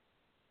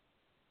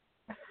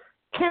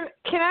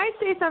 Can I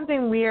say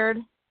something weird?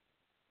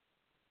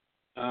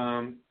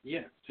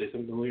 Yeah, say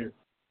something weird.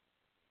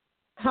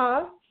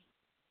 Huh?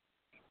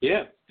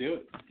 Yeah, do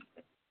it.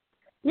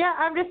 Yeah,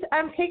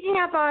 I'm picking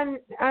up on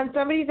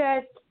somebody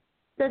that's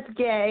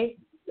gay,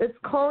 that's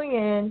calling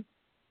in,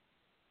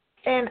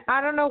 and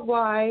I don't know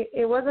why.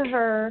 It wasn't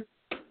her,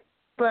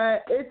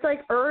 but it's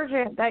like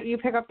urgent that you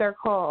pick up their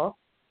call.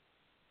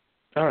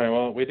 All right,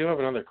 well, we do have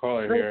another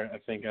caller here. I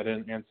think I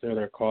didn't answer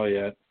their call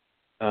yet.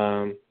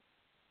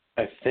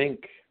 I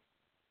think,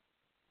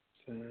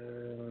 let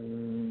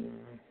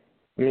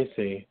me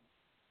see.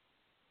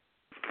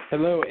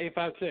 Hello,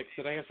 856.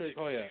 Did I answer your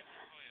call yet?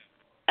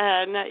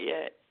 Not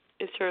yet.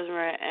 It's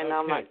Rosemary, and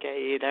I'm not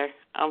gay either.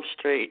 I'm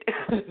straight.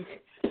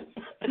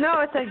 No,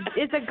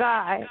 it's a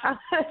guy.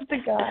 It's a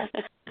guy.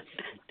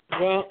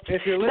 Well,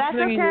 if you're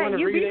listening and you want a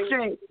reading, be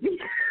straight.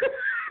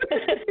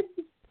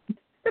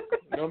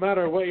 No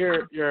matter what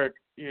your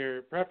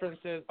preference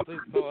is, please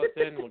call us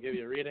in. We'll give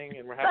you a reading,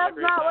 and we're having a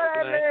great time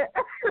tonight.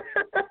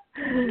 That's not what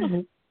I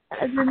meant.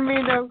 I didn't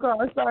mean to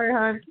call. Sorry,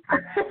 hon.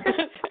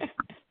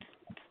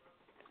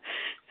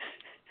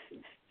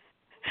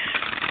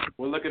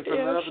 We're looking for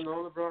love in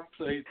all the Bronx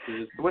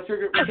places. What's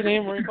your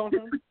name? Where are you calling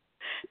from?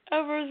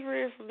 I'm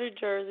Rosemary from New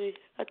Jersey.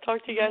 I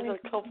talked to you guys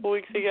a couple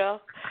weeks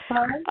ago.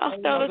 How's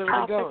the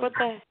topic. What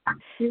the heck?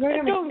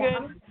 It's doing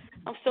good.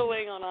 I'm still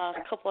waiting on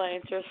a couple of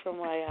answers from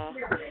my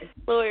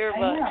lawyer,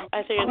 but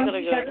I think it's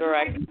going to go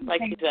direct,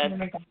 like you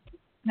said.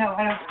 No,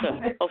 I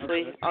don't. So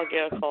hopefully I'll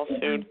get a call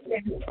soon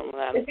from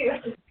them.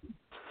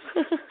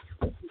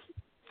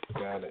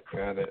 Got it.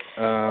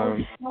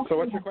 So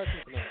what's your question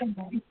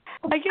tonight?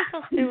 I guess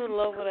I'll stay with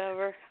love,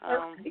 whatever.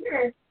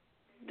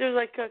 There's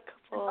like a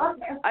couple.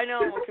 I know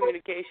I'm on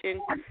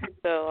communication,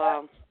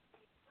 so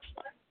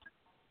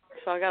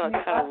I got a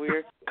kind of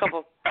weird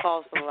couple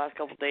calls in the last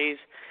couple of days,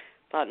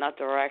 but not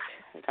direct,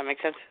 if that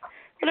makes sense.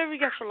 Whatever you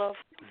got for love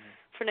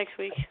for next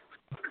week.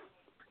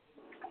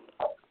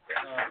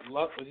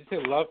 Love? Did you say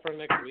love for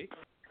next week?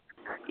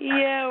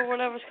 Yeah, or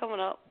whatever's coming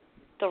up.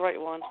 The right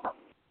one.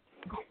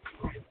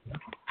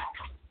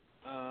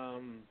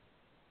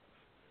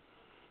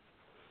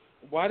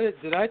 Why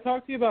did I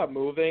talk to you about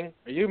moving?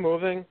 Are you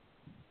moving?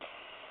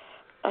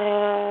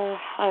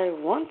 I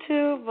want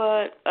to,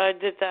 but I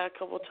did that a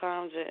couple of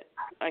times and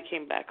I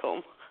came back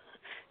home.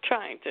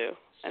 Trying to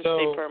and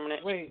stay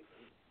permanent. Wait,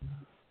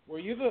 were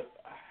you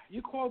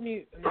you called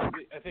me,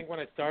 I think, when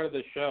I started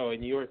the show,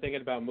 and you were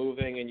thinking about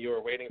moving and you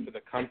were waiting for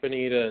the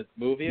company to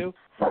move you?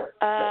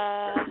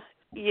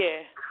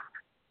 Yeah.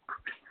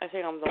 I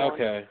think I'm the one.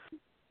 Okay.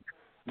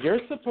 You're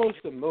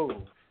supposed to move.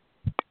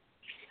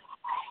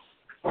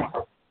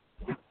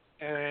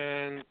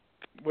 And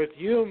with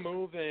you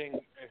moving,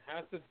 it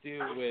has to do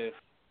with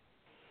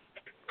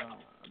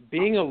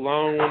being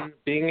alone,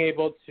 being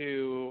able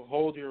to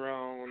hold your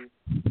own,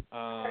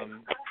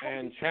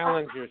 and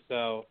challenge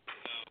yourself,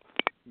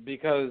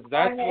 because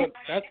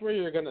that's where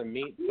you're gonna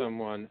meet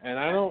someone. And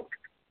I don't.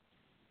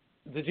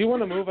 Did you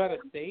want to move out of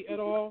state at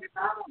all?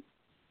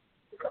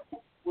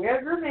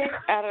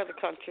 Out of the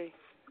country.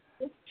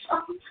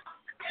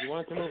 You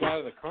want to move out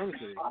of the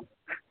country?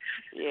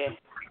 Yeah.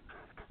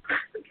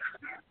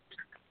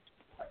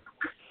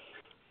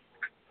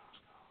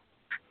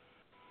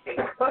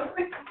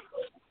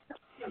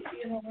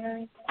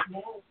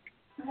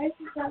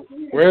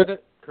 Where is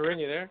it? Corinne,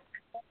 you there?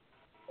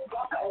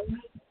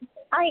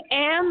 I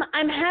am.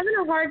 I'm having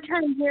a hard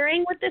time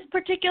hearing with this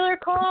particular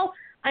call.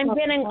 I'm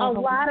getting a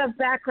lot of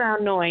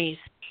background noise.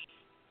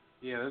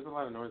 Yeah, there's a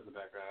lot of noise in the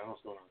background. I don't know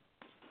what's going on.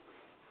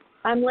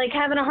 I'm like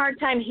having a hard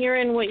time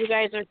hearing what you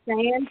guys are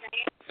saying.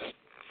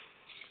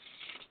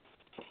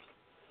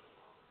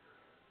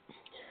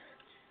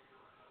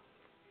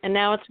 And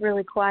now it's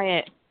really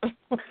quiet.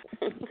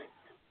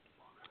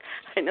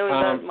 I know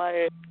that's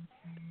my...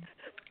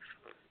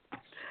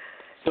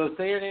 So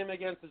say your name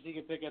again so she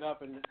can pick it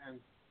up and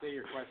say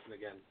your question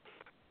again.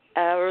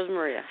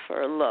 Rosemaria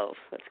for love.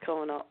 That's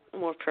coming up.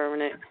 More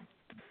permanent.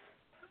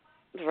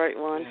 The right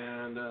one.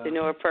 And, the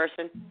newer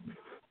person.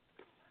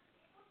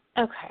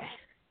 Okay.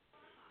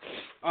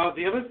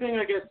 The other thing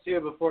I guess too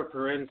before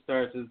Corinne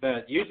starts is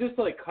that you just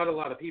cut a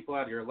lot of people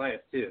out of your life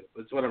too.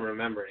 That's what I'm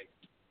remembering.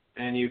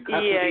 And you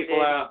cut some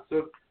people out.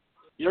 So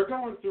you're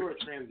going through a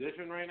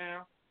transition right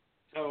now.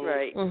 So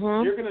right.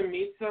 You're going to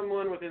meet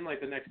someone within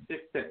the next 6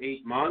 to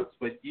 8 months,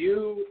 but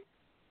you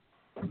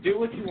do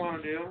what you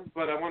want to do.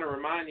 But I want to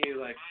remind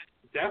you,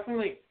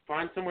 definitely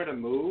find somewhere to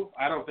move.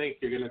 I don't think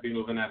you're going to be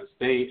moving out of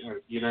state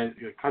or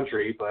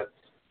country, but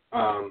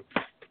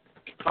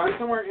find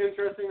somewhere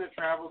interesting to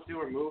travel to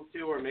or move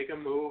to, or make a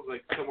move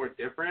somewhere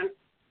different,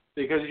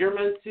 because you're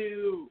meant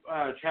to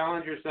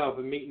challenge yourself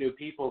and meet new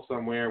people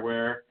somewhere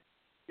where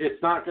it's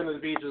not going to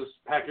be just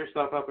pack your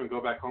stuff up and go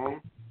back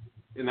home.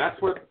 And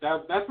that's what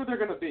they're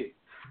going to be.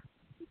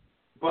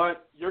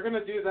 But you're going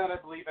to do that, I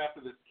believe, after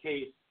this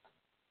case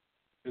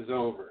is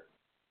over.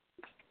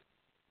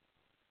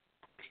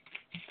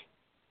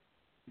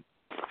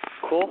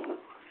 Cool.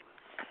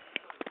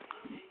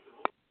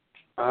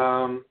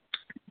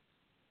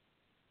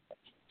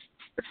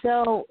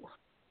 So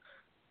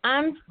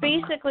I'm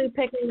basically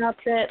picking up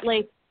that,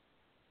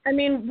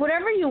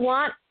 whatever you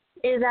want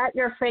is at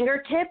your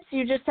fingertips.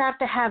 You just have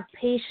to have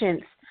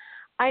patience.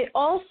 I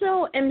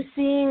also am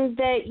seeing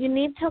that you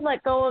need to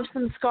let go of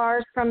some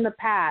scars from the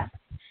past,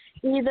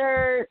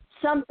 either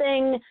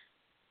something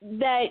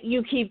that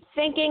you keep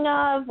thinking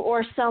of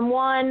or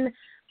someone,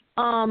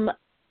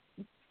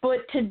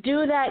 but to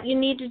do that, you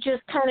need to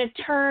just kind of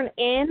turn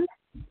in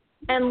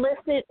and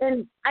listen.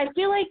 And I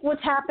feel like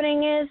what's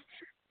happening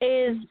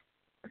is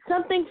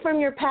something from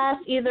your past,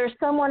 either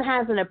someone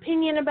has an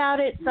opinion about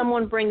it,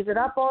 someone brings it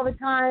up all the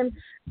time,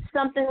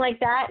 something like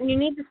that, and you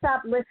need to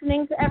stop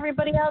listening to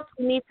everybody else.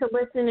 You need to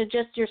listen to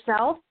just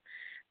yourself.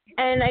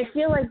 And I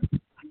feel like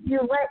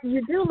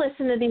you do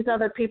listen to these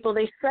other people,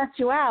 they stress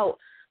you out.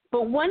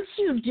 But once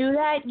you do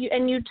that,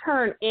 you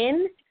turn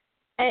in,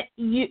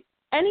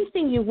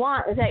 anything you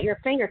want is at your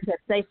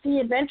fingertips. I see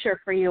adventure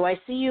for you. I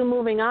see you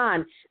moving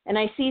on, and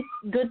I see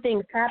good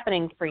things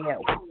happening for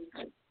you.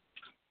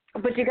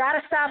 But you got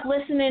to stop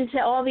listening to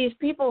all these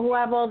people who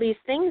have all these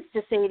things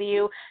to say to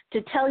you, to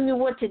tell you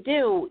what to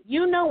do.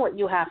 You know what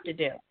you have to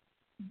do.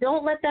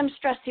 Don't let them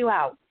stress you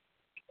out.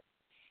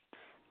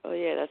 Oh,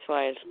 yeah, that's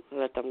why I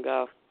let them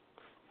go.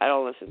 I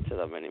don't listen to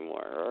them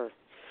anymore, or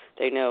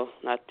they know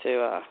not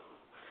to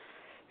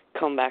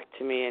come back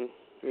to me and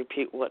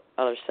repeat what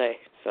others say,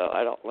 so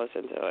I don't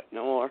listen to it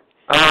no more.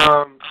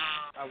 I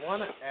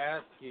want to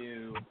ask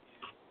you,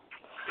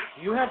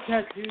 do you have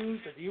tattoos,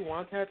 or do you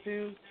want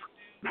tattoos?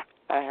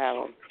 I have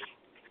them.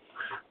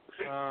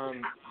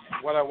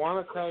 What I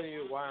want to tell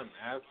you, why I'm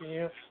asking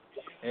you,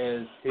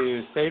 is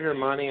to save your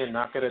money and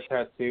not get a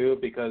tattoo,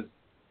 because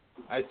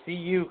I see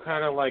you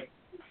kind of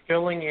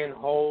filling in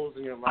holes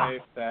in your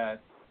life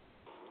that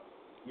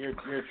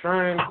you're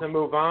trying to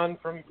move on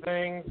from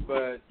things,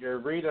 but you're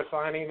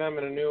redefining them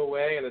in a new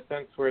way, in a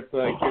sense where it's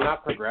like you're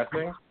not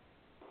progressing.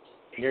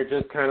 You're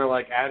just kind of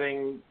like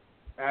adding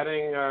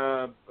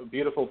a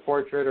beautiful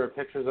portrait or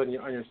pictures on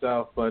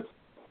yourself, but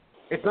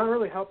it's not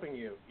really helping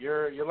you.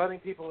 You're letting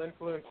people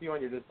influence you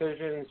on your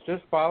decisions.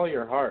 Just follow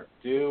your heart.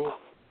 Do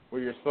what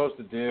you're supposed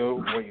to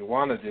do, what you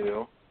want to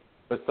do.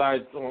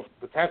 Besides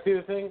the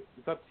tattoo thing,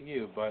 it's up to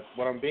you. But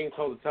what I'm being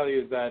told to tell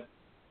you is that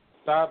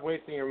stop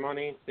wasting your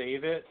money,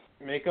 save it,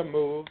 make a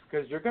move,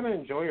 because you're going to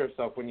enjoy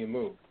yourself when you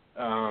move.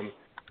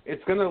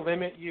 It's going to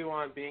limit you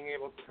on being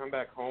able to come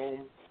back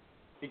home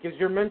because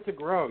you're meant to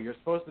grow. You're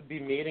supposed to be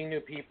meeting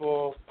new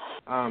people,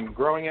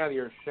 growing out of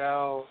your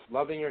shell,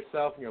 loving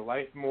yourself and your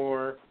life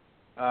more.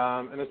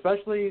 And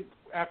especially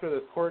after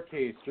this court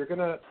case, you're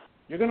gonna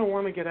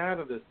want to get out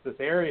of this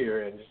area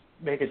you're in, just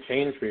make a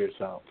change for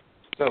yourself.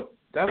 So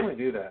definitely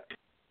do that.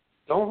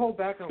 Don't hold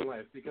back on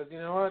life, because you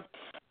know what?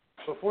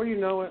 Before you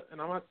know it, and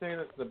I'm not saying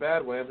this in a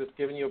bad way, I'm just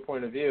giving you a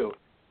point of view.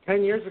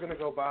 10 years are going to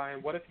go by,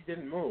 and what if you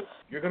didn't move?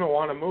 You're going to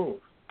want to move.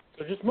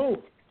 So just move.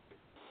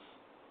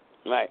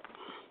 Right.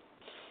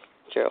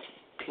 True.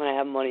 When I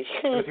have money.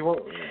 If you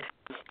won't.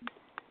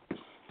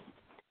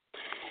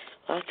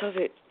 Lots of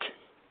it.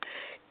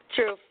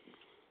 True.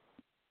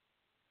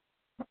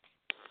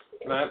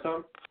 Can I have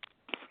some?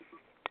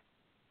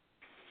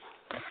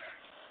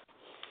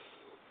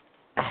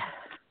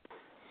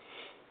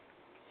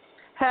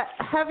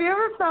 Have you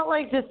ever felt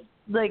like just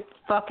like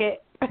fuck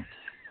it?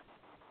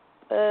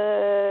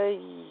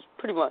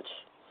 Pretty much.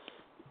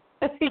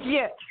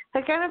 Yeah,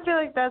 I kind of feel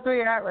like that's where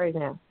you're at right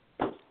now,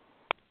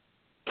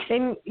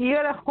 and you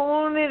gotta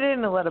hone it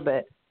in a little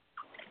bit.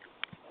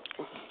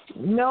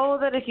 Know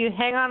that if you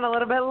hang on a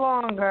little bit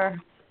longer,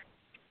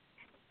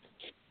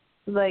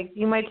 like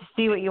you might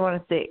see what you want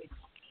to see.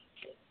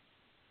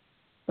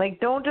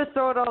 Like, don't just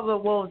throw it all to the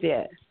wolves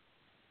yet.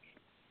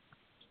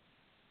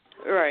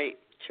 Right.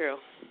 True.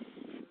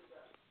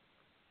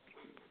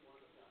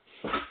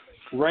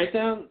 Write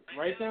down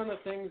the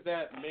things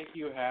that make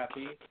you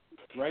happy.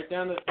 Write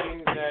down the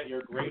things that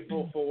you're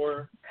grateful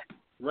for.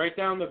 Write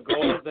down the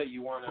goals that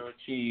you want to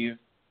achieve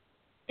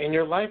in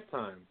your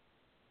lifetime.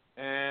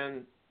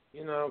 And,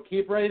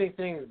 keep writing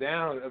things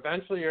down.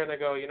 Eventually you're going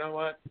to go, you know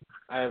what?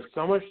 I have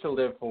so much to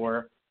live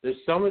for. There's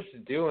so much to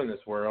do in this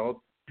world.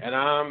 And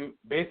I'm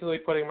basically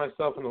putting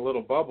myself in a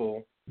little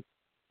bubble.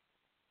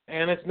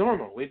 And it's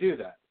normal. We do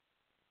that.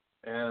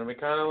 And we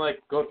kind of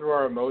go through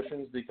our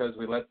emotions because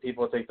we let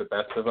people take the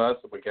best of us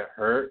and we get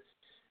hurt.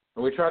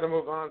 And we try to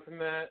move on from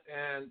that.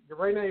 And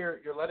right now you're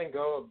letting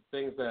go of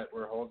things that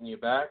were holding you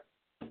back,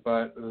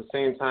 but at the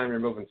same time you're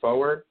moving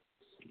forward.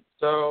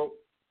 So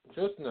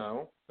just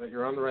know that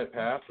you're on the right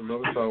path and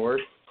moving forward.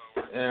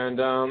 And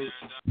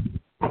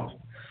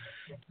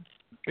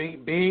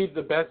be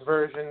the best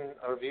version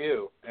of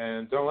you.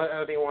 And don't let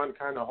anyone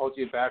kind of hold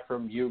you back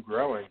from you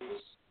growing.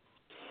 Just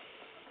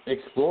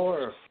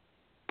explore.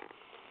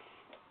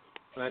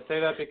 And I say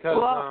that because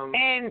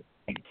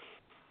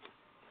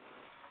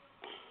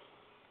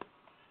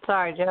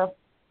Sorry, Joe.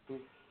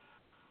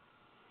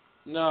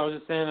 No, I was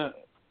just saying that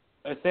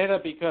I say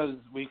that because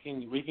we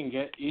can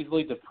get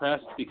easily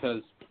depressed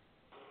because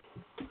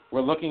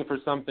we're looking for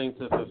something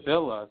to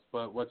fulfill us,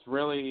 but what's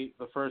really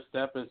the first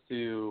step is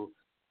to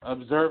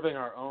observing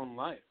our own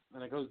life.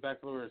 And it goes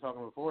back to what we were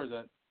talking before, is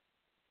that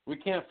we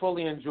can't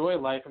fully enjoy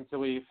life until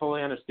we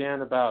fully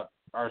understand about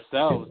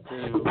ourselves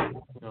to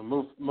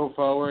move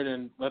forward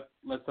and let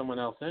someone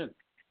else in.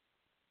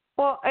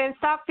 Well, and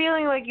stop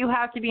feeling like you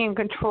have to be in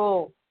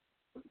control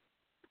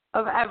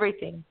of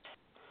everything.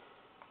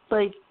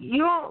 Like, you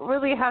don't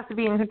really have to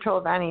be in control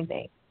of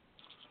anything.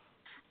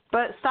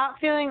 But stop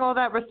feeling all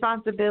that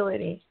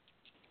responsibility.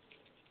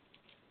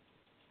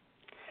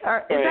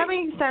 Is that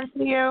making sense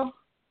to you?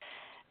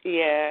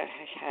 Yeah,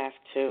 I have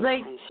to.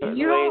 Like,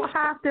 you don't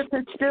have to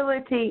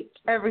facilitate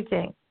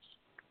everything.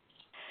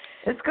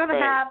 It's going to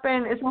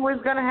happen. It's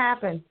always going to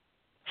happen.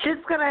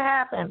 Shit's going to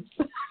happen.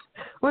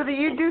 Whether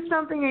you do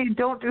something or you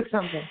don't do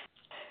something.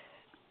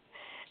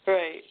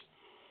 Right.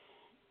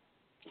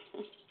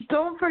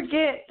 Don't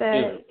forget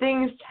that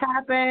things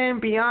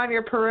happen beyond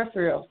your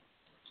peripheral.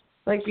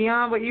 Like,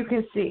 beyond what you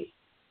can see.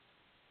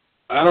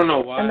 I don't know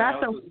why. And that's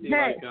I also okay.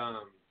 see,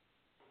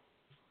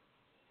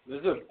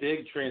 there's a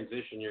big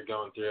transition you're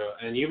going through,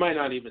 and you might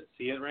not even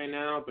see it right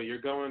now, but you're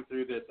going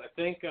through this. I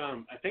think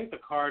the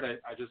card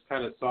I just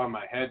kind of saw in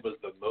my head was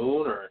the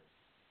moon, or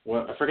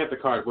what? I forget the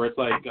card, where it's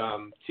like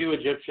two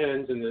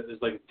Egyptians and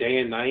there's like day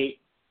and night.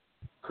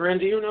 Corinne,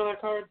 do you know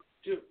that card?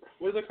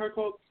 What is that card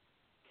called?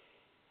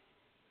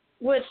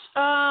 Which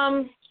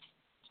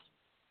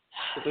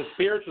It's a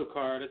spiritual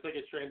card. It's like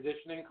a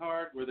transitioning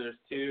card where there's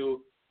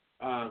two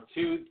of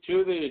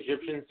the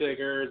Egyptian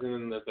figures, and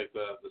then there's like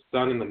the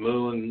sun and the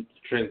moon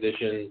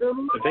transition.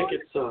 I think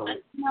it's no,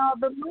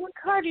 the moon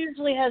card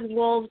usually has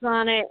wolves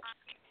on it.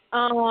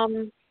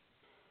 I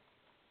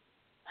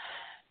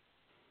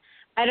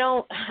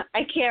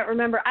can't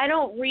remember. I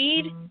don't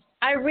read.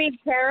 I read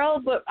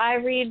tarot, but I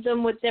read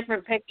them with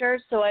different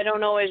pictures, so I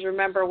don't always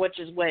remember which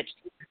is which.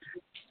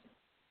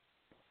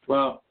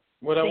 Well,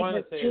 what I want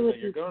to say is that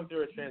you're going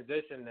through a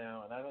transition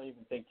now, and I don't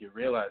even think you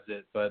realize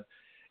it, but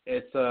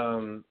it's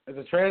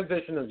a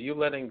transition of you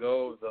letting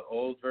go of the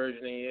old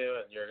version of you,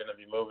 and you're going to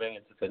be moving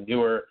into the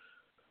newer,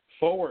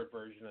 forward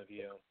version of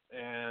you.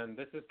 And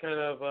this is kind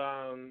of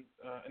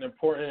an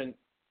important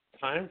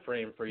time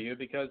frame for you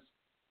because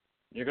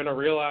you're going to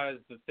realize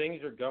the things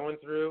you're going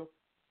through,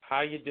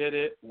 how you did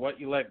it, what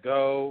you let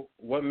go,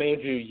 what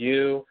made you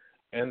you,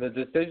 and the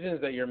decisions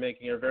that you're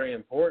making are very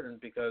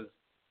important because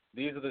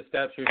these are the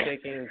steps you're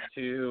taking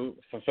to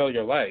fulfill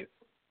your life.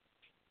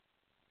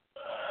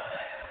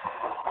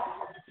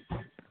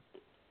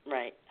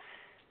 Right.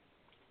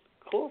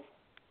 Cool.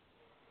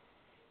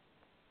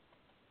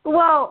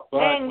 Well,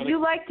 But and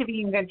you like to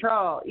be in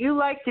control. You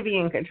like to be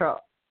in control.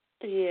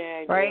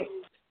 Yeah, I right?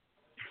 do.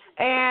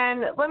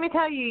 And let me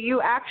tell you,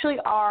 you actually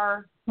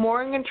are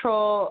more in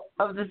control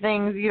of the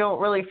things you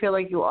don't really feel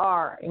like you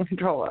are in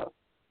control of.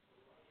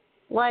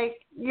 Like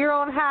your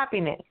own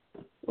happiness,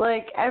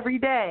 like every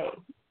day,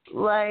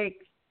 like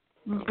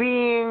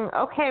being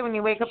okay when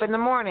you wake up in the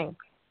morning.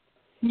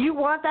 You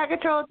want that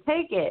control,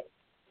 take it.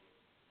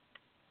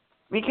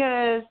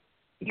 Because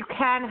you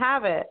can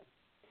have it.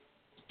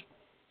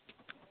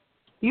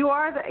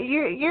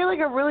 You're like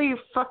a really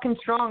fucking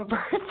strong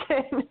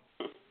person.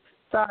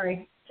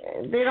 Sorry.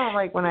 They don't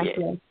like when I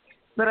say,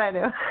 but I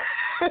do.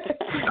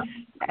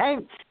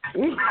 And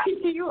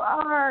you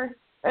are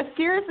a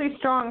seriously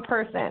strong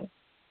person.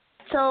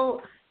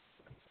 So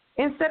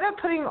instead of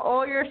putting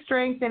all your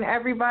strength in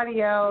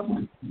everybody else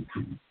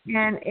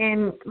and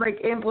in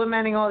like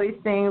implementing all these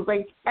things,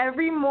 like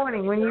every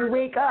morning when you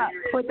wake up,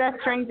 put that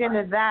strength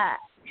into that.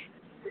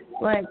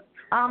 Like,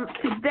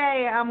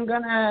 today I'm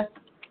gonna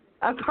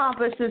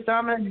accomplish this, or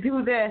I'm gonna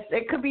do this.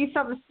 It could be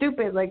something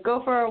stupid, like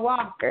go for a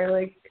walk, or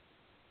like,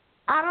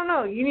 I don't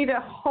know. You need to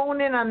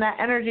hone in on that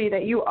energy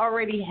that you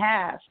already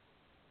have.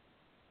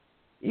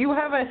 You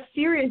have a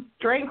serious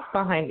strength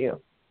behind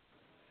you.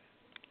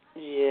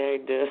 Yeah, I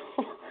do.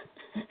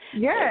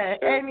 Yeah,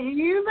 and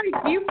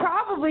you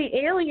probably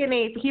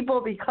alienate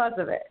people because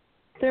of it.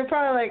 They're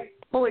probably like,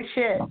 holy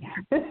shit,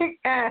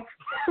 I'm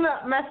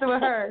not messing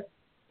with her,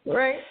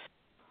 right?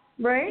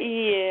 Right?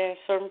 Yeah,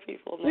 certain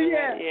people know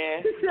that.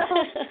 Yeah.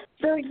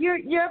 So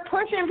you're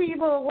pushing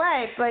people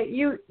away, but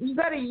you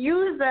got to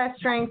use that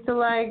strength to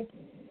like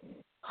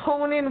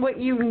hone in what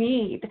you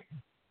need.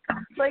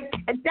 Like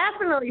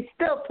definitely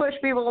still push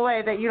people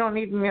away that you don't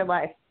need in your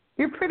life.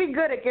 You're pretty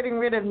good at getting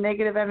rid of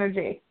negative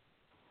energy,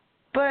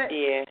 but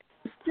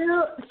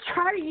still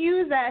try to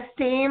use that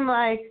same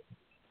like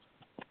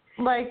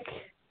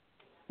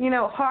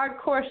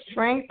hardcore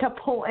strength to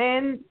pull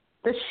in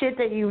the shit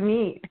that you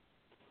need.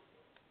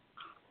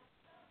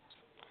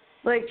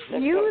 Like,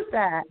 use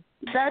that.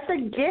 That's a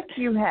gift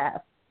you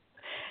have.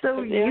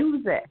 So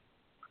use it.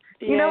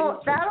 You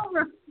know,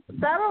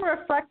 that'll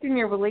reflect in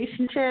your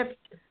relationships,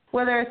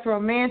 whether it's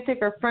romantic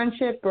or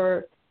friendship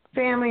or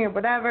family or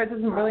whatever. It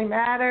doesn't really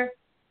matter.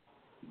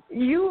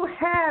 You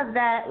have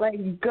that,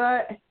 like,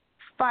 gut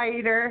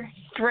fighter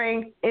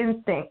strength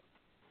instinct.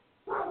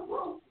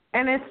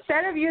 And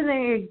instead of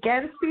using it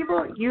against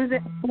people, use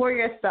it for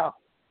yourself.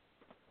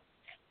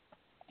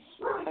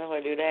 How do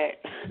I do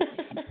that?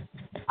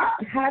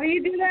 How do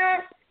you do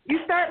that? You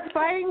start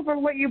fighting for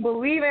what you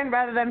believe in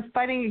rather than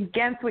fighting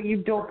against what you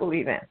don't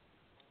believe in.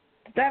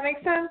 Does that make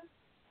sense?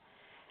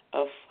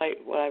 I'll fight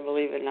what I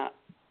believe in, not.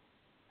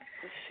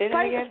 Say that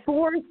fight again?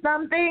 For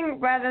something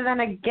rather than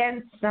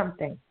against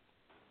something.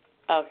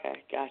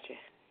 Okay, gotcha.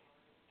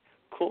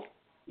 Cool.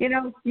 You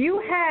know,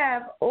 you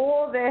have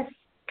all this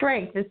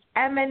strength that's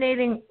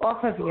emanating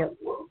off of you.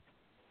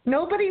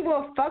 Nobody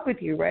will fuck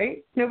with you,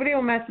 right? Nobody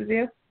will mess with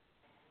you.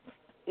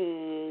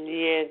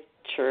 Yeah,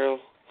 true.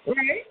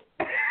 Right?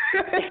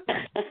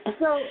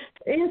 So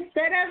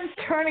instead of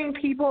turning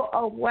people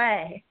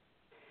away,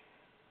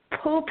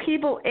 pull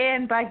people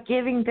in by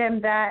giving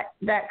them that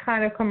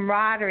kind of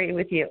camaraderie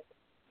with you.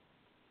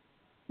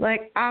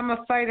 Like, I'm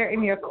a fighter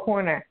in your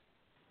corner.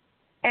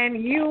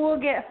 And you will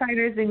get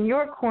fighters in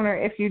your corner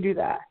if you do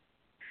that.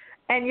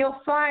 And you'll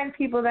find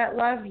people that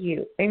love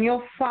you. And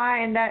you'll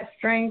find that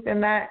strength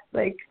and that,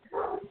 like,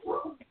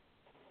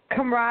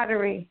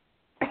 camaraderie.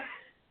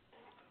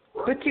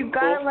 But you've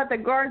got to let the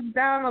guards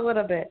down a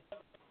little bit.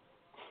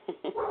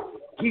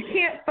 You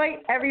can't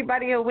fight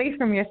everybody away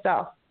from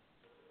yourself.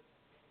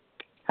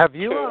 Have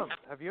you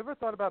ever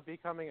thought about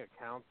becoming a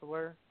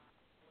counselor?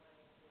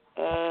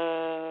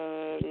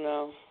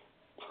 No.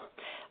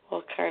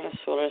 Well, kind of,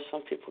 sort of.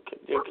 Some people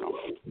could do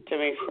to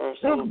me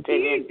first. Oh, she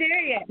ain't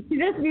there yet. She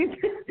just needs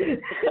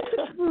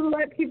to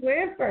let people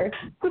in first.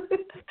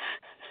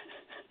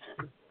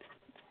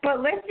 But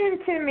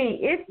listen to me.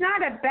 It's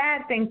not a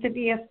bad thing to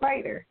be a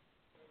fighter.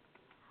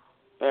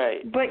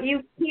 Right. But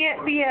you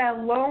can't be a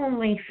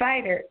lonely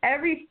fighter.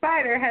 Every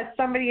fighter has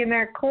somebody in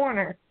their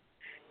corner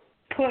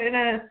putting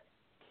a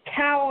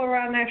towel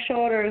around their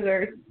shoulders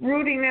or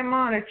rooting them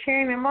on or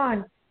cheering them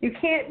on. You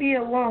can't be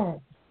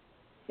alone.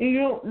 You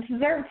don't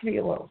deserve to be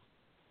alone.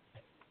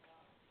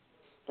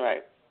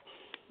 Right.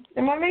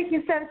 Am I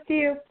making sense to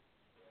you?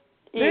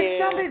 Yeah.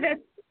 There's somebody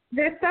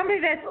there's somebody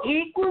that's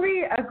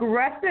equally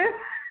aggressive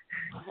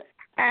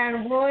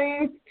and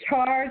willing to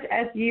charge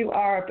as you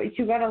are, but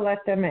you got to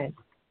let them in.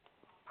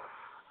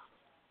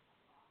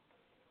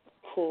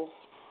 Cool.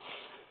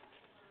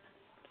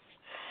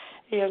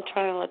 Yeah, I'm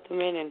trying to let them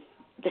in, and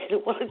they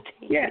don't want to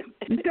take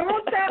it.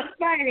 Don't stop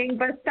fighting,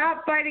 but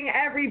stop fighting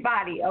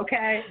everybody,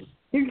 okay?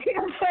 You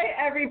can't fight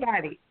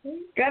everybody.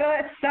 Got to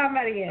let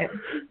somebody in.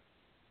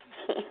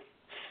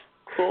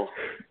 Cool.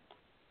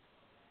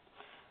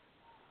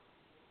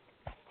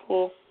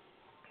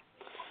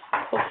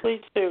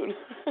 Hopefully soon.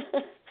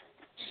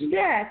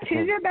 Yeah,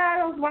 choose your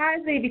battles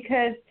wisely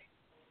because,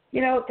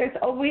 there's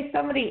always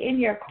somebody in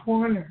your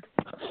corner.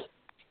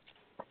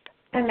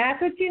 And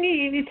that's what you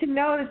need. You need to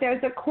know that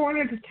there's a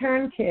corner to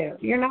turn to.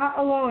 You're not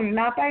alone. You're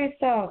not by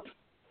yourself.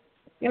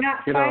 You're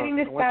not fighting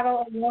this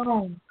battle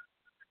alone.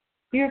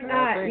 You're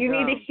not. You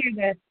need to hear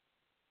this.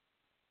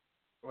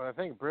 Well, I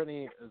think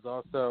Brittany is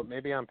also,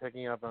 maybe I'm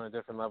picking up on a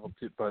different level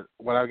too, but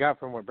what I got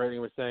from what Brittany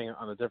was saying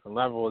on a different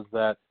level is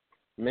that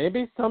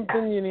maybe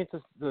something you need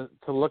to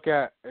look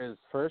at is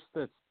first,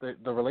 it's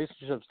the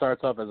relationship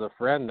starts off as a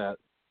friend, that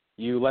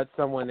you let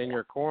someone in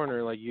your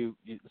corner, like you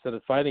instead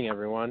of fighting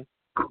everyone,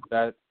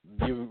 that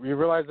you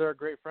realize they're a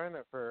great friend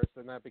at first,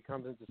 and that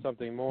becomes into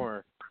something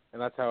more,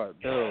 and that's how it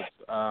builds.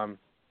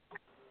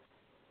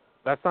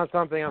 That's not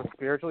something I'm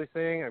spiritually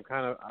seeing.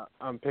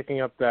 I'm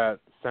picking up that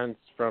sense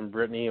from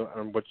Brittany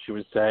on what she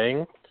was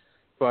saying,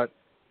 but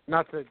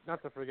not to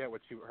forget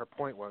what her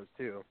point was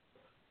too.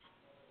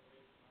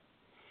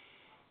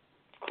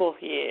 Cool,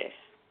 yeah.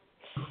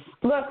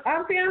 Look,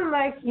 I'm feeling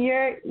like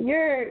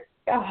you're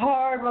a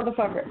hard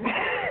motherfucker,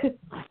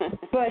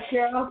 but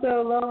you're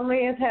also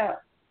lonely as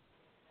hell.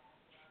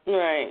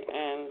 Right,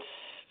 and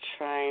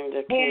trying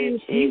to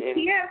communicate.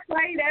 And you can't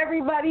fight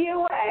everybody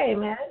away,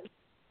 man.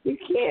 You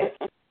can't.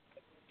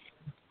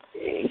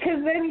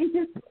 Because then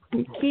you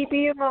keep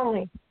being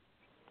lonely.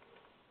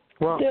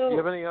 Well, so do you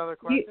have any other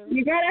questions?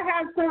 You got to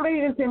have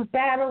somebody that's in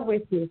battle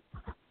with you.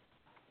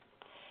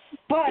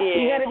 But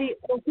you got to be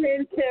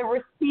open to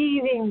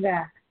receiving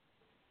that.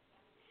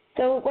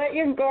 So let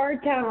your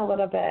guard down a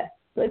little bit.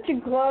 Let your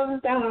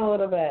gloves down a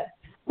little bit.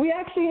 We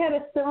actually had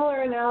a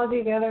similar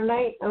analogy the other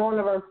night on one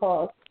of our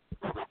calls.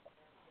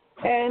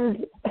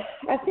 And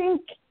I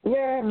think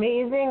you're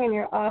amazing and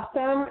you're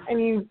awesome, and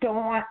you don't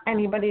want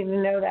anybody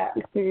to know that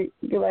because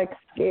you're like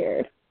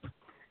scared.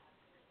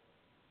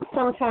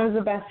 Sometimes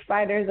the best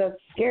fighters are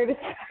scared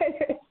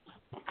fighters.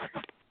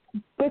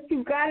 But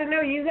you got to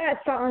know you got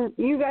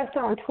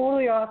something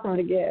totally awesome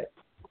to give,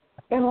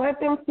 and let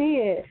them see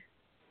it.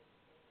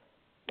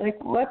 Like,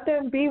 let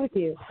them be with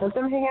you. Let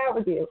them hang out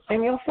with you,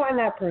 and you'll find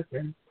that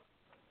person.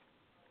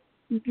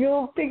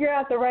 You'll figure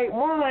out the right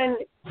one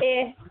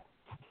if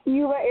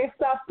you let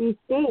yourself be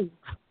seen.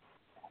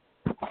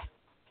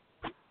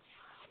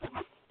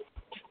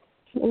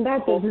 And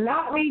that does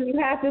not mean you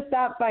have to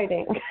stop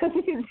fighting,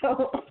 because you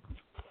don't.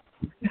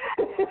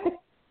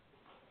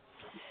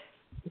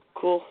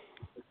 Cool.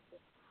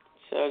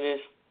 So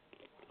just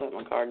let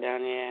my guard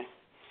down,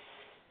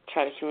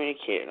 try to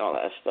communicate and all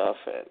that stuff.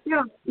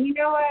 No, you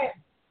know what?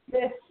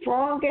 The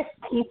strongest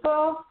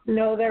people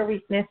know their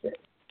weaknesses.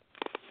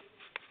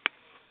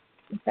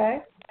 Okay?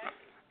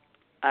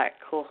 All right,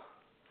 cool.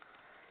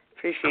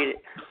 Appreciate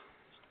it.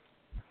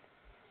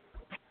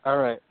 All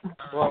right.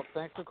 Well,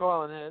 thanks for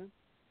calling in,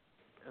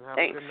 and have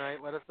Thanks. a good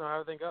night. Let us know how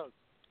everything goes.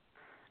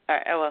 All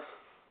right, I will.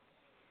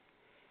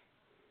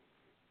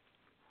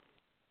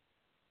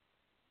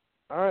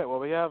 All right. Well,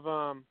 we have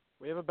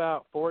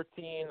about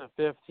 14 to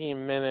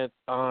 15 minutes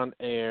on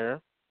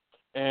air,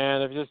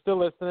 and if you're still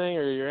listening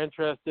or you're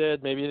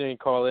interested, maybe you didn't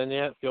call in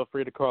yet, feel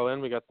free to call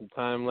in. We got some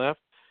time left.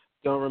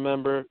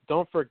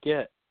 Don't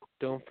forget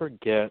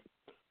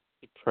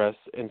to press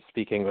and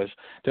speak English.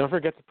 Don't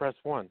forget to press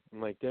 1.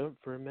 I'm like, don't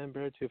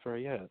remember too far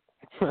yet.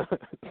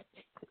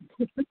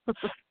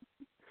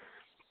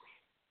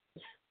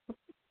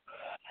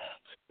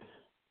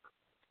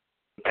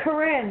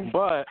 Corinne.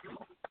 But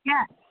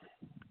yeah.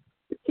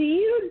 Do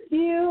you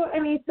do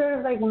any sort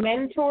of like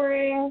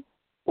mentoring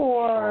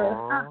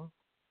or?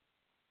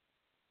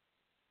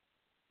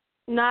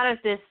 Not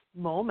at this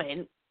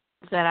moment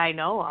that I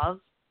know of.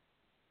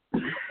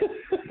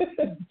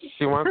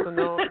 She wants to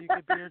know if you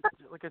could be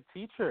like a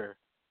teacher.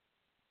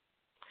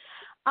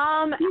 You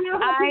know,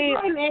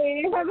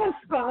 I have a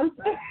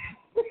sponsor.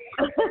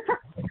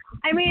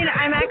 I mean,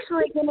 I'm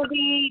actually going to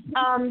be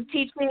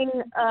teaching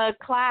a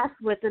class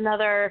with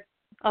a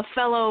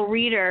fellow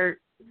reader.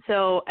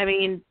 So, I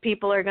mean,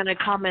 people are going to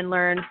come and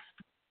learn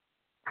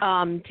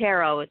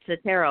tarot. It's a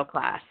tarot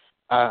class.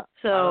 I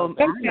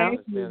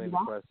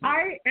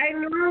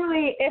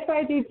normally, if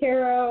I do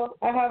tarot,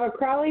 I have a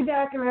Crowley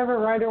deck and I have a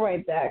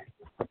Rider-Waite deck.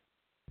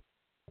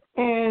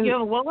 And you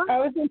have a what one?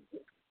 I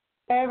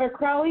have a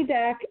Crowley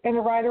deck and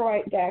a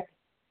Rider-Waite deck.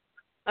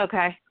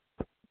 Okay.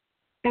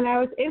 And I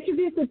was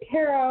introduced to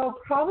tarot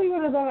probably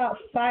when I was about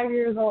 5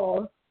 years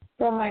old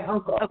from my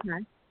uncle.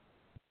 Okay.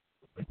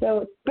 So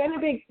it's been a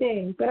big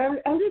thing. But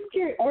I'm just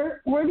curious,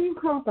 where do you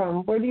come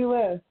from? Where do you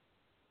live?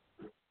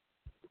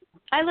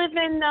 I live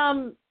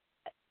in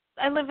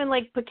live in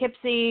like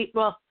Poughkeepsie.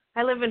 Well,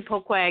 I live in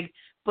Poquag,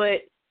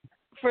 but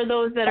for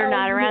those that are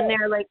not around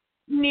there, like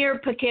near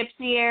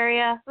Poughkeepsie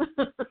area,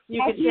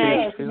 you could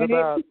say. She's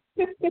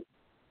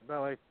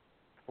about like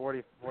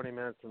 40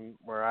 minutes from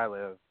where I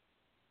live.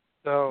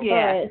 So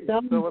yeah.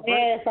 So what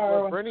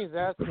Brittany's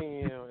asking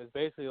you is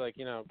basically like,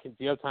 do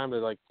you have time to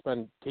like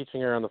spend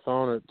teaching her on the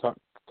phone or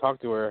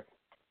talk to her?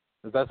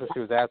 Because that's what she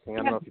was asking.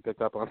 I don't know if you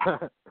picked up on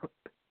that.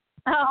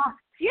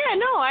 Yeah,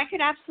 no, I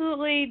could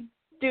absolutely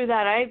do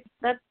that. I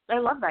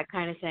love that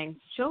kind of thing.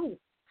 Sure.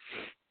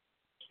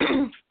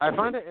 I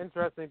find it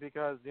interesting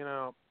because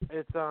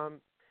it's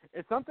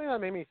something that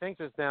made me think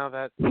just now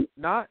that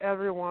not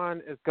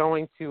everyone is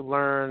going to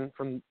learn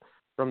from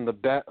the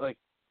best. Like,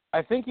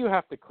 I think you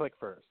have to click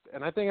first,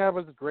 and I think that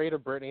was great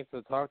of Brittany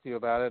to talk to you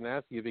about it and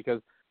ask you because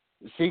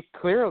she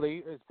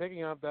clearly is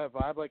picking up that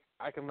vibe. Like,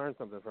 I can learn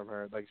something from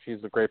her. Like,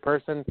 she's a great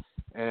person,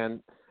 and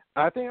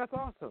I think that's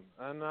awesome.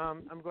 And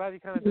I'm glad you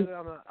kind of did it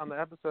on the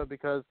episode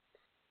because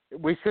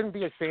we shouldn't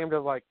be ashamed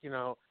of like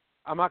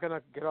I'm not going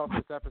to get off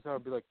this episode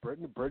and be like,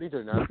 Brittany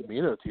didn't ask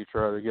me to teach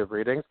her how to give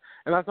readings.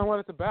 And that's not what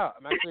it's about.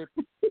 I'm actually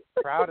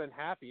proud and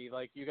happy.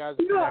 Like, you guys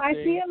are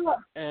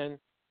connecting.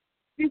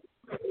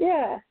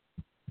 Yeah.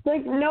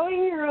 Like,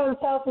 knowing your own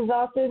self is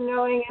also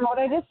knowing, and what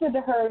I just said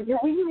to her, your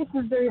weakness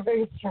is very,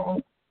 very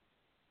strong.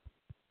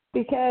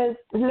 Because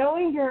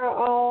knowing your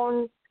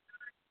own,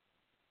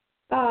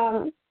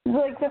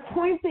 like, the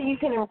points that you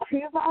can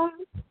improve on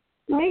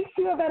makes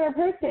you a better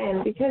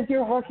person because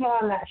you're working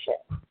on that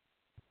shit.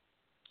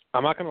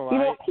 I'm not going to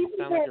lie. People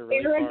sound like you're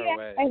really far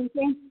away. I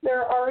think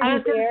they're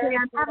already there.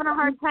 I'm having a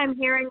hard time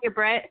hearing you,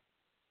 Brett.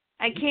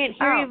 I can't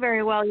hear you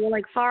very well. You're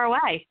like far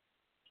away.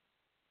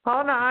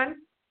 Hold on.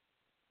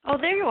 Oh,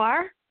 there you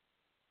are.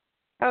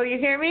 Oh, you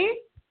hear me?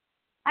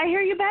 I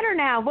hear you better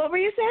now. What were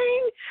you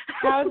saying?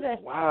 How's this?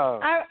 Wow.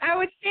 I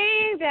was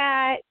saying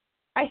that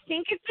I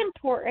think it's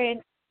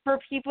important for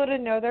people to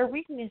know their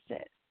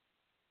weaknesses.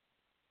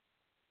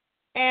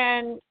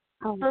 And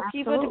for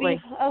people to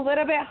be a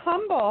little bit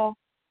humble.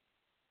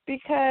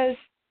 Because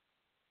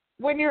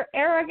when you're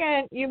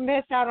arrogant, you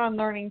miss out on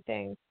learning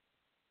things.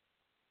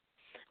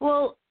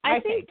 Well,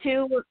 I think,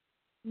 too,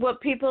 what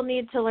people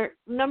need to learn,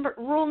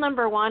 rule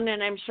number one,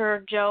 and I'm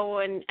sure Joe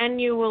and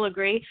you will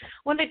agree,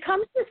 when it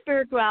comes to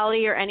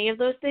spirituality or any of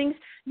those things,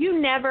 you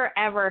never,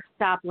 ever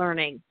stop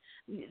learning.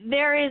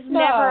 There is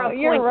never a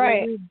point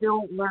where you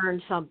don't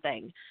learn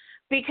something.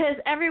 Because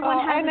everyone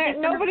has a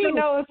different nobody approach.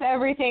 knows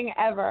everything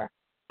ever.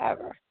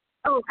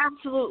 Oh,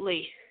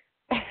 absolutely.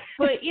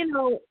 But,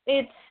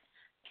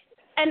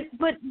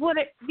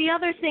 the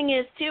other thing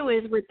is, too,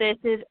 is with this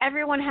is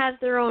everyone has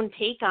their own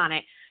take on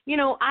it.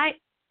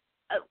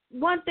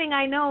 One thing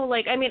I know,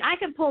 like, I mean, I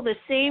could pull the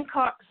same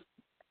card.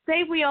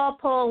 Say we all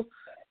pull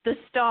the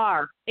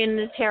star in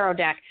the tarot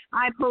deck.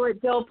 I pull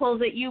it, Joe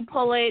pulls it, you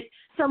pull it,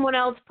 someone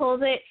else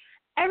pulls it.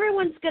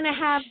 Everyone's going to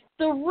have,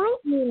 the root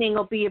meaning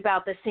will be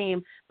about the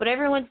same, but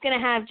everyone's going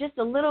to have just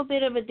a little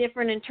bit of a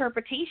different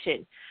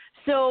interpretation.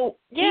 So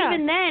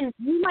even then,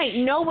 you might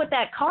know what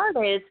that card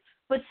is,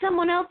 but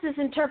someone else's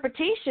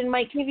interpretation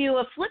might give you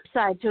a flip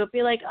side to it.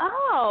 Be like,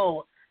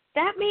 oh,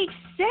 that makes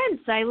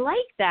sense. I like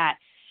that.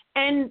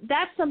 And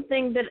that's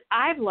something that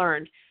I've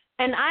learned.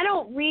 And I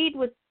don't read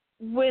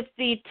with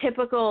the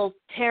typical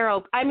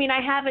tarot. I mean,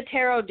 I have a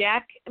tarot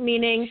deck,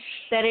 meaning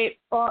that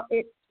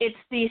it's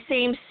the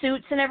same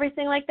suits and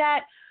everything like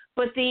that,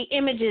 but the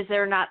images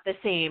are not the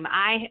same.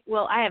 I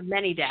have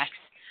many decks,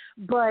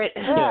 but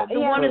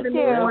one of the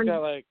new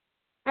ones.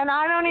 And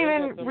I don't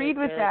even read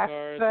with decks,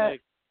 but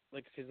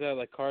like she's got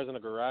like cars in a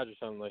garage or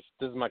something. Like,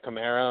 this is my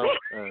Camaro,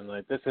 and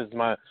like this is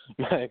my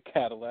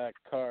Cadillac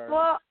car.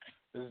 Well,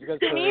 to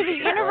me, the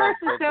universe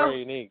is so very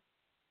unique.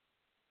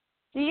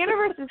 The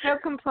universe is so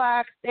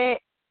complex. It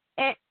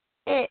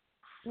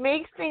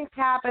makes things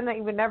happen that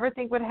you would never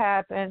think would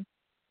happen.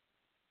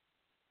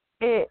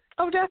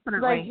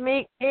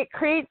 Definitely. It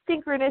creates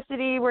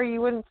synchronicity where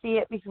you wouldn't see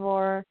it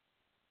before,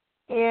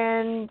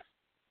 and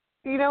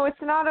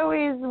it's not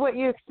always what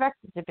you expect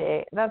it to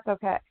be. That's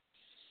okay.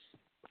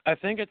 I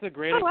think it's a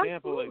great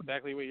example of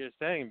exactly what you're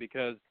saying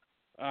because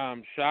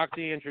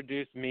Shakti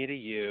introduced me to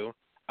you.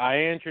 I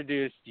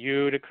introduced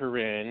you to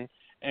Corinne,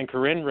 and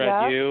Corinne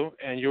read you,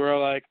 and you were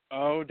like,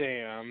 oh,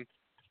 damn,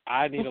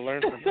 I need to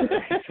learn from her.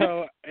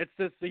 So it's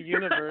just the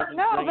universe.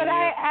 No, but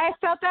I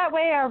felt that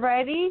way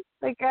already.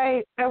 Like,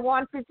 I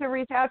wanted to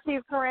reach out to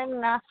you, Corinne,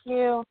 and ask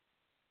you,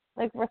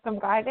 like, for some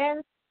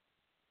guidance.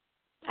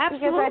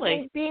 Absolutely. Because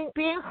I think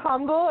being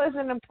humble is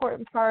an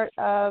important part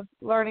of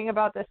learning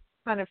about this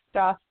kind of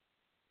stuff.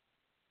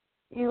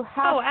 You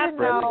have to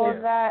know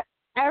that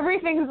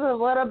everything's a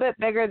little bit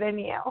bigger than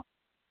you.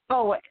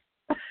 Always.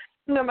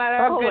 No matter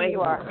how good you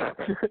are.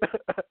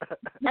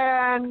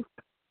 And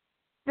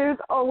there's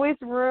always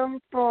room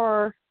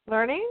for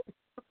learning,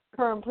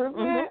 for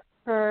improvement,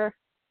 for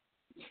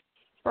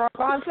a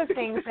bunch of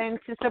things. And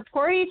to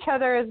support each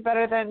other is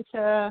better than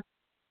to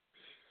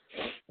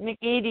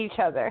negate each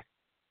other.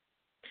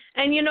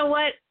 And you know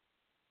what?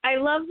 I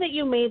love that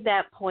you made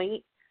that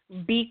point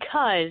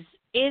because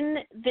in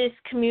this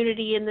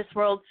community, in this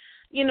world,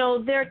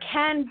 there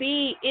can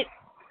be it.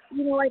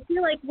 I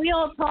feel like we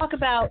all talk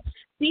about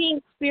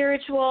being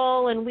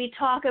spiritual and we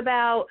talk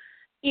about,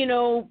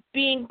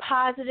 being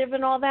positive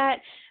and all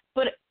that,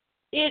 but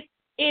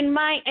in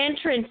my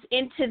entrance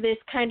into this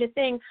kind of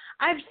thing,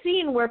 I've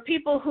seen where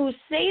people who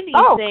say these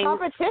things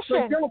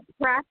but don't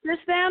practice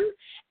them,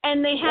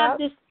 and they have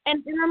this,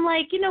 and I'm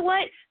like, you know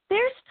what?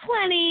 There's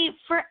plenty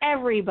for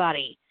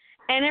everybody,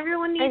 and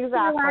everyone needs to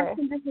relax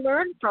and just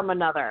learn from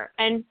another.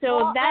 And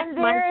so that's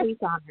my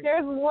take on it.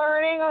 There's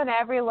learning on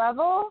every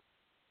level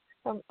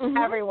from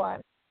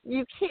everyone.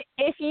 You can't,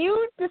 if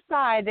you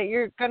decide that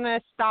you're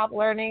gonna stop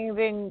learning,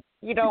 then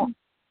you don't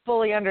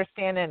fully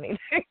understand anything.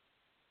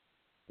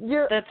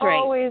 You're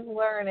always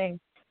learning.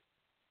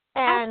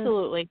 And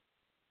absolutely.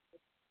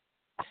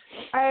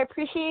 I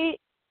appreciate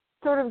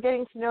sort of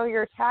getting to know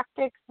your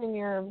tactics and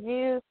your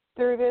views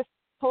through this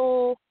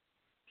whole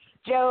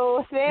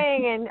Joe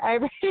thing, and I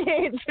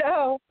appreciate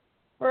Joe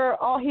for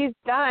all he's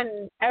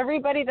done.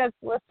 Everybody that's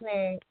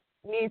listening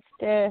needs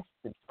to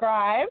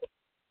subscribe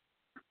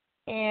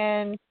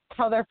and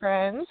tell their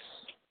friends,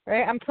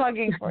 right? I'm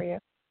plugging for you,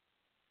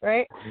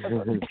 right?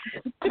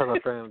 Tell a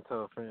friend.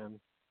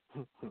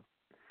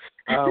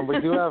 We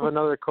do have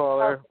another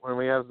caller when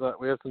we have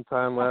some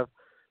time left,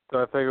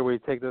 so I figure we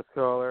take this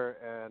caller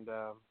and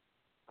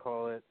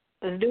call it.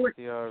 Let's do it.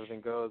 See how everything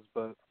goes,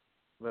 but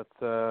let's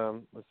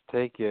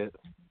take it.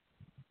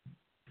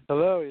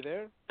 Hello, are you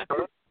there?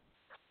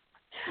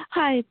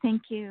 Hi,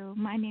 thank you.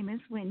 My name is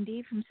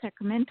Wendy from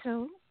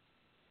Sacramento.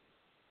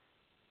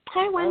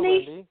 Hi,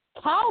 Wendy.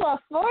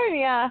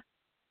 California.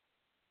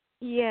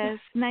 Yes,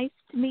 nice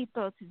to meet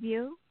both of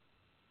you.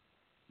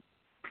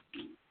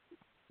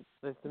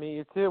 Nice to meet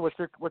you too.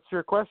 What's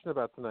your question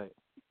about tonight?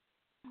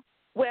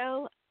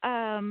 Well,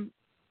 I'll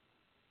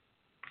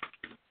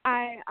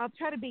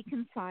try to be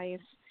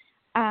concise.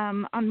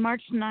 On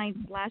March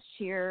 9th last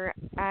year,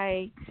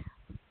 I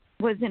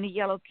was in a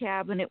yellow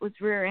cab and it was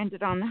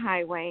rear-ended on the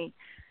highway,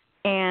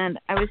 and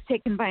I was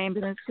taken by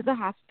ambulance to the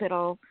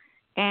hospital,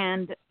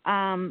 and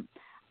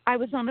I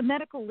was on a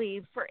medical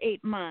leave for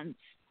 8 months,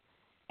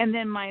 and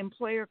then my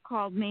employer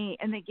called me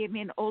and they gave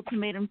me an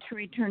ultimatum to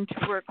return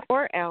to work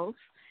or else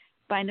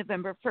by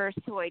November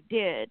 1st, so I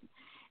did.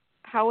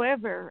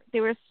 However,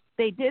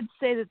 they did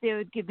say that they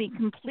would give me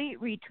complete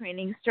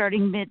retraining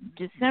starting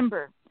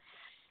mid-December,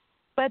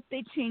 but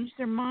they changed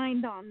their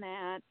mind on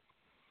that,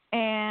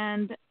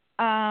 and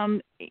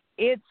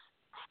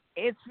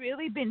it's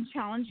really been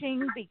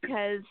challenging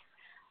because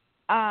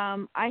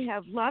I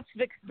have lots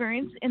of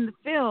experience in the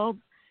field,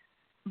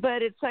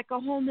 but it's like a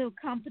whole new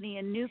company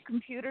and new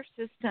computer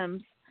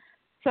systems,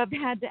 so I've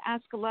had to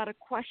ask a lot of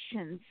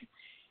questions.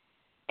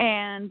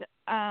 And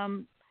I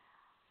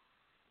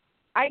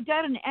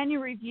got an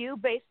annual review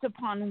based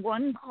upon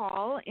one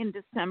call in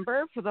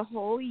December for the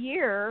whole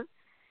year,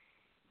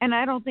 and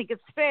I don't think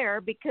it's fair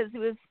because it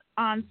was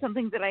on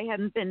something that I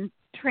hadn't been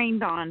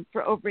trained on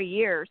for over a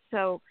year.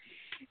 So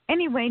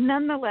anyway,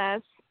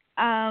 nonetheless,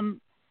 I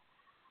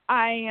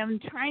am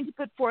trying to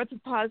put forth a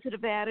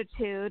positive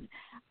attitude.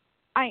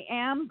 I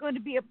am going to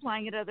be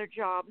applying at other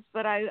jobs,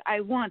 but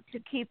I want to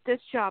keep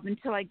this job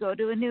until I go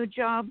to a new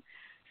job.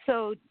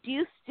 So do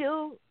you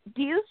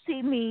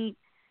see me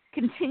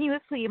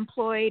continuously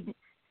employed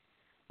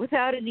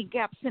without any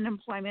gaps in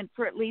employment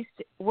for at least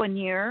 1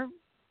 year?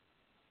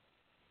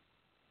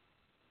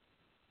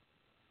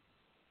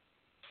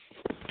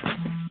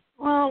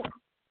 Well,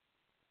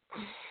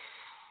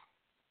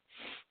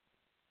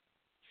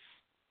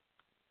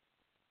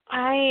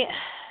 I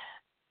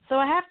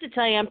have to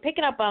tell you, I'm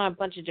picking up on a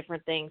bunch of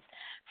different things.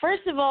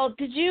 First of all,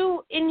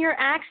 in your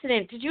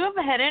accident, did you have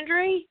a head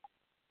injury?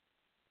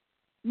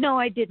 No,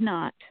 I did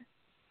not.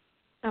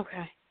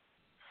 Okay.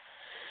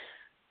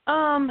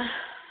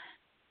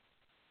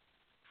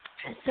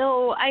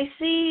 So I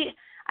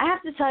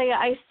have to tell you,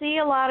 I see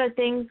a lot of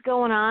things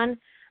going on.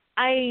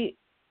 I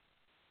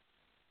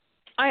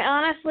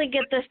honestly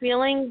get the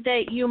feeling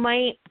that you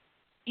might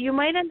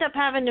end up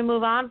having to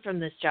move on from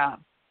this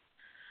job.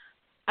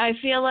 I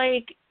feel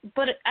like,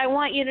 but I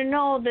want you to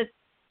know that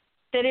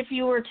if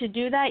you were to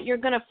do that, you're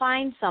going to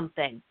find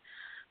something.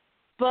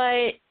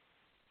 But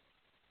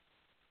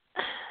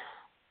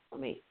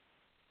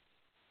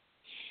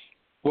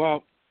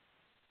Well,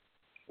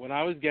 when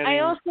I was getting,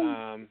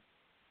 I'm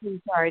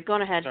sorry. Go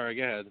ahead. Sorry,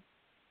 go ahead.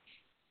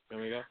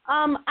 Can we go?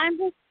 I'm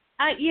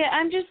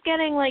just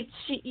getting like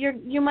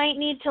you might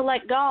need to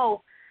let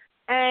go,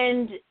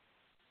 and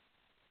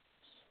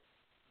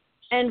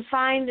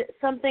find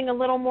something a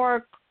little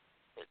more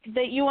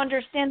that you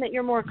understand that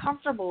you're more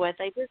comfortable with.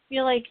 I just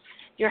feel like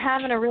you're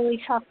having a really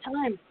tough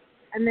time,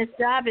 and this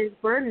job is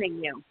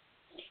burdening you.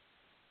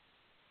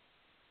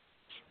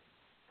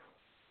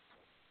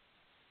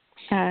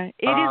 It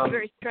is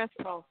very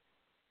stressful.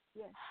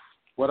 Yes.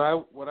 What I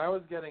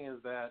was getting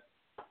is that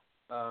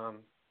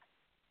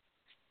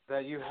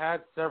that you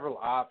had several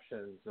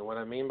options, and what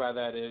I mean by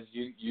that is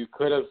you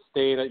could have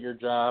stayed at your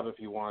job if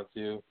you want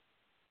to.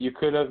 You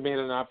could have made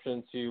an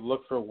option to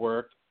look for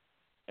work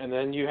and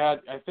then you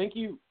had I think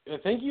you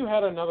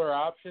had another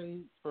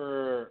option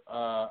for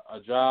a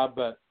job,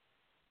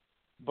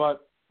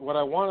 but what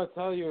I want to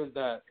tell you is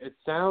that it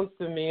sounds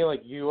to me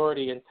like you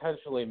already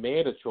intentionally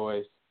made a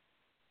choice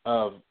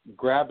of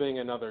grabbing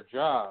another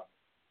job.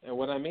 And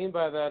what I mean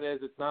by that is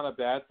it's not a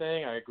bad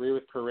thing. I agree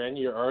with Corinne.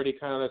 You're already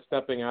kind of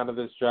stepping out of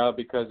this job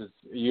because it's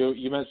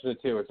you mentioned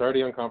it too. It's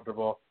already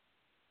uncomfortable,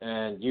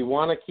 and you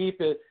want to keep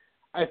it.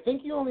 I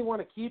think you only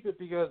want to keep it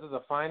because of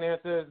the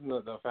finances and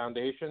the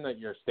foundation that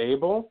you're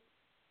stable,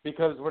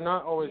 because we're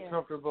not always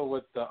comfortable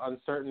with the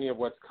uncertainty of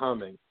what's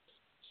coming.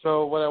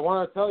 So what I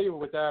want to tell you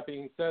with that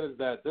being said is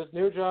that this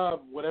new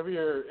job,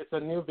 it's a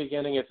new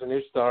beginning, it's a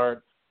new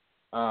start,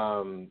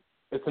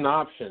 it's an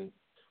option,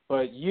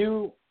 but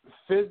you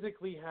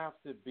physically have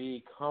to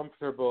be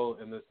comfortable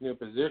in this new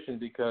position,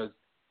 because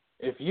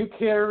if you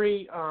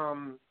carry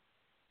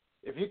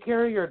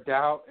your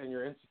doubt and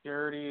your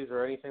insecurities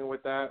or anything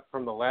with that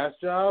from the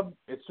last job,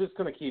 it's just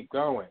going to keep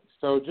going.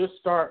 So just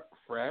start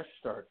fresh,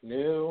 start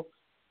new,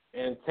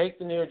 and take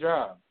the new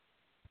job.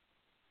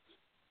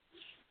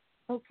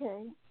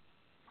 Okay.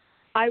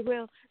 I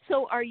will.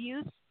 So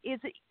is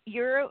it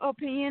your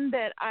opinion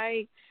that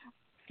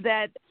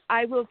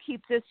I will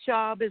keep this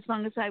job as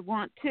long as I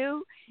want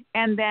to,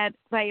 and that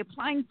by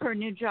applying for a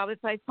new job,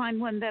 if I find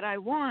one that I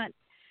want,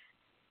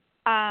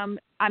 I'm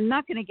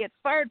not going to get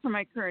fired from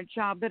my current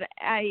job, but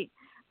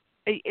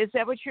is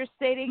that what you're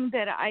stating,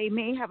 that I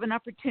may have an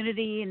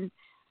opportunity and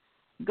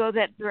go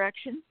that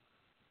direction?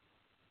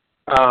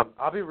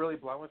 I'll be really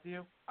blunt with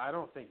you. I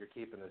don't think you're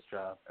keeping this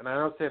job, and I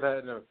don't say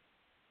that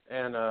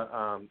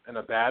in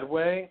a bad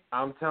way.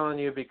 I'm telling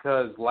you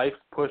because life's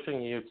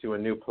pushing you to a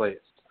new place.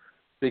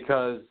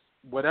 Because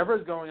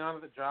whatever's going on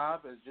at the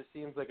job, it just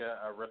seems like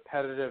a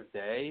repetitive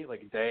day,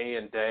 like day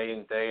and day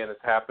and day, and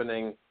it's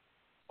happening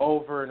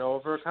over and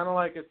over, kind of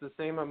like it's the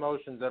same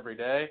emotions every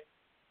day.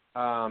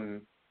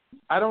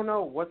 I don't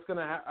know what's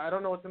gonna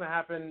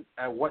happen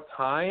at what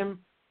time,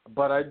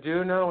 but I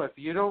do know if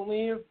you don't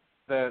leave,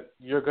 that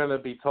you're gonna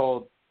be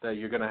told that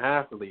you're gonna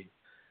have to leave.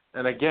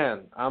 And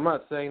again, I'm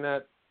not saying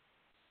that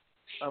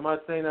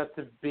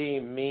to be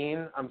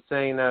mean. I'm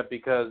saying that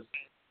because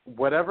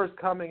whatever's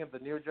coming of the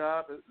new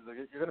job,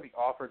 you're going to be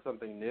offered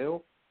something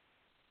new.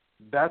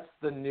 That's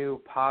the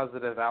new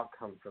positive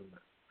outcome from this.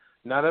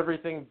 Not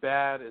everything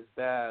bad is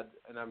bad,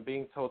 and I'm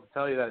being told to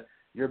tell you that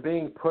you're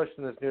being pushed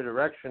in this new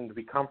direction to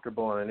be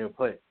comfortable in a new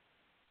place.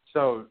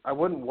 So I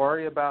wouldn't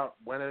worry about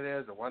when it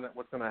is or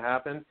what's going to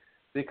happen,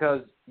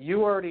 because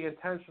you already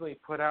intentionally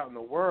put out in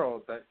the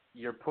world that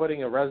you're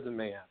putting a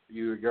resume out.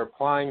 You're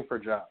applying for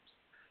jobs.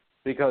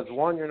 Because,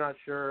 one, you're not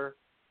sure,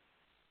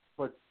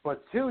 but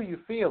two, you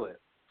feel it.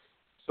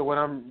 So what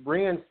I'm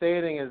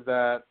reinstating is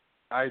that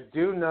I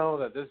do know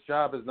that this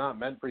job is not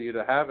meant for you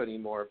to have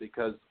anymore,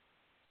 because,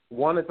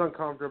 one, it's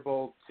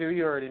uncomfortable. Two,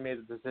 you already made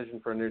the decision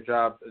for a new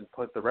job and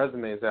put the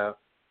resumes out.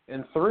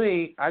 And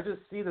three, I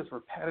just see this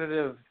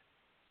repetitive,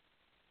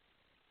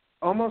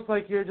 almost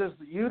like you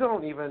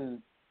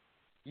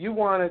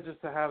want it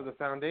just to have the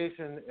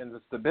foundation and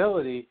the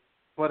stability,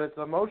 but it's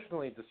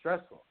emotionally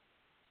distressful.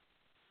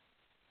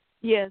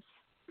 Yes.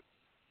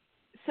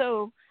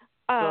 So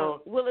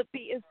will it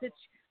be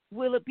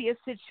a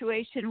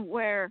situation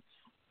where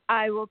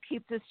I will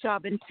keep this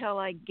job until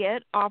I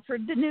get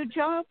offered the new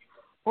job,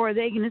 or are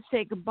they going to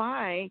say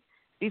goodbye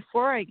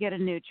before I get a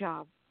new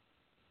job?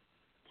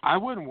 I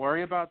wouldn't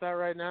worry about that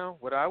right now.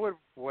 What I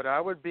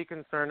would be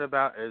concerned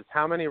about is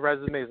how many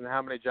resumes and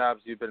how many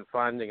jobs you've been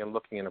finding and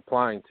looking and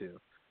applying to.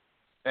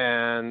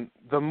 And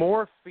the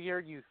more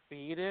fear you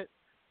feed it,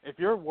 if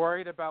you're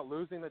worried about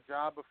losing the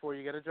job before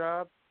you get a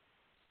job,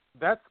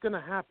 that's going to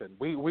happen.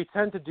 We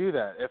tend to do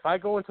that. If I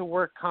go into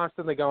work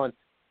constantly going,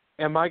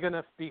 am I going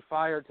to be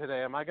fired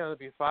today? Am I going to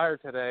be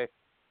fired today?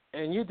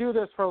 And you do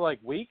this for like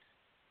weeks,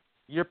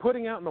 you're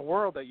putting out in the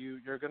world that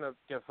you're going to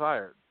get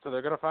fired. So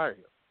they're going to fire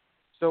you.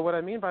 So what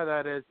I mean by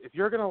that is, if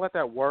you're going to let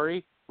that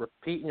worry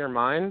repeat in your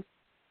mind,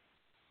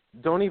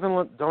 don't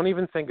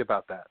even think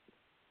about that.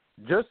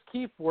 Just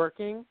keep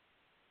working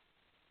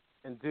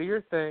and do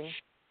your thing.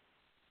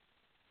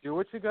 Do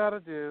what you got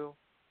to do.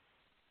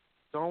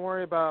 Don't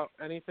worry about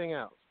anything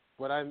else.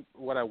 What I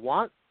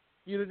want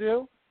you to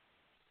do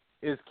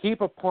is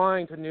keep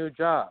applying to new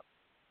jobs.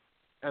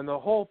 And the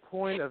whole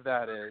point of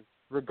that is,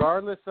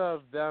 regardless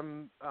of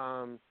them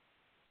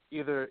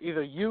either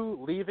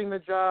you leaving the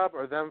job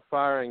or them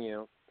firing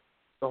you,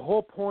 the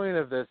whole point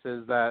of this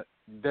is that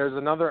there's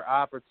another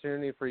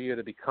opportunity for you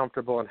to be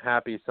comfortable and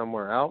happy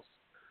somewhere else.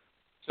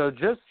 So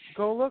just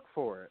go look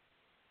for it.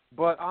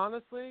 But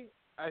honestly,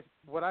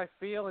 what I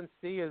feel and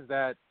see is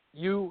that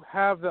you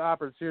have the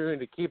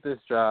opportunity to keep this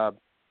job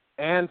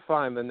and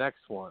find the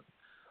next one.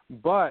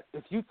 But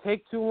if you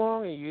take too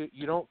long and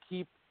you don't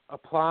keep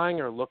applying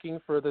or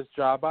looking for this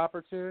job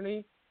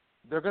opportunity,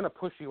 they're going to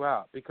push you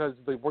out, because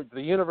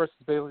the universe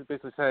is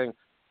basically saying,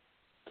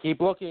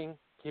 keep looking,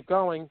 keep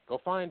going,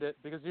 go find it,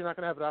 because you're not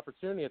going to have an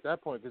opportunity at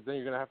that point, because then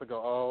you're going to have to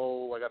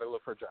go, I got to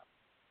look for a job.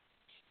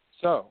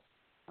 So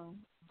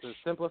to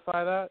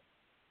simplify that,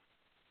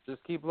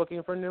 just keep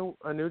looking for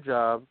a new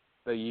job.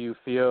 that you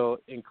feel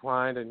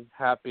inclined and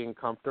happy and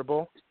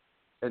comfortable.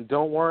 And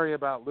don't worry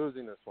about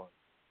losing this one.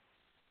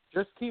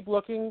 Just keep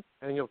looking,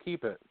 and you'll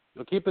keep it.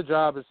 You'll keep the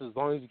job just as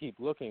long as you keep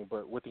looking,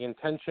 but with the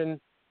intention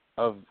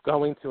of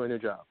going to a new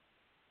job.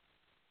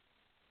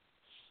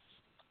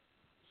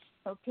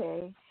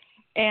 Okay.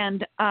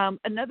 And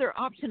another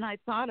option I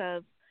thought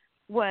of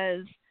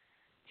was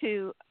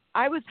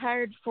I was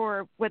hired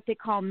for what they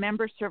call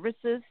member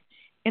services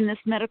in this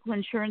medical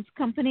insurance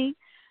company,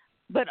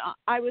 but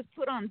I was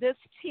put on this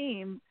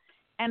team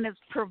and it's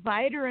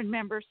provider and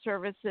member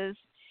services,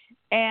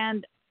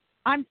 and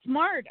I'm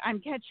smart, I'm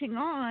catching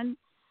on,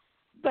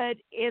 but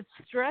it's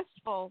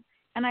stressful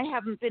and I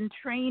haven't been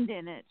trained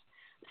in it.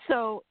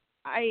 So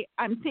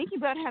I'm thinking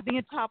about having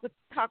a talk with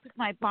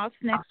my boss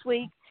next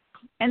week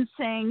and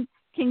saying,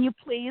 can you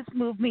please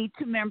move me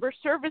to member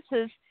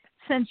services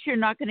since you're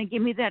not going to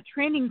give me that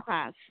training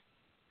class?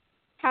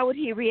 How would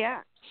he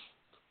react?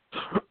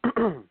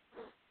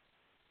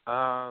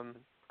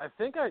 I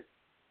think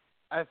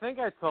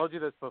I told you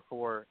this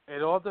before.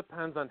 It all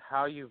depends on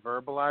how you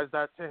verbalize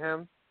that to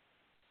him.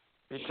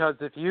 Because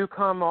if you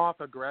come off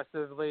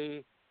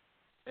aggressively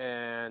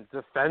and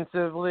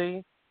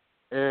defensively,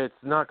 it's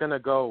not going to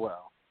go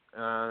well.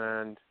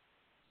 And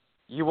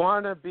you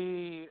want to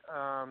be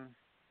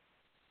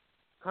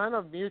kind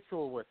of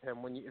mutual with him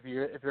if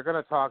you're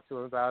going to talk to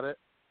him about it,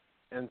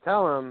 and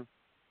tell him,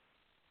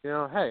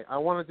 hey, I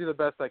want to do the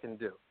best I can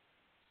do.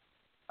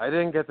 I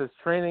didn't get this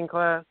training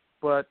class,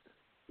 but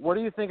what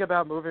do you think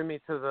about moving me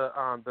to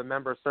the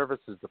member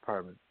services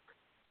department?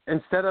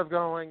 Instead of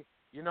going,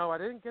 I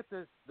didn't get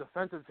this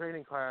defensive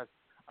training class,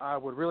 I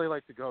would really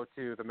like to go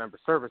to the member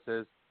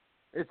services.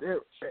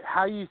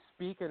 How you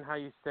speak and how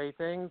you say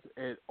things,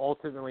 it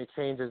ultimately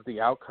changes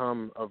the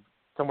outcome of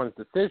someone's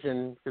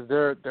decision because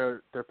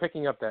they're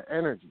picking up that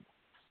energy.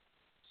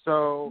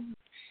 So,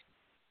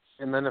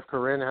 and then if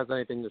Corinne has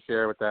anything to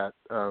share with that,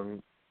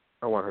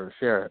 I want her to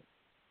share it.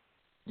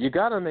 You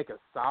got to make a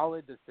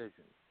solid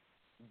decision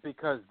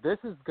because this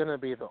is going to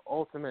be the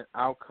ultimate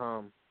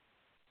outcome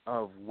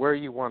of where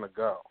you want to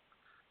go.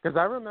 Because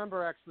I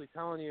remember actually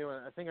telling you,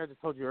 and I think I just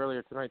told you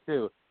earlier tonight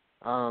too,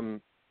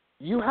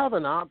 you have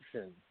an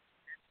option.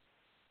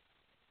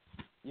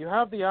 You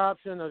have the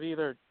option of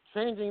either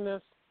changing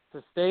this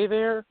to stay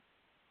there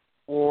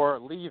or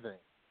leaving.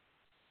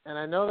 And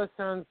I know this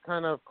sounds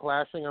kind of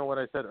clashing on what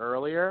I said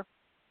earlier,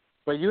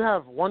 but you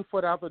have 1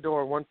 foot out the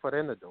door, 1 foot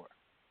in the door.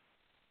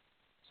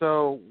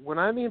 So what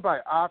I mean by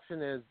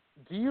option is,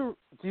 do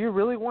you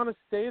really want to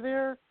stay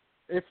there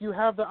if you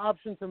have the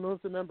option to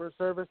move to member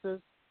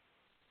services?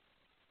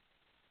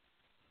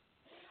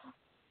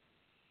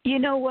 You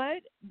know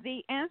what?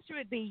 The answer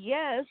would be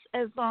yes,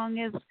 as long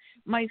as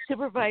my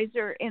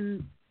supervisor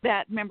in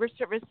that member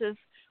services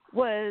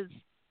was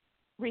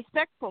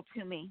respectful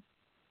to me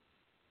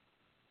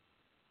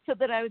so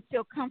that I would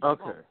feel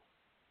comfortable. Okay.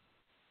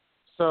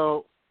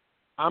 So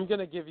I'm going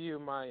to give you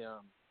my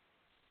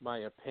my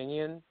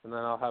opinion, and then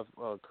I'll have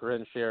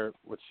Corinne share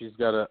what she's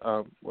got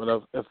to,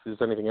 if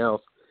there's anything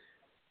else.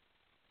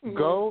 Mm-hmm.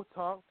 Go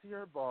talk to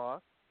your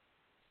boss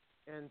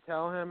and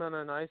tell him in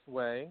a nice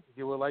way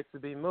you would like to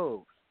be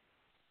moved.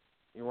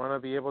 You want to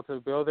be able to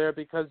go there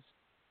because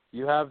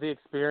you have the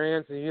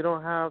experience and you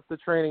don't have the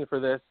training for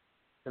this,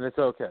 and it's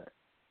okay.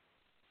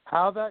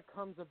 How that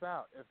comes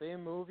about, if they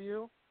move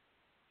you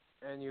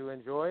and you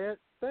enjoy it,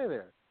 stay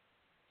there.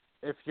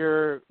 If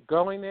you're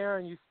going there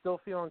and you still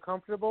feel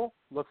uncomfortable,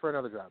 look for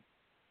another job.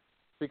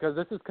 Because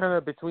this is kind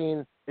of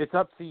between, it's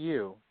up to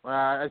you.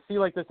 I see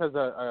like this as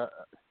a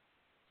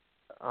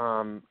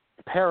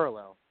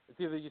parallel. It's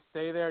either you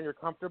stay there and you're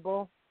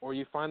comfortable, or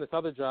you find this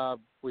other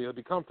job where you'll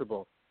be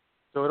comfortable.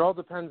 So it all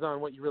depends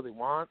on what you really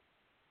want.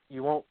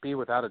 You won't be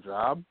without a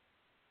job.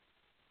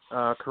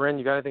 Corinne,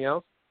 you got anything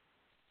else?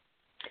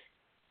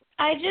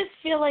 I just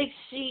feel like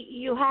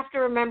you have to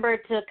remember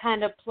to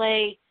kind of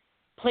play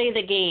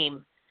the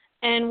game.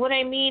 And what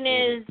I mean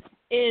is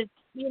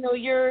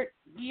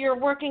you're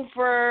working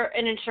for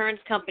an insurance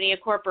company, a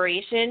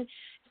corporation,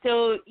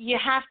 so you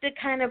have to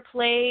kind of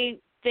play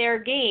their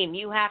game.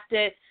 You have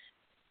to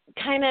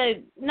kind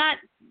of not,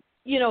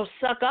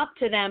 suck up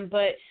to them,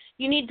 but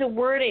you need to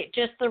word it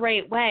just the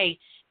right way.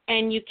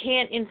 And you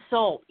can't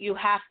insult. You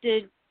have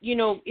to,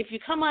 if you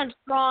come on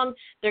strong,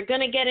 they're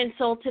going to get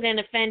insulted and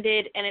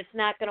offended, and it's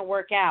not going to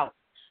work out.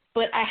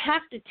 But I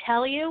have to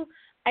tell you,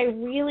 I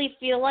really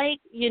feel like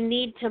you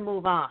need to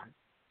move on.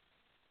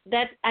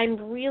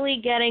 I'm really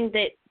getting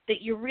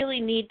that you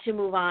really need to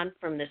move on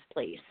from this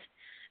place,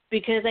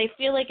 because I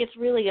feel like it's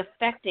really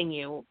affecting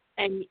you,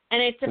 and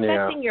it's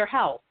affecting your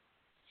health.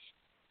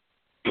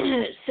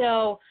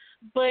 So,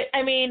 but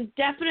I mean,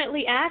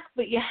 definitely ask,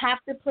 but you have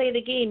to play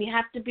the game. You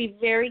have to be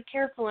very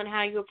careful in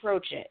how you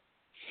approach it.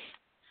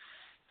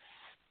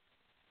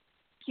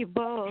 Thank you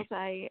both.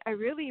 I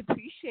really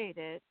appreciate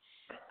it.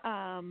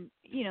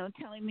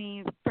 Telling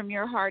me from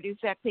your heart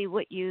exactly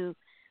what you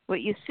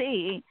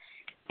see.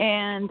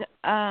 And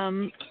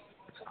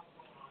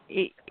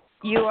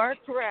you are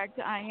correct.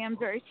 I am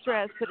very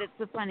stressed, but it's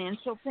a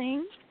financial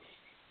thing.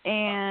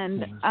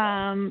 And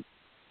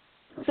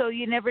So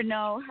you never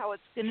know how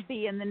it's going to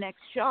be in the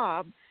next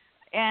job.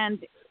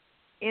 And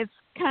it's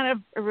kind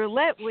of a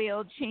roulette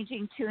wheel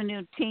changing to a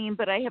new team,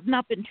 but I have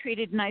not been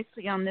treated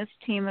nicely on this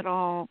team at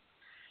all.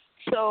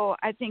 So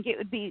I think it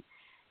would be,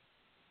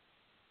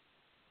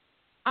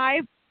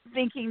 I'm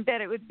thinking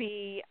that it would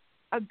be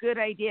a good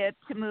idea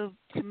to move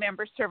to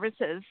member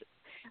services,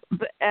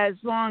 but as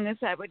long as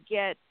I would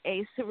get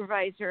a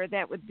supervisor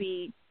that would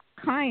be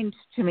kind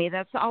to me.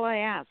 That's all I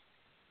ask.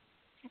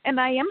 And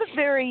I am a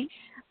very,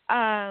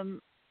 I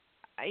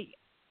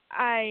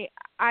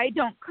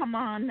don't come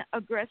on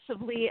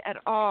aggressively at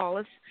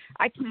all.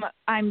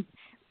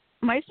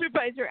 My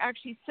supervisor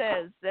actually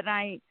says that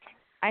I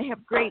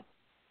have great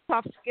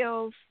soft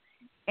skills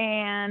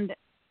and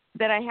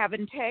that I have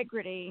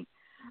integrity.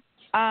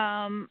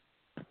 The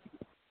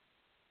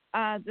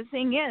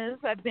thing is,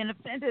 I've been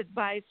offended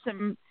by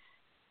some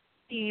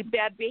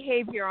bad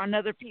behavior on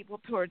other people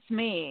towards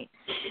me.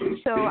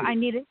 So I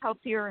need a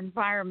healthier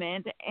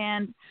environment,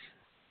 and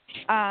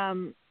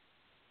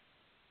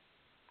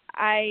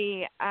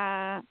I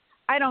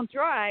don't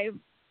drive,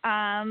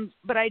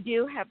 but I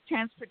do have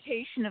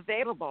transportation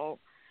available,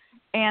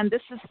 and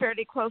this is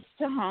fairly close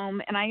to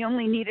home, and I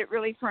only need it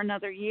really for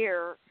another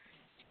year.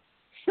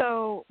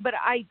 So, but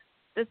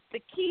the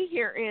key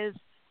here is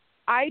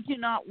I do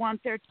not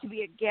want there to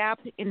be a gap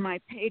in my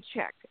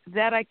paycheck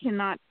that I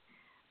cannot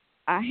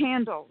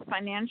handle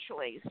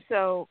financially.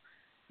 So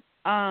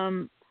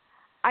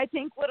I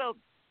think what I'll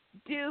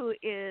do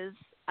is,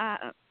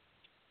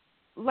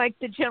 like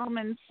the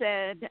gentleman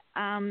said,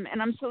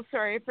 and I'm so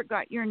sorry I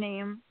forgot your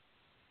name.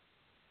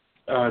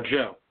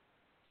 Joe.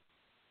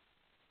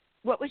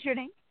 What was your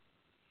name?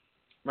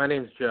 My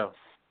name's Joe.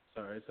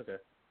 Sorry, it's okay.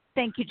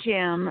 Thank you,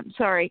 Jim. I'm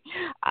sorry.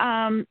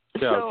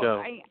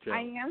 Joe. I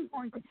am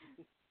going to.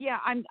 Yeah,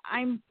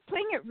 I'm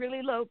playing it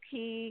really low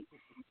key,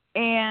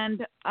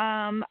 and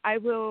I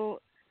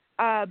will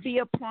be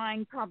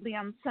applying probably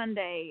on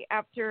Sunday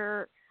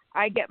after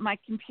I get my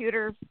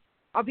computer.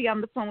 I'll be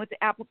on the phone with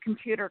the Apple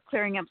computer,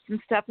 clearing up some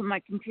stuff on my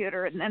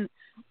computer, and then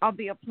I'll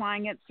be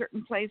applying at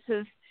certain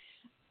places.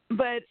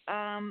 But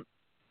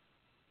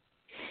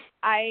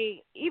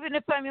even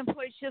if I'm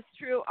employed just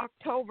through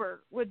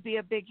October, would be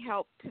a big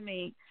help to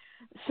me.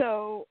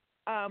 So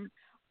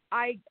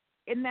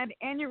in that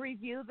annual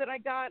review that I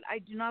got, I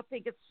do not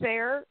think it's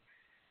fair,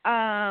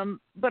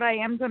 but I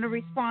am going to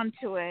respond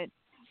to it.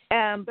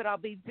 But I'll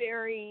be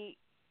very,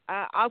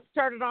 I'll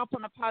start it off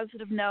on a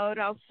positive note.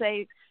 I'll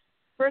say,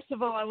 first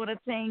of all, I want to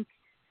thank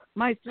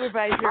my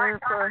supervisor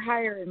for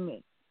hiring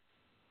me.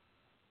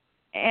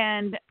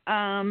 And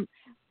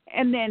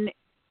then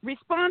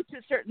respond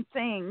to certain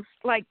things.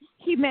 Like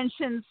he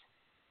mentions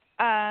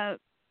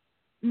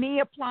me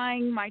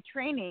applying my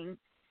training,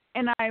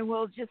 and I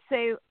will just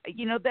say,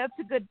 that's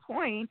a good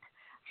point.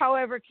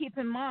 However, keep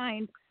in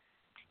mind,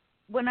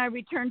 when I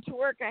returned to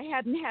work, I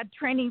hadn't had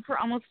training for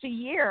almost a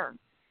year,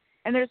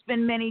 and there's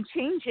been many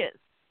changes.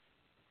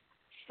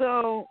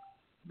 So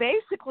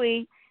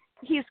basically,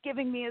 he's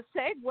giving me a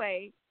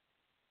segue,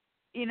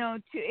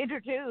 to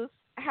introduce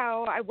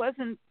how I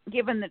wasn't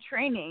given the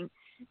training.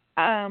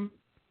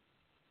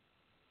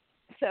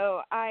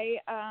 So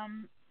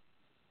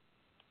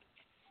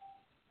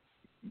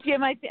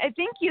Jim, I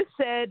think you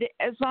said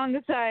as long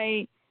as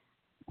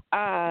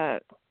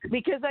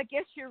because I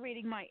guess you're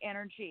reading my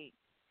energy,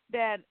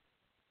 that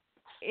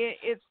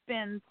it's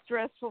been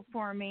stressful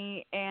for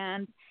me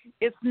and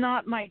it's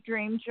not my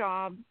dream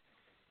job.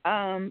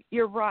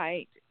 You're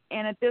right.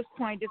 And at this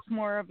point, it's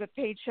more of a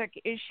paycheck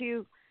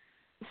issue.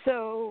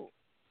 So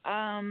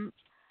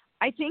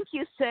I think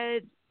you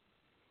said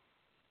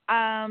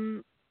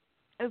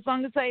as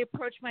long as I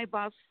approach my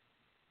boss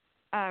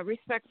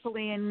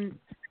respectfully and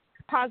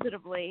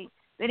positively,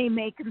 then he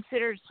may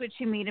consider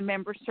switching me to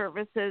member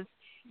services,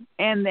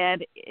 and that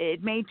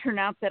it may turn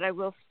out that I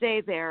will stay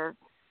there.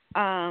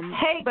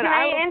 Hey, but can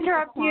I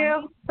interrupt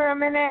you for a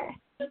minute?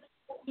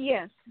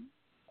 Yes.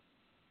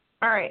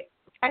 All right.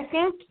 I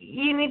think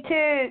you need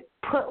to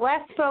put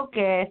less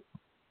focus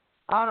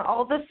on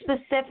all the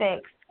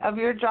specifics of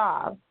your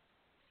job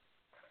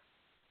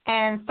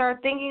and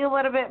start thinking a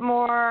little bit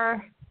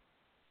more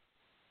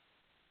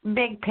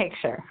big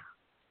picture.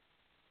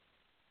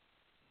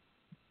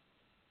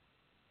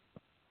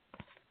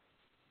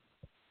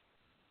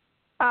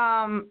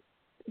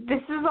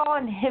 This is all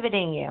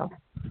inhibiting you,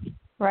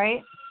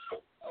 right?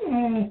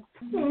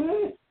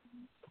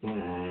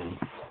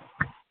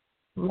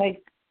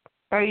 Like,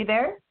 are you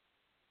there?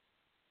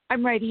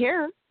 I'm right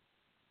here.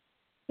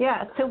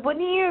 Yeah, so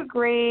wouldn't you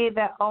agree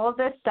that all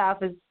this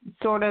stuff is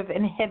sort of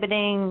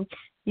inhibiting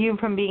you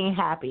from being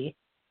happy?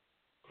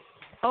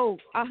 Oh,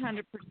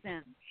 100%.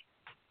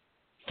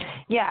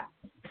 Yeah,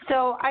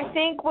 so I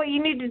think what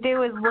you need to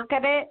do is look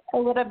at it a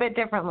little bit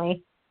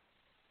differently.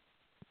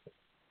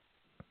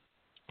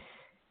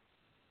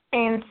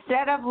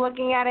 Instead of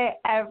looking at it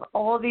as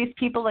all these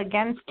people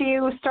against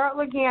you, start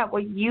looking at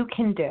what you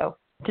can do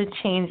to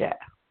change it.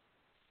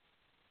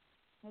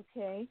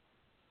 Okay.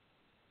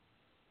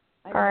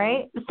 All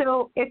right.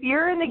 So if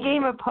you're in the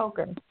game of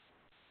poker,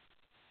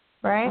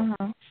 right?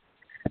 Uh-huh.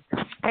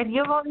 and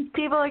you have all these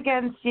people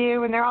against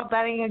you, and they're all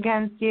betting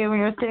against you, and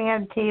you're sitting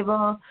at a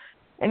table,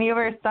 and you have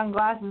your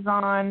sunglasses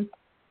on,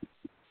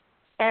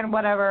 and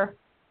whatever,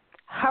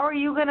 how are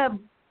you going to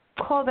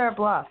call their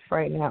bluff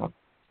right now?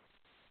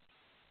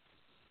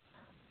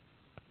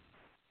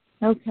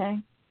 Okay.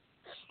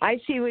 I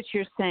see what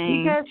you're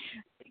saying.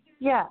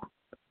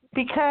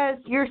 Because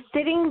you're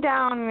sitting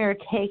down and you're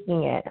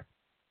taking it.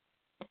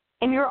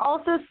 And you're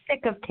also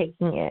sick of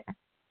taking it.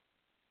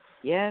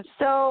 Yes.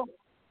 So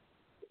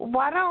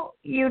why don't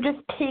you just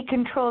take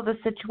control of the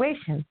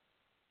situation?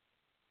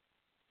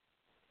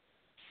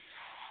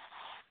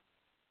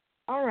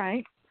 All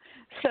right.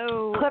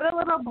 So put a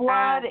little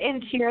blood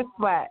into your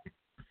sweat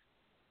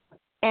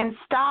and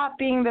stop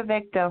being the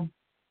victim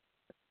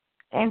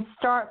and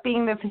start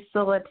being the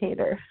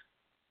facilitator.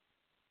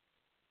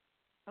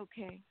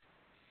 Okay.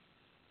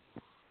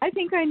 I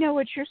think I know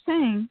what you're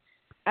saying.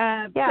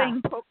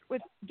 Playing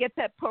get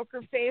that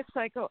poker face.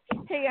 I go,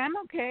 hey, I'm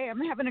okay.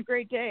 I'm having a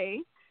great day.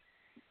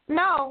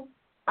 No,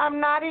 I'm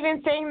not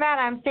even saying that.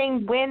 I'm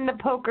saying win the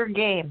poker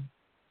game.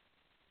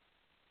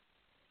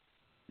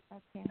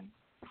 Okay.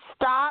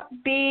 Stop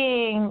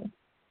being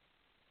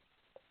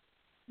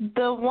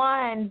the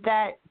one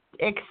that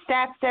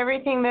accepts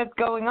everything that's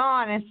going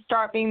on and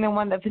start being the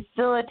one that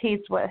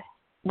facilitates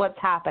what's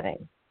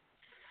happening.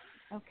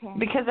 Okay.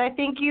 Because I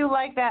think you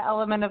like that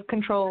element of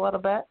control a little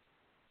bit,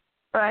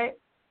 right?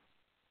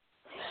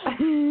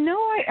 No,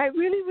 I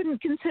really wouldn't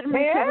consider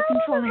myself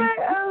controlling.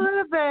 A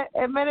little bit.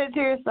 Admit it to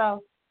yourself.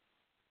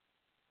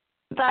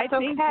 That's I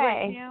think okay.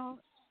 Right now,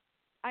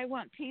 I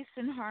want peace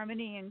and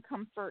harmony and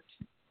comfort.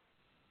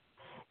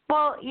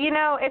 Well,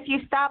 if you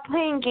stop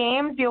playing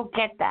games, you'll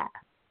get that.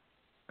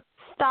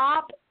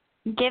 Stop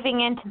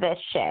giving into this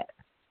shit.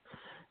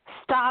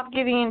 Stop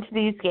giving into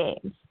these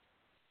games.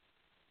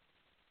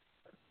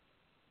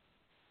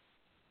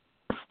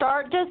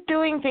 Start just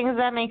doing things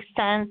that make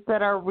sense,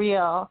 that are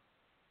real.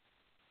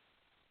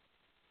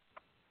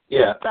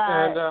 Yeah,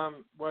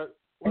 and what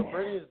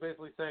Brittany is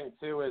basically saying,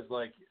 too, is,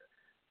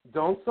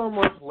 don't so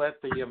much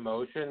let the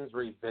emotions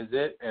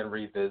revisit.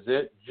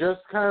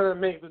 Just kind of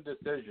make the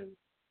decision.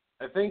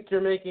 I think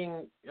you're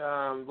making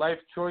life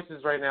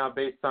choices right now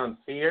based on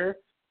fear,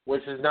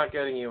 which is not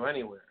getting you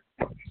anywhere.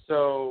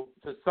 So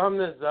to sum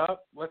this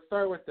up, let's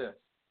start with this.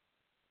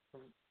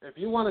 If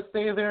you want to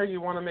stay there, you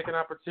want to make an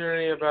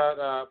opportunity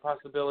about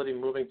possibility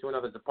moving to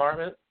another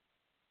department,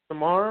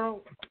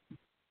 tomorrow,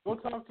 go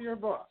talk to your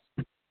boss.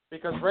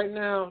 Because right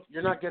now,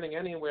 you're not getting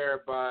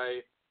anywhere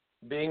by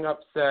being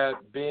upset,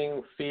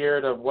 being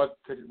feared of what's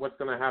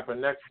going to happen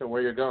next and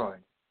where you're going.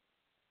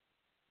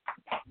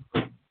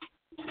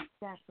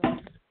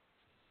 Exactly.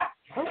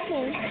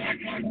 Okay.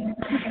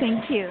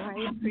 Thank you.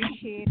 I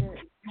appreciate it.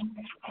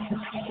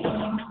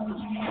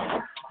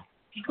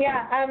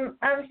 Yeah,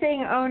 I'm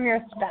saying own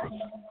your stuff.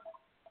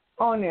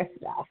 Own your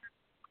stuff.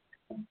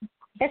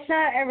 It's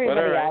not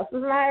everybody else.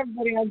 It's not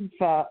everybody else's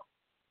fault.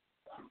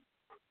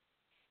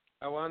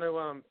 I want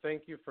to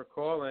thank you for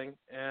calling,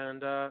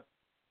 and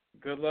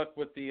good luck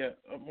with the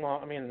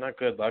not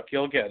good luck.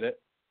 You'll get it.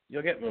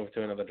 You'll get moved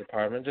to another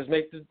department. Just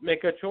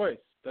make a choice.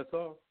 That's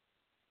all.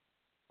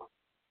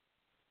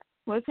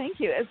 Well, thank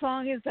you. As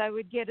long as I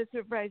would get a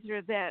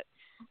supervisor that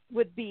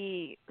would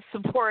be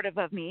supportive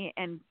of me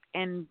and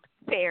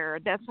fair,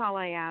 that's all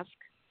I ask.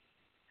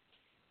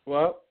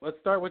 Well, let's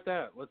start with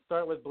that. Let's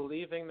start with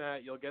believing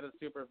that you'll get a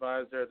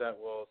supervisor that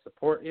will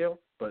support you,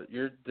 but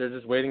they're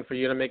just waiting for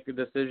you to make the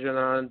decision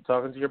on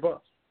talking to your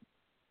boss.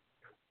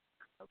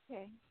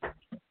 Okay.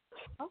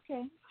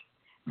 Okay.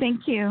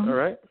 Thank you. All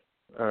right.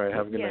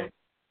 Have a good night.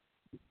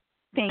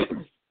 Thanks.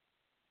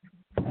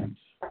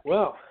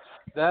 Well,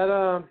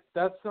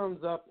 that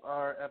sums up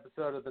our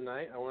episode of the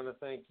night. I want to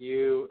thank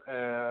you,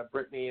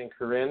 Brittany and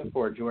Corinne,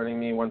 for joining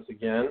me once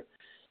again.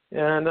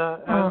 And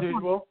as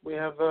usual, we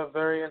have a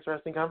very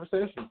interesting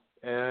conversation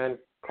and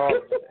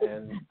calls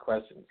and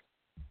questions.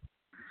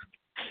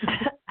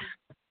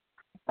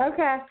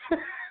 Okay.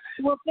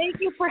 Well, thank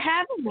you for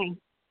having me.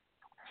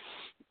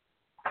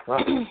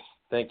 Well,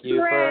 thank you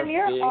Corinne, for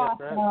you're being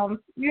awesome.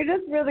 You're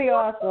just really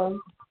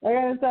awesome. I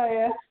gotta tell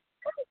you.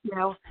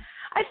 No,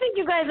 I think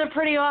you guys are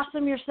pretty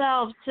awesome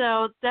yourselves,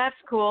 so that's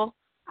cool.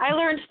 I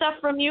learned stuff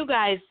from you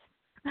guys.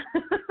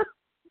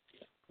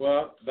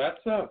 Well, that's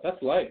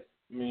life.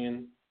 I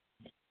mean,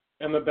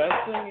 and the best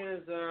thing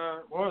is,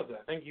 what was it?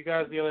 I think you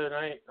guys the other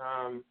night,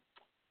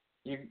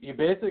 you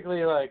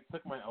basically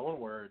took my own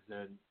words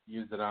and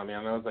used it on me,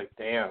 and I was like,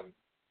 damn,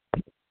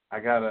 I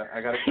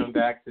gotta come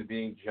back to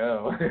being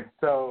Joe.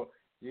 So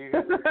thank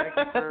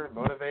you for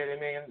motivating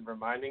me and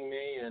reminding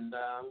me, and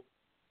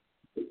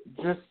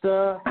just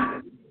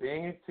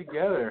being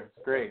together.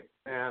 It's great.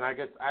 And I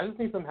guess I just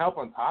need some help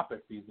on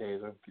topics these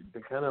days.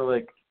 I'm kind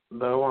of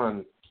low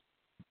on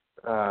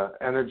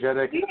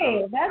energetic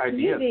that's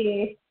ideas.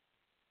 Easy.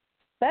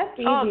 That's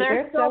easy. Oh,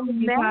 there's so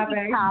many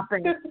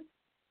topics.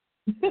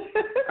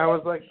 I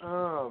was like,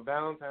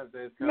 Valentine's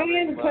Day is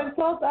coming.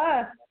 Consult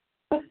us.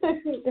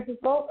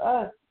 Consult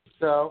us.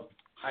 So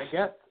I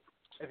guess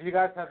if you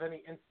guys have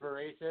any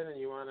inspiration and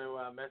you want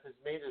to message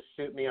me, just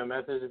shoot me a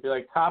message and be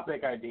like,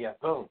 topic idea.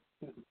 Boom.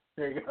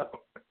 There you go.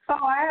 Oh,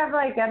 I have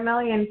like a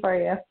million for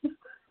you.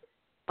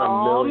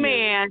 Oh,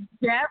 man.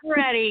 Get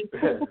ready.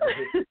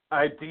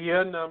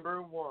 Idea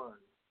number 1.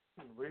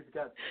 We've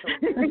got so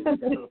many to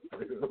go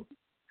through.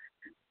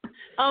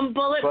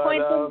 Bullet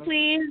points,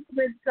 please,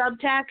 with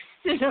subtext.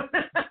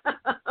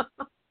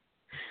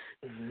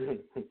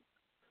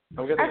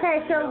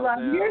 Okay, so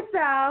love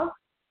yourself.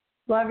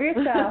 Love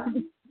yourself.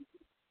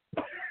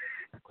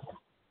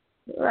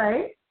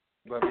 Right?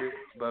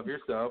 Love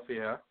yourself,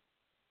 yeah.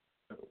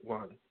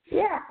 1.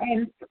 Yeah,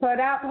 and put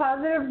out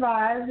positive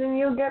vibes and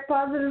you'll get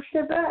positive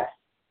shit back.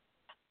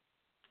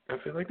 I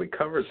feel like we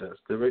covered this.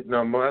 Did we?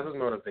 No, that was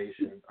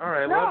motivation. All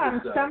right, no, love I'm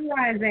yourself.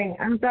 summarizing.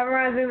 I'm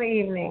summarizing the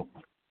evening.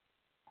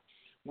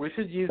 We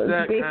should use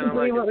that kind of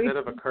like instead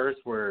of a curse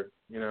word,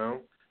 you know?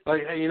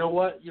 Like, hey, you know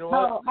what?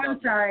 Oh, I'm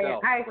sorry.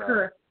 I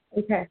curse.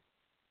 Okay.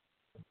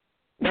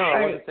 No,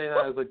 I wasn't saying that.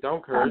 I was like,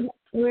 don't curse.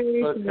 But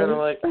it's kind of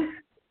like,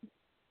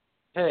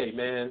 hey,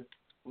 man,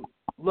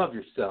 love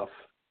yourself.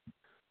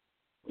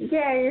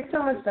 Yeah, you're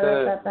so much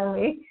better at that than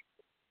me.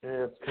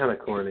 Yeah, it's kind of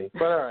corny.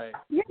 But all right.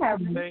 Yeah.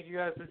 Thank you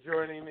guys for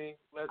joining me.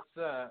 Let's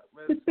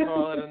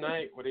call it a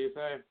night. What do you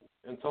say?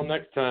 Until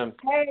next time.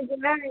 Hey, good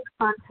night.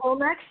 Until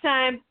next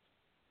time.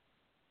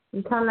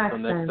 Until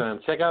next time.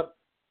 Check out.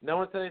 No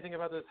one said anything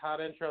about this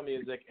hot intro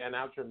music and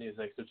outro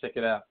music, so check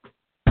it out.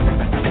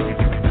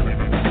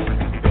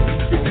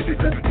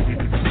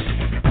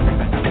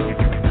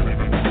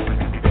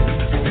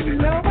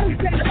 No one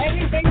said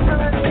anything for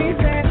a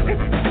reason.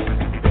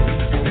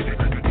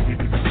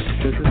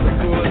 This is the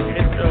coolest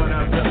intro and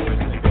outro.